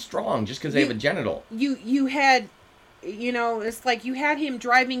intrinsically strong just because they have a genital. You had, it's like you had him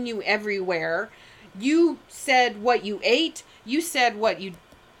driving you everywhere. You said what you ate. You said what you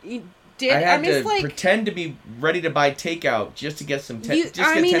did. I had to pretend to be ready to buy takeout just to get some. $10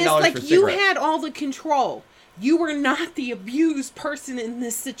 for cigarettes. You had all the control. You were not the abused person in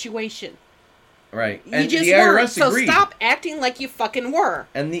this situation. Right. And the IRS agreed. So stop acting like you fucking were.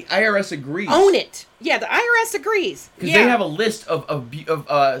 And the IRS agrees. Own it. Yeah, the IRS agrees. Because they have a list of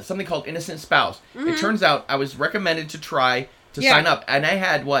something called innocent spouse. Mm-hmm. It turns out I was recommended to try to sign up. And I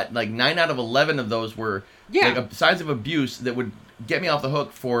had, 9 out of 11 of those were signs of abuse that would get me off the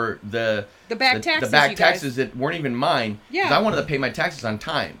hook for the back taxes that weren't even mine. Yeah. Because I wanted to pay my taxes on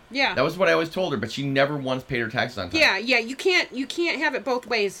time. Yeah. That was what I always told her, but she never once paid her taxes on time. Yeah, you can't have it both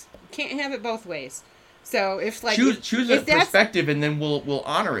ways. Can't have it both ways. So if choose a perspective and then we'll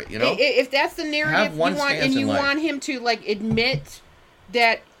honor it, If that's the narrative you want, and you want him to admit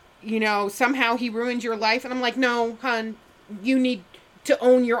that somehow he ruined your life, and I'm like, no, hon, you need to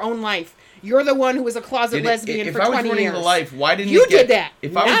own your own life. You're the one who was a closet lesbian for 20 years. If I was ruining the life, why didn't you did that?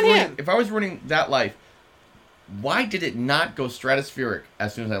 If I was ruining that life, why did it not go stratospheric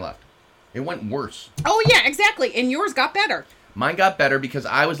as soon as I left? It went worse. Oh yeah, exactly, and yours got better. Mine got better because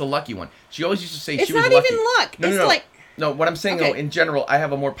I was the lucky one. She always used to say she was lucky. It's not even luck. No, what I'm saying, though, in general, I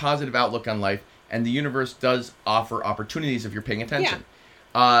have a more positive outlook on life, and the universe does offer opportunities if you're paying attention.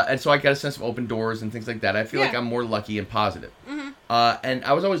 Yeah. And so I got a sense of open doors and things like that. I feel like I'm more lucky and positive. Mm-hmm. And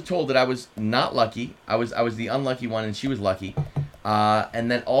I was always told that I was not lucky. I was the unlucky one, and she was lucky. And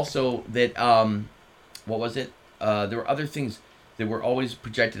then also that, what was it? There were other things that were always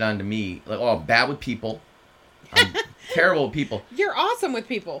projected onto me. Like, I'm bad with people. I'm terrible with people. You're awesome with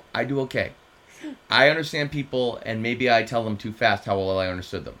people. I do okay. I understand people, and maybe I tell them too fast how well I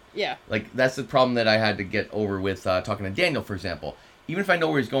understood them. Yeah. That's the problem that I had to get over with talking to Daniel, for example. Even if I know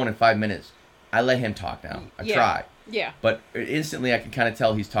where he's going in 5 minutes, I let him talk now. I try. Yeah. But instantly I can kind of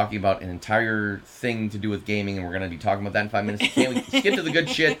tell he's talking about an entire thing to do with gaming, and we're going to be talking about that in 5 minutes. Can't we skip to the good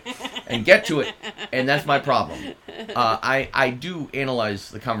shit and get to it? And that's my problem. I do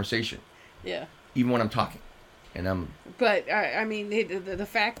analyze the conversation. Yeah. Even when I'm talking. But the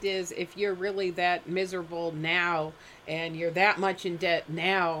fact is, if you're really that miserable now, and you're that much in debt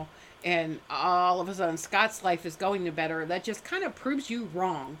now, and all of a sudden Scott's life is going to better, that just kind of proves you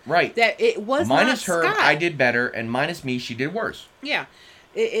wrong. Right. That it was minus not her, Scott. I did better, and minus me, she did worse. Yeah.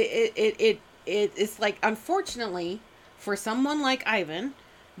 It's like, unfortunately, for someone like Ivan,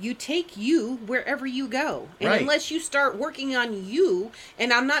 you take you wherever you go. And unless you start working on you,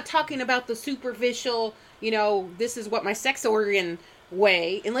 and I'm not talking about the superficial, this is what my sex organ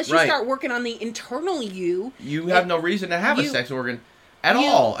way. Unless you start working on the internal you. You have no reason to have a sex organ at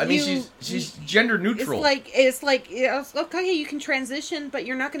all. I mean, she's gender neutral. It's like, okay, you can transition, but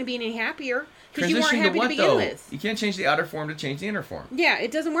you're not going to be any happier. Because you weren't happy to begin with. You can't change the outer form to change the inner form. Yeah,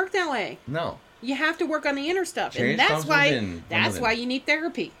 it doesn't work that way. No. You have to work on the inner stuff. And that's why you need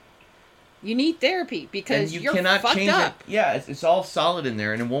therapy. You need therapy because you're cannot fucked change up. It. Yeah, it's all solid in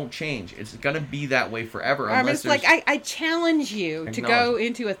there and it won't change. It's going to be that way forever. Unless I challenge you to go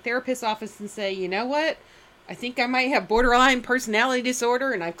into a therapist's office and say, you know what? I think I might have borderline personality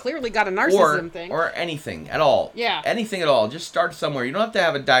disorder, and I've clearly got a narcissism thing. Or anything at all. Yeah. Anything at all. Just start somewhere. You don't have to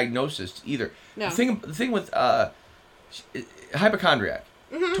have a diagnosis either. No. The thing with hypochondriac,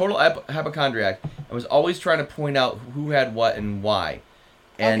 total hypochondriac, I was always trying to point out who had what and why.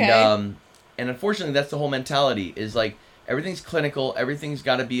 And and unfortunately, that's the whole mentality, is like, everything's clinical, everything's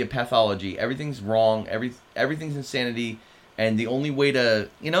got to be a pathology, everything's wrong, everything's insanity. And the only way to,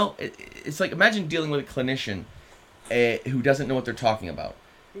 it's like, imagine dealing with a clinician who doesn't know what they're talking about.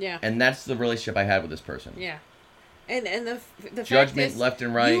 Yeah. And that's the relationship I had with this person. Yeah. And the judgment fact is, left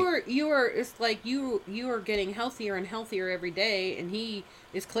and right. It's like you are getting healthier and healthier every day, and he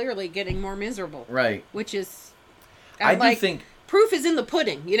is clearly getting more miserable. Right. Which is, I do think proof is in the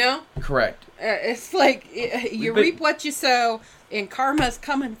pudding, Correct. It's like you reap what you sow. And karma's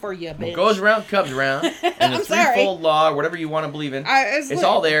coming for you, bitch. What goes around comes around. And the threefold law, or whatever you want to believe in, it's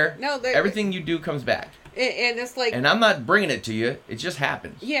all there. No, everything you do comes back. And it's like... And I'm not bringing it to you. It just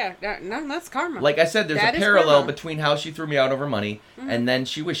happens. Yeah, no, that's karma. Like I said, there's a parallel between how she threw me out over money, and then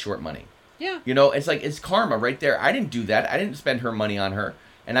she was short money. Yeah. It's like, it's karma right there. I didn't do that. I didn't spend her money on her.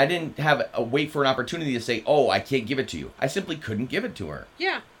 And I didn't have a wait for an opportunity to say, oh, I can't give it to you. I simply couldn't give it to her.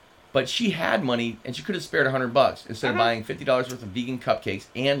 Yeah. But she had money, and she could have spared $100 instead of buying $50 worth of vegan cupcakes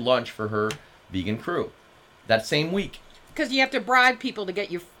and lunch for her vegan crew that same week. Because you have to bribe people to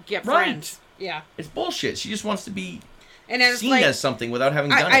get friends. Yeah. It's bullshit. She just wants to be And it's seen like, as something without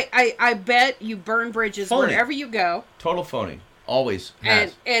having done it. I bet you burn bridges Phony. wherever you go. Total phony. Always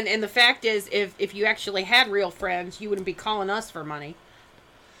has. And the fact is, if you actually had real friends, you wouldn't be calling us for money.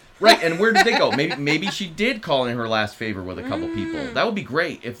 Right, and where did they go? Maybe she did call in her last favor with a couple people. That would be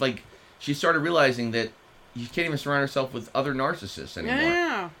great if, like, she started realizing that you can't even surround herself with other narcissists anymore.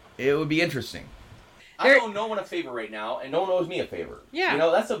 Yeah. It would be interesting. I owe no one a favor right now, and no one owes me a favor. Yeah. You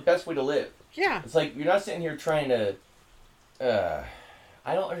know, that's the best way to live. Yeah. It's like, you're not sitting here trying to...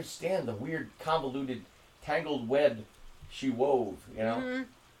 I don't understand the weird, convoluted, tangled web she wove, you know? Mm-hmm.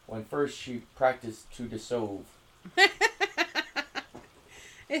 When first she practiced to dissolve.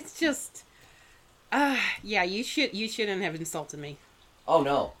 It's just... yeah, you shouldn't have insulted me. Oh,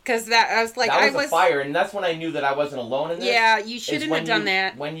 no. Because I was like... That was a fire, and that's when I knew that I wasn't alone in this. Yeah, you shouldn't have done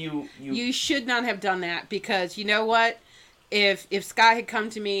that. When you... You should not have done that, because you know what? If Scott had come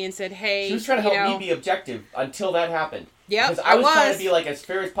to me and said, hey... She was trying to help me be objective until that happened. Yep, because I was trying to be, like, as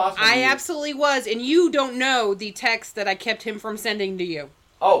fair as possible. I absolutely was, and you don't know the text that I kept him from sending to you.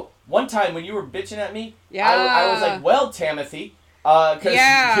 Oh, one time when you were bitching at me, yeah. I was like, well, Timothy...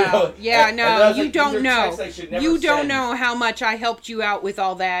 yeah, you don't know. You don't know how much I helped you out with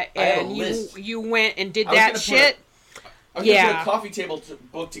all that, and you went and did that shit. I was going to put a coffee table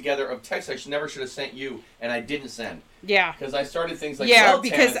book together of texts I never should have sent you, and I didn't send. Yeah. Because I started things like,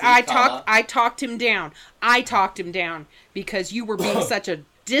 because I talked him down. I talked him down because you were being such a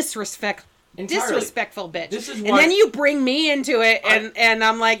disrespectful bitch. This is and then you bring me into it, and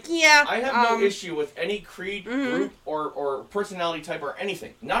I'm like, yeah. I have no issue with any creed, group, or personality type or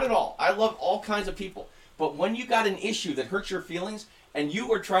anything. Not at all. I love all kinds of people. But when you got an issue that hurts your feelings, and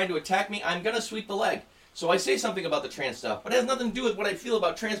you are trying to attack me, I'm going to sweep the leg. So I say something about the trans stuff, but it has nothing to do with what I feel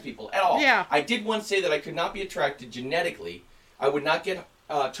about trans people at all. Yeah. I did once say that I could not be attracted genetically. I would not get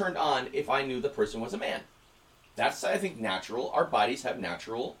turned on if I knew the person was a man. That's, I think, natural. Our bodies have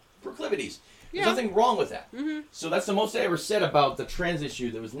natural proclivities. There's nothing wrong with that. Mm-hmm. So that's the most I ever said about the trans issue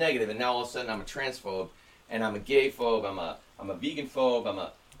that was negative, and now all of a sudden I'm a transphobe, and I'm a gay phobe, I'm a vegan phobe,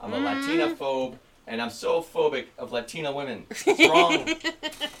 I'm a Latina phobe, and I'm so phobic of Latina women. It's wrong.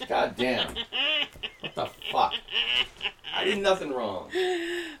 God damn. What the fuck? I did nothing wrong.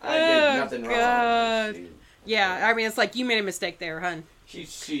 I did nothing wrong. Yeah, I mean, it's like you made a mistake there, hun. She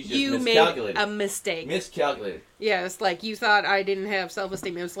just made miscalculated. a mistake. Miscalculated. Yeah, it's like you thought I didn't have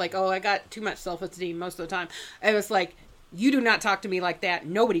self-esteem. It was like, oh, I got too much self-esteem most of the time. It was like, you do not talk to me like that.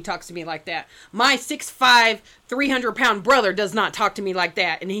 Nobody talks to me like that. My 6'5", 300-pound brother does not talk to me like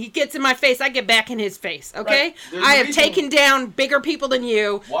that. And he gets in my face, I get back in his face, okay? Right. I have taken down bigger people than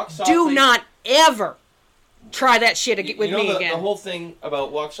you. Do not ever try that shit with me again. The whole thing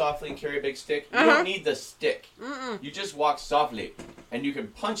about walk softly and carry a big stick, you don't need the stick. Mm-mm. You just walk softly, and you can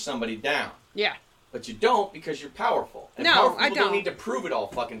punch somebody down. Yeah. But you don't because you're powerful. And powerful people don't need to prove it all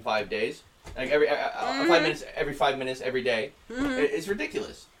fucking 5 days. Like every 5 minutes, every day. Mm-hmm. It's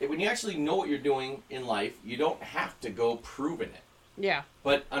ridiculous. When you actually know what you're doing in life, you don't have to go proving it. Yeah.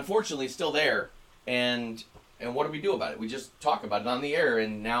 But unfortunately, it's still there. And what do we do about it? We just talk about it on the air,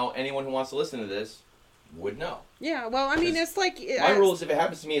 and now anyone who wants to listen to this would know. Yeah, well, I mean, it's like... my rule is if it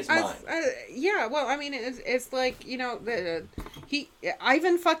happens to me, it's mine. Yeah, well, I mean, it's like, you know,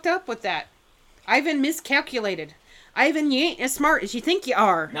 Ivan fucked up with that. Ivan miscalculated. Ivan, you ain't as smart as you think you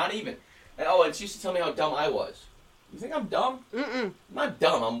are. Not even. Oh, and she used to tell me how dumb I was. You think I'm dumb? Mm-mm. I'm not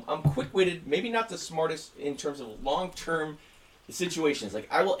dumb. I'm quick-witted, maybe not the smartest in terms of long-term situations. Like,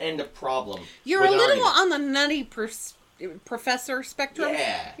 I will end a problem. You're a little on the nutty professor spectrum.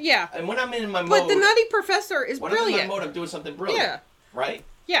 Yeah. Yeah. And when I'm in my mode... But the nutty professor is brilliant. When I'm in my mode, I'm doing something brilliant. Yeah. Right?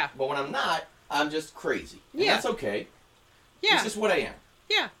 Yeah. But when I'm not, I'm just crazy. And that's okay. Yeah. It's just what I am.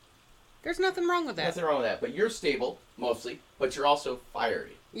 Yeah. There's nothing wrong with that. Nothing wrong with that. But you're stable, mostly, but you're also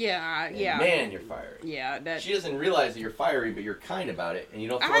fiery. Yeah, and man, you're fiery. Yeah, she doesn't realize that you're fiery, but you're kind about it, and you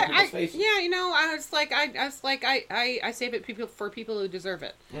don't throw it in people's faces. Yeah, you know, I save it for people who deserve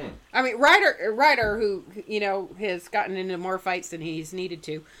it. Mm. I mean, Ryder, who you know has gotten into more fights than he's needed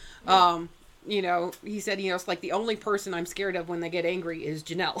to. You know, he said, you know, it's like the only person I'm scared of when they get angry is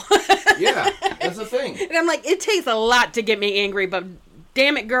Janelle. Yeah, that's the thing. And I'm like, it takes a lot to get me angry, but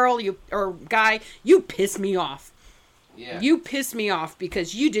damn it, girl, or guy, you piss me off. Yeah. You pissed me off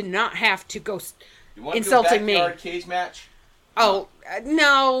because you did not have to go insulting me. You want to do a backyard cage match? Oh,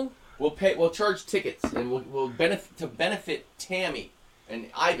 no. We'll charge tickets, and we'll benefit Tammy and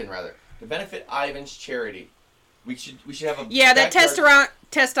Ivan to benefit Ivan's charity. We should have a that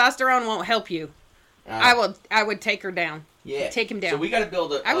testosterone won't help you. I would take her down. Yeah. Take him down. So we got to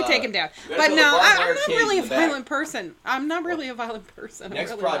build a... I would take him down. But no, I'm not really a violent person. I'm not really a violent person.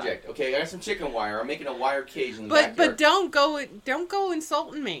 Next really project. not. Okay, I got some chicken wire. I'm making a wire cage in the backyard. But don't go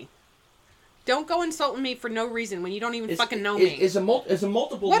insulting me. Don't go insulting me for no reason when you don't even fucking know me. It's a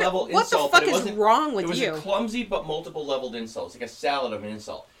multiple level insult. What the fuck is wrong with you? It was a clumsy but multiple leveled insult. It's like a salad of an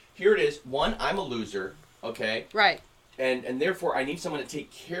insult. Here it is. One, I'm a loser. Okay. Right. And therefore I need someone to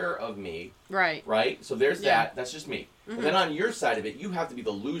take care of me. Right. Right. So there's that. That's just me. Mm-hmm. And then on your side of it, you have to be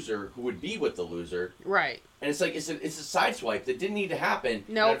the loser who would be with the loser. Right. And it's like it's a sideswipe that didn't need to happen.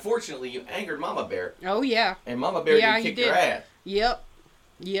 No. Nope. Unfortunately, you angered Mama Bear. Oh yeah. And Mama Bear didn't kick your ass. Yep.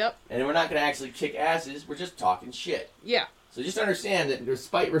 And we're not going to actually kick asses. We're just talking shit. Yeah. So just understand that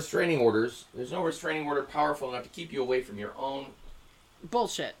despite restraining orders, there's no restraining order powerful enough to keep you away from your own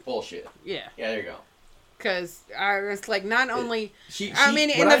bullshit. Yeah. Yeah, there you go. Because it's like not only the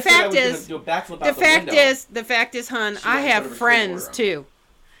fact is, hun, I have friends too.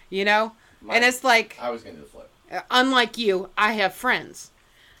 You know, and it's like I was going to do the flip. Unlike you, I have friends,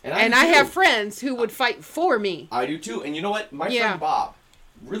 and I have friends who would fight for me. I do too, and you know what? My friend Bob,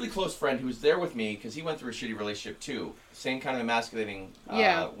 really close friend, who was there with me because he went through a shitty relationship too, same kind of emasculating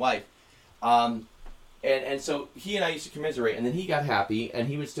wife. And so he and I used to commiserate, and then he got happy, and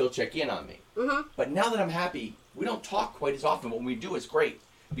he would still check in on me. Mm-hmm. But now that I'm happy, we don't talk quite as often. When we do, it's great.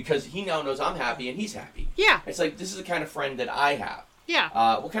 Because he now knows I'm happy, and he's happy. Yeah. It's like, this is the kind of friend that I have.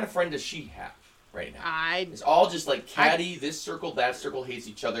 Yeah. What kind of friend does she have right now? It's all just like catty, this circle, that circle hates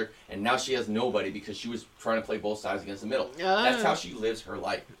each other, and now she has nobody because she was trying to play both sides against the middle. Oh. That's how she lives her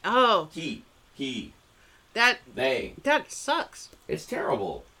life. Oh. That sucks. It's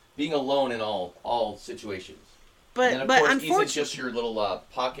terrible. Being alone in all situations. But unfortunately, Ethan's just your little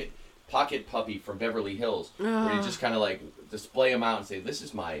pocket puppy from Beverly Hills, where you just kind of like display him out and say, "This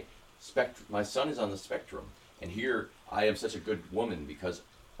is my spectrum. My son is on the spectrum, and here I am such a good woman because,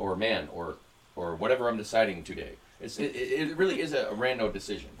 or man, or whatever I'm deciding today." It really is a rando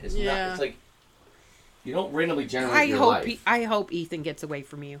decision. It's not. It's like you don't randomly generate your life. I hope Ethan gets away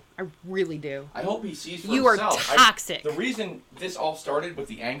from you. I really do. I hope he sees for you himself. You are toxic. The reason this all started with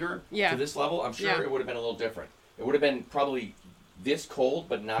the anger to this level, I'm sure it would have been a little different. It would have been probably this cold,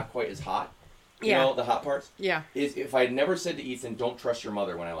 but not quite as hot. You know, the hot parts? Yeah. Is if I had never said to Ethan, "Don't trust your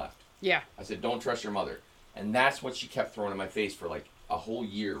mother," when I left. Yeah. I said, "Don't trust your mother." And that's what she kept throwing in my face for like a whole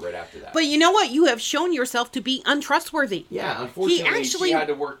year right after that. But you know what? You have shown yourself to be untrustworthy. Yeah, unfortunately, she had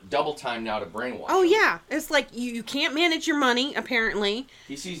to work double time now to brainwash him. Yeah. It's like you can't manage your money, apparently.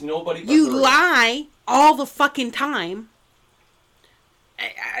 He sees nobody but you her. lie all the fucking time.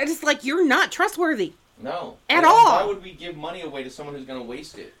 It's like you're not trustworthy. No. At all. Why would we give money away to someone who's going to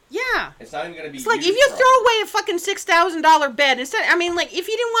waste it? Yeah. It's not even going to be It's like, if you throw away a fucking $6,000 bed, instead, I mean, like, if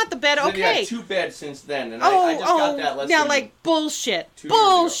you didn't want the bed, okay. They had 2 beds since then, and I just got that less than like, bullshit. 2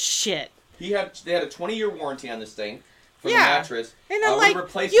 Bullshit. They had a 20-year warranty on this thing for the mattress. And I'm like,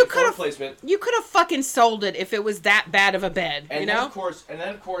 you could have fucking sold it if it was that bad of a bed, and you then know? Of course, and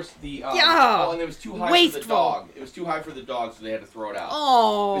it was too high wasteful. for the dog. It was too high for the dog, so they had to throw it out.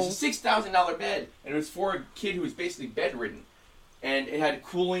 Oh. It was a $6,000 bed, and it was for a kid who was basically bedridden. And it had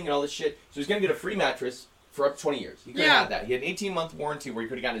cooling and all this shit. So he was going to get a free mattress for up to 20 years. He could have had that. He had an 18-month warranty where he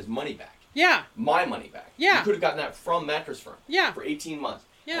could have gotten his money back. Yeah. My money back. Yeah. He could have gotten that from Mattress Firm. Yeah. For 18 months.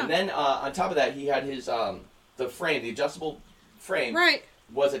 Yeah. And then on top of that, he had his the frame, the adjustable frame. Right.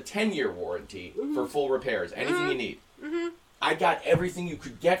 Was a 10-year warranty for full repairs. Anything you need. Mm-hmm. I got everything you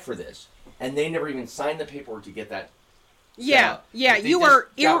could get for this. And they never even signed the paperwork to get that. Yeah. Yeah. They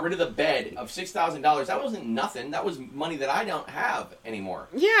got rid of the bed of $6,000. That wasn't nothing. That was money that I don't have anymore.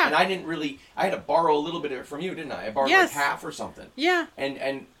 Yeah. And I had to borrow a little bit of it from you, didn't I? I borrowed like half or something. Yeah.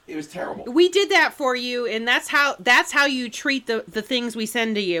 And it was terrible. We did that for you, and that's how you treat the things we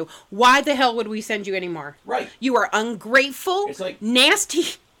send to you. Why the hell would we send you anymore? Right. You are ungrateful. It's like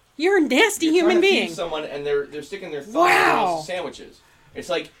nasty. You're a nasty human being. Feed someone and they're sticking their thumb in sandwiches. It's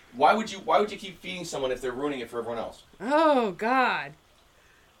like why would you keep feeding someone if they're ruining it for everyone else? Oh God.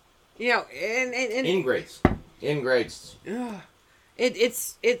 You know, and ingrates. It's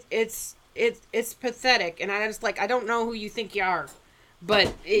pathetic, and I just I don't know who you think you are,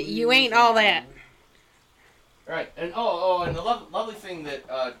 but you ain't all that. Right, and and the lovely thing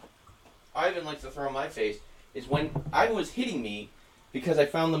that Ivan likes to throw in my face is when Ivan was hitting me because I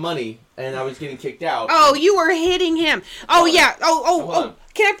found the money and I was getting kicked out. Oh, you were hitting him. Oh yeah. Oh.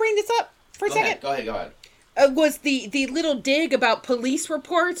 Can I bring this up for a second? Go ahead. Was the little dig about police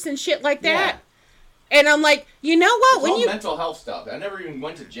reports and shit like that? Yeah. And I'm like, you know what? It's all mental health stuff. I never even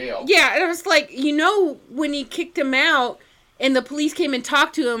went to jail. Yeah, and I was like, when he kicked him out and the police came and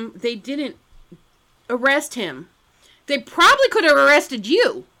talked to him, they didn't arrest him. They probably could have arrested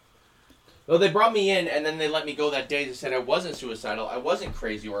you. Well, they brought me in, and then they let me go that day. They said I wasn't suicidal, I wasn't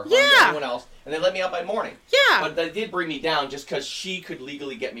crazy or harmed anyone else, and they let me out by morning. Yeah. But they did bring me down just because she could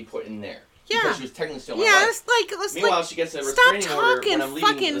legally get me put in there. Yeah. Because she was technically still my wife. Meanwhile, she gets a restraining order when I'm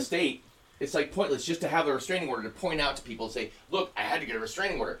leaving the state. It's like pointless just to have a restraining order to point out to people and say, look, I had to get a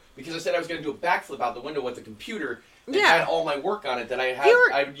restraining order because I said I was going to do a backflip out the window with a computer that had all my work on it that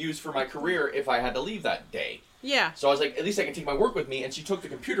I would use for my career if I had to leave that day. Yeah. So I was like, at least I can take my work with me, and she took the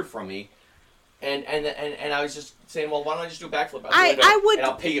computer from me. And I was just saying, well, why don't I just do a backflip out the window, I would, and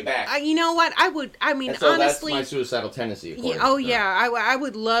I'll pay you back. You know what? I mean, and so honestly, that's my suicidal tendency. I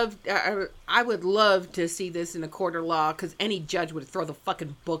would love, I would love to see this in a court of law because any judge would throw the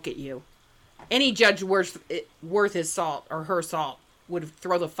fucking book at you. Any judge worth his salt or her salt would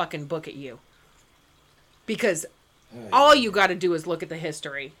throw the fucking book at you. Because all you got to do is look at the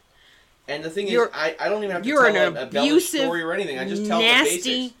history. And the thing is, I don't even have to tell an abusive, story or anything. I just tell nasty the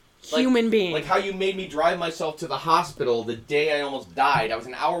basics. Human being. Like how you made me drive myself to the hospital the day I almost died. I was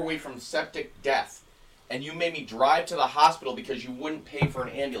an hour away from septic death. And you made me drive to the hospital because you wouldn't pay for an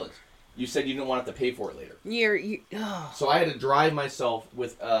ambulance. You said you didn't want to pay for it later. So I had to drive myself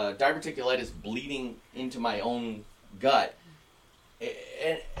with diverticulitis bleeding into my own gut.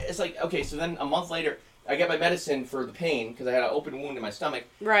 And it's like, okay, so then a month later, I get my medicine for the pain because I had an open wound in my stomach.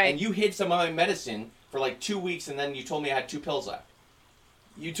 Right. And you hid some of my medicine for like 2 weeks, and then you told me I had 2 pills left.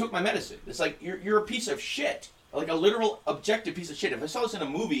 You took my medicine. It's like, you're a piece of shit. Like a literal, objective piece of shit. If I saw this in a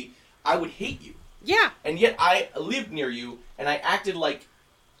movie, I would hate you. Yeah. And yet I lived near you, and I acted like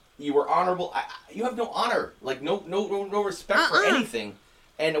you were honorable. You have no honor. Like, no respect for anything.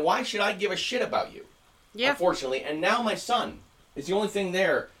 And why should I give a shit about you? Yeah. Unfortunately. And now my son is the only thing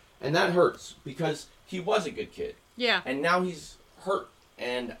there, and that hurts, because he was a good kid. Yeah. And now he's hurt.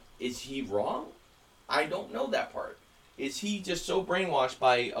 And is he wrong? I don't know that part. Is he just so brainwashed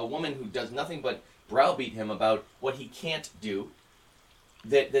by a woman who does nothing but browbeat him about what he can't do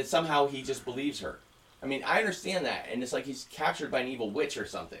that somehow he just believes her? I mean, I understand that, and it's like he's captured by an evil witch or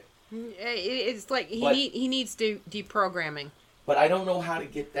something. It's like he needs deprogramming. But I don't know how to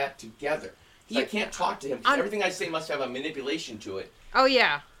get that together. I can't talk to him. Everything I say must have a manipulation to it. Oh,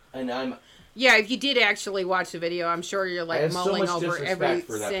 yeah. And yeah, if you did actually watch the video, I'm sure you're like mulling over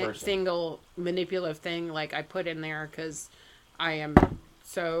every single manipulative thing like I put in there because I am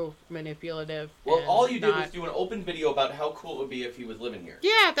so manipulative. Well, all you did was do an open video about how cool it would be if he was living here.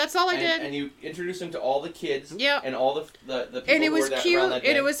 Yeah, that's all I did. And you introduced him to all the kids. Yeah. And all the people and it was who were cute, around that day.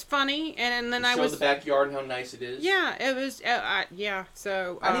 and it was funny, and then I showed the backyard and how nice it is. Yeah, it was. Yeah,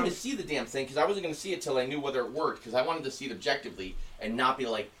 so I didn't even see the damn thing because I wasn't going to see it till I knew whether it worked because I wanted to see it objectively and not be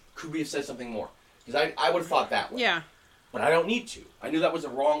like, could we have said something more? Because I would have thought that way. Yeah. But I don't need to. I knew that was the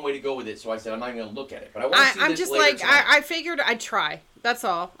wrong way to go with it, so I said I'm not even going to look at it. But I want to see I'm this just later like tonight. I figured I'd try. That's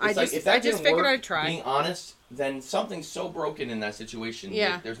all. I just figured I'd try. Being honest, then something's so broken in that situation.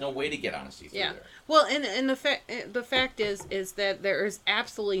 Yeah. That there's no way to get honesty through there. Well, and the fact is that there is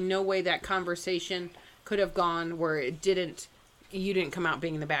absolutely no way that conversation could have gone where you didn't come out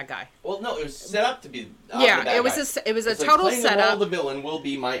being the bad guy. Well, no, it was set up to be. The Yeah, bad it was guy. a It's total like setup. The role of the villain will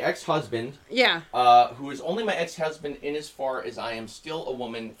be my ex-husband. Yeah. Who is only my ex-husband in as far as I am still a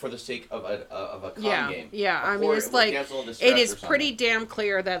woman for the sake of a con game. Yeah, I mean it's like it is pretty damn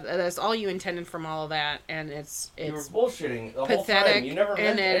clear that that's all you intended from all of that, and it's you were bullshitting the pathetic. whole time. You never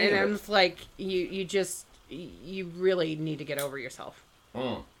meant any of it. And it's like you really need to get over yourself.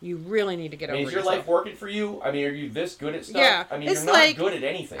 You really need to get over yourself. Is your life working for you? I mean, are you this good at stuff? Yeah. I mean, you're not good at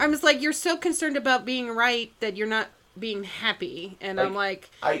anything. I'm just like, you're so concerned about being right that you're not being happy. And I'm like,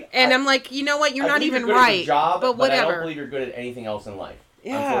 I'm like, you know what? You're not even right. At job, but whatever. I don't believe you're good at anything else in life.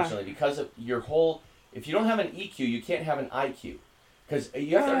 Yeah. Unfortunately, because of your whole, if you don't have an EQ, you can't have an IQ. Because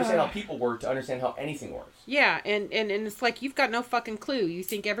you have to understand how people work to understand how anything works. Yeah, and it's like you've got no fucking clue. You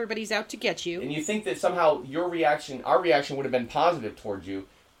think everybody's out to get you. And you think that somehow our reaction would have been positive towards you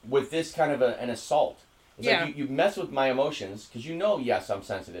with this kind of an assault. It's like you mess with my emotions because yes, I'm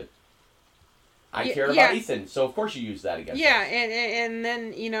sensitive. I care about Ethan, so of course you use that against us. and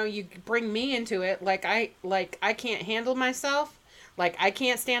then you bring me into it like I can't handle myself. Like, I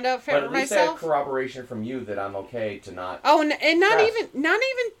can't stand up for myself. But at least I have corroboration from you that I'm okay to not. Oh, and not even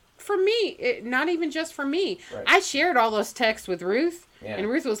for me. Not even just for me. Right. I shared all those texts with Ruth, and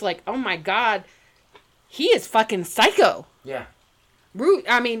Ruth was like, "Oh my God, he is fucking psycho." Yeah. Ruth,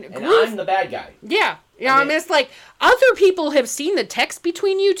 and Ruth, I'm the bad guy. Yeah. I mean, it's like other people have seen the text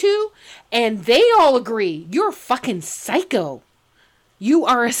between you two, and they all agree you're fucking psycho. You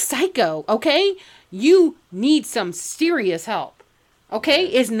are a psycho. Okay, you need some serious help. Okay,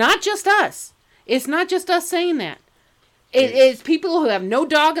 it's not just us. It's not just us saying that. It is people who have no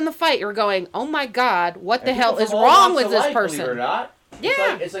dog in the fight are going, oh my God, what the hell is wrong with this person? Believe it or not.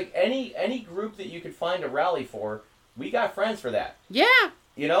 Yeah. It's like any group that you could find a rally for, we got friends for that. Yeah.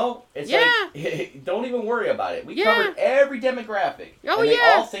 You know? It's like, don't even worry about it. We covered every demographic. Oh, and they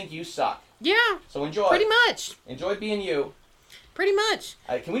all think you suck. Yeah. So enjoy. Pretty much. Enjoy being you. Pretty much.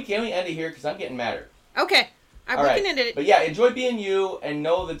 Can we end it here? Because I'm getting madder. Okay. We can end it. But yeah, enjoy being you and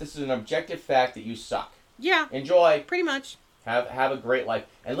know that this is an objective fact that you suck. Yeah. Enjoy. Pretty much. Have a great life.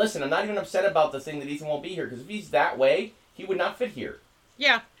 And listen, I'm not even upset about the thing that Ethan won't be here, because if he's that way, he would not fit here.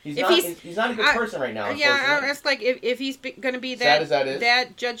 Yeah. He's not a good person right now. Yeah, it's like if he's going to be that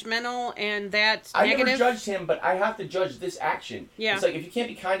judgmental and that negative. I never judged him, but I have to judge this action. Yeah. It's like, if you can't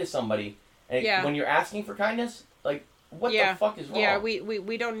be kind to somebody, and when you're asking for kindness, like, what the fuck is wrong? Yeah,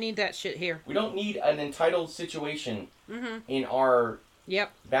 we don't need that shit here. We don't need an entitled situation in our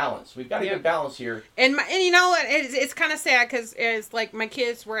balance. We've got a good balance here. And you know what? It's kind of sad, because it's like my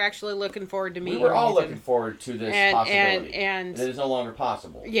kids were actually looking forward to meeting. We were all looking forward to this possibility. And it is no longer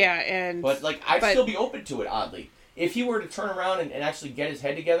possible. Yeah, but like, I'd still be open to it, oddly. If he were to turn around and actually get his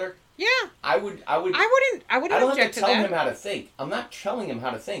head together, I wouldn't I don't have to tell him how to think. I'm not telling him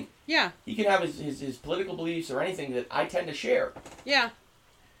how to think. Yeah. He can have his political beliefs or anything that I tend to share. Yeah.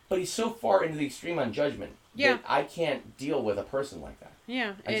 But he's so far into the extreme on judgment that I can't deal with a person like that.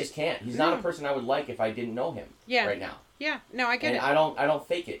 Yeah. I just can't. He's not a person I would like if I didn't know him right now. Yeah. No, I get it. I don't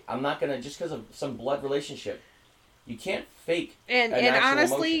fake it. I'm not going to, just because of some blood relationship. You can't fake and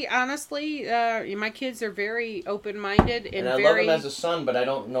honestly, my kids are very open-minded and I love him as a son, but I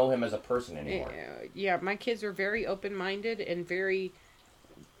don't know him as a person anymore. Yeah, my kids are very open-minded and very,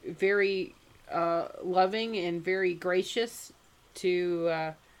 very loving and very gracious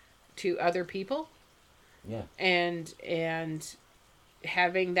to other people. Yeah. And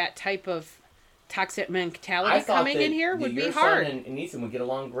having that type of toxic mentality coming in here would be hard. Son and Ethan would get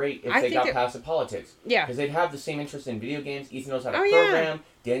along great if they got past the politics. Yeah. Because they'd have the same interest in video games. Ethan knows how to program.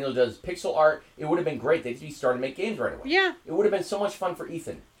 Daniel does pixel art. It would have been great. They'd be starting to make games right away. Yeah. It would have been so much fun for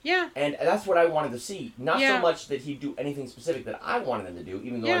Ethan. Yeah. And that's what I wanted to see. Not so much that he'd do anything specific that I wanted him to do,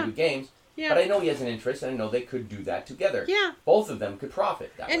 even though I do games. Yeah. But I know he has an interest, and I know they could do that together. Yeah. Both of them could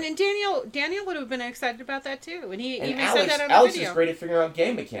profit that way. And Daniel would have been excited about that too. And he even Alex, said that on the Alex video. is great at figuring out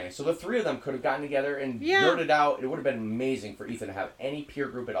game mechanics. So the three of them could have gotten together and nerded out. It would have been amazing for Ethan to have any peer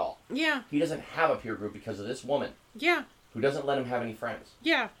group at all. Yeah. He doesn't have a peer group because of this woman. Yeah. Who doesn't let him have any friends.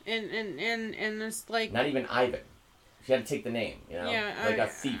 Yeah. And it's like... Not even Ivan. She had to take the name, you know? Yeah, like a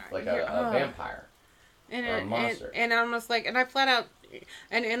thief, like a vampire. Or a monster. And I was like, and I flat out...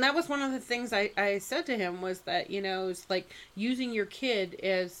 And that was one of the things I said to him was that, you know, it's like using your kid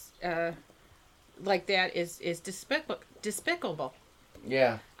as like that is despicable.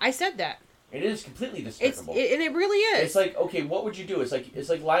 Yeah. I said that. It is completely despicable. And it really is. It's like, okay, what would you do? It's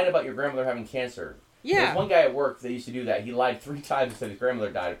like lying about your grandmother having cancer. Yeah. There's one guy at work that used to do that. He lied 3 times and said his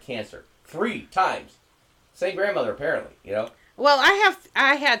grandmother died of cancer. 3 times. Same grandmother, apparently, you know? Well,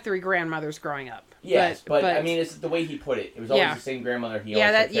 I had 3 grandmothers growing up. Yes, but I mean, it's the way he put it. It was always the same grandmother he always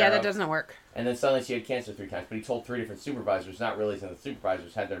took care of. That doesn't work. And then suddenly she had cancer 3 times, but he told 3 different supervisors, not realizing the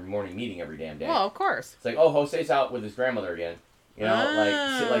supervisors had their morning meeting every damn day. Well, of course. It's like, oh, Jose's out with his grandmother again. You know,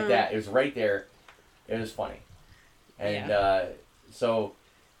 like, shit like that. It was right there. It was funny. And so,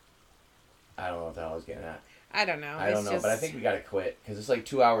 I don't know what the hell I was getting at. I don't know. I don't know, but I think we got to quit, because it's like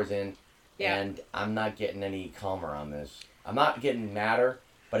 2 hours in, and I'm not getting any calmer on this. I'm not getting madder,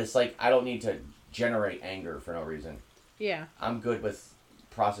 but it's like I don't need to generate anger for no reason. Yeah. I'm good with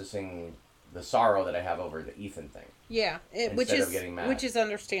processing the sorrow that I have over the Ethan thing. Yeah, which is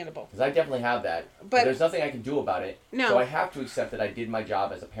understandable. Because I definitely have that. But there's nothing I can do about it. No. So I have to accept that I did my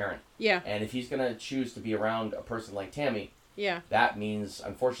job as a parent. Yeah. And if he's going to choose to be around a person like Tammy, that means,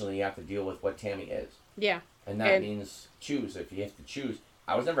 unfortunately, you have to deal with what Tammy is. Yeah. And that means choose. If you have to choose.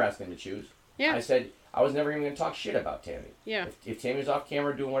 I was never asking him to choose. Yeah. I said I was never even going to talk shit about Tammy. Yeah. If Tammy was off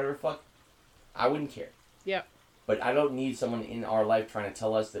camera doing whatever the fuck, I wouldn't care. Yeah. But I don't need someone in our life trying to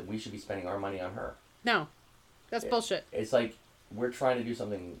tell us that we should be spending our money on her. No. That's bullshit. It's like we're trying to do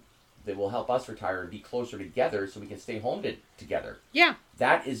something that will help us retire and be closer together so we can stay home together. Yeah.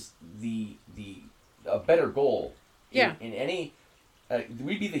 That is a better goal. Yeah. In any...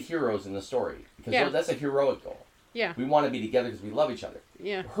 we'd be the heroes in the story. Because that's a heroic goal. Yeah. We want to be together because we love each other.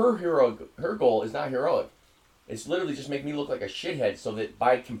 Yeah. Her goal is not heroic. It's literally just make me look like a shithead so that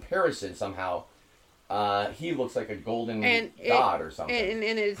by comparison somehow he looks like a golden god or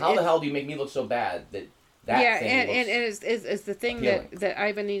something. How the hell do you make me look so bad that thing looks is the thing appealing. that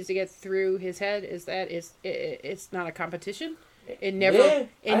Ivan needs to get through his head is that it's not a competition. It never. Yeah,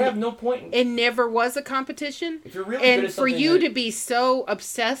 I have no point. It never was a competition. If you're really good at for you to be so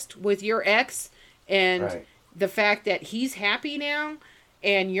obsessed with your ex and the fact that he's happy now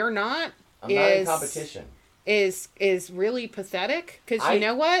and you're not, I'm not in competition. Is really pathetic. Because you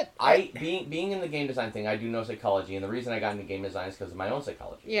know what? Being in the game design thing, I do know psychology, and the reason I got into game design is because of my own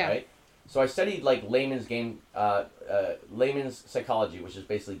psychology. Yeah. Right. So I studied like layman's psychology, which is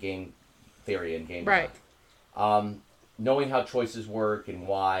basically game theory and game design. Right. Knowing how choices work and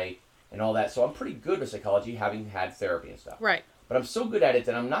why and all that. So I'm pretty good with psychology, having had therapy and stuff. Right. But I'm so good at it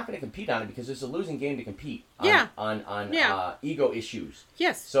that I'm not going to compete on it because it's a losing game to compete on ego issues.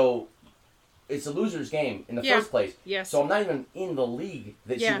 Yes. So it's a loser's game in the first place. Yes. So I'm not even in the league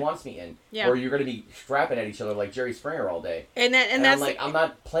that she wants me in. Yeah. Or you're going to be strapping at each other like Jerry Springer all day. And that's I'm like, I'm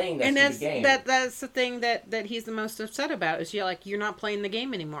not playing that stupid game. That's the thing that he's the most upset about is you're not playing the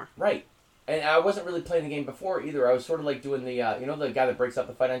game anymore. Right. And I wasn't really playing the game before either. I was sort of like doing the, the guy that breaks up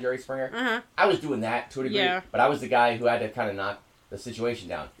the fight on Jerry Springer? Uh-huh. I was doing that to a degree. Yeah. But I was the guy who had to kind of knock the situation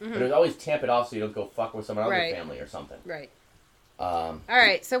down. Mm-hmm. But it was always tamp it off so you don't go fuck with someone else's family or something. Right. All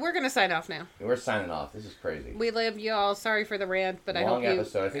right, so we're going to sign off now. We're signing off. This is crazy. We love you all. Sorry for the rant, but I hope Long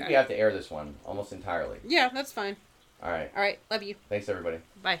episode. I think we have to air this one almost entirely. Yeah, that's fine. All right. All right, love you. Thanks, everybody.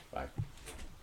 Bye. Bye.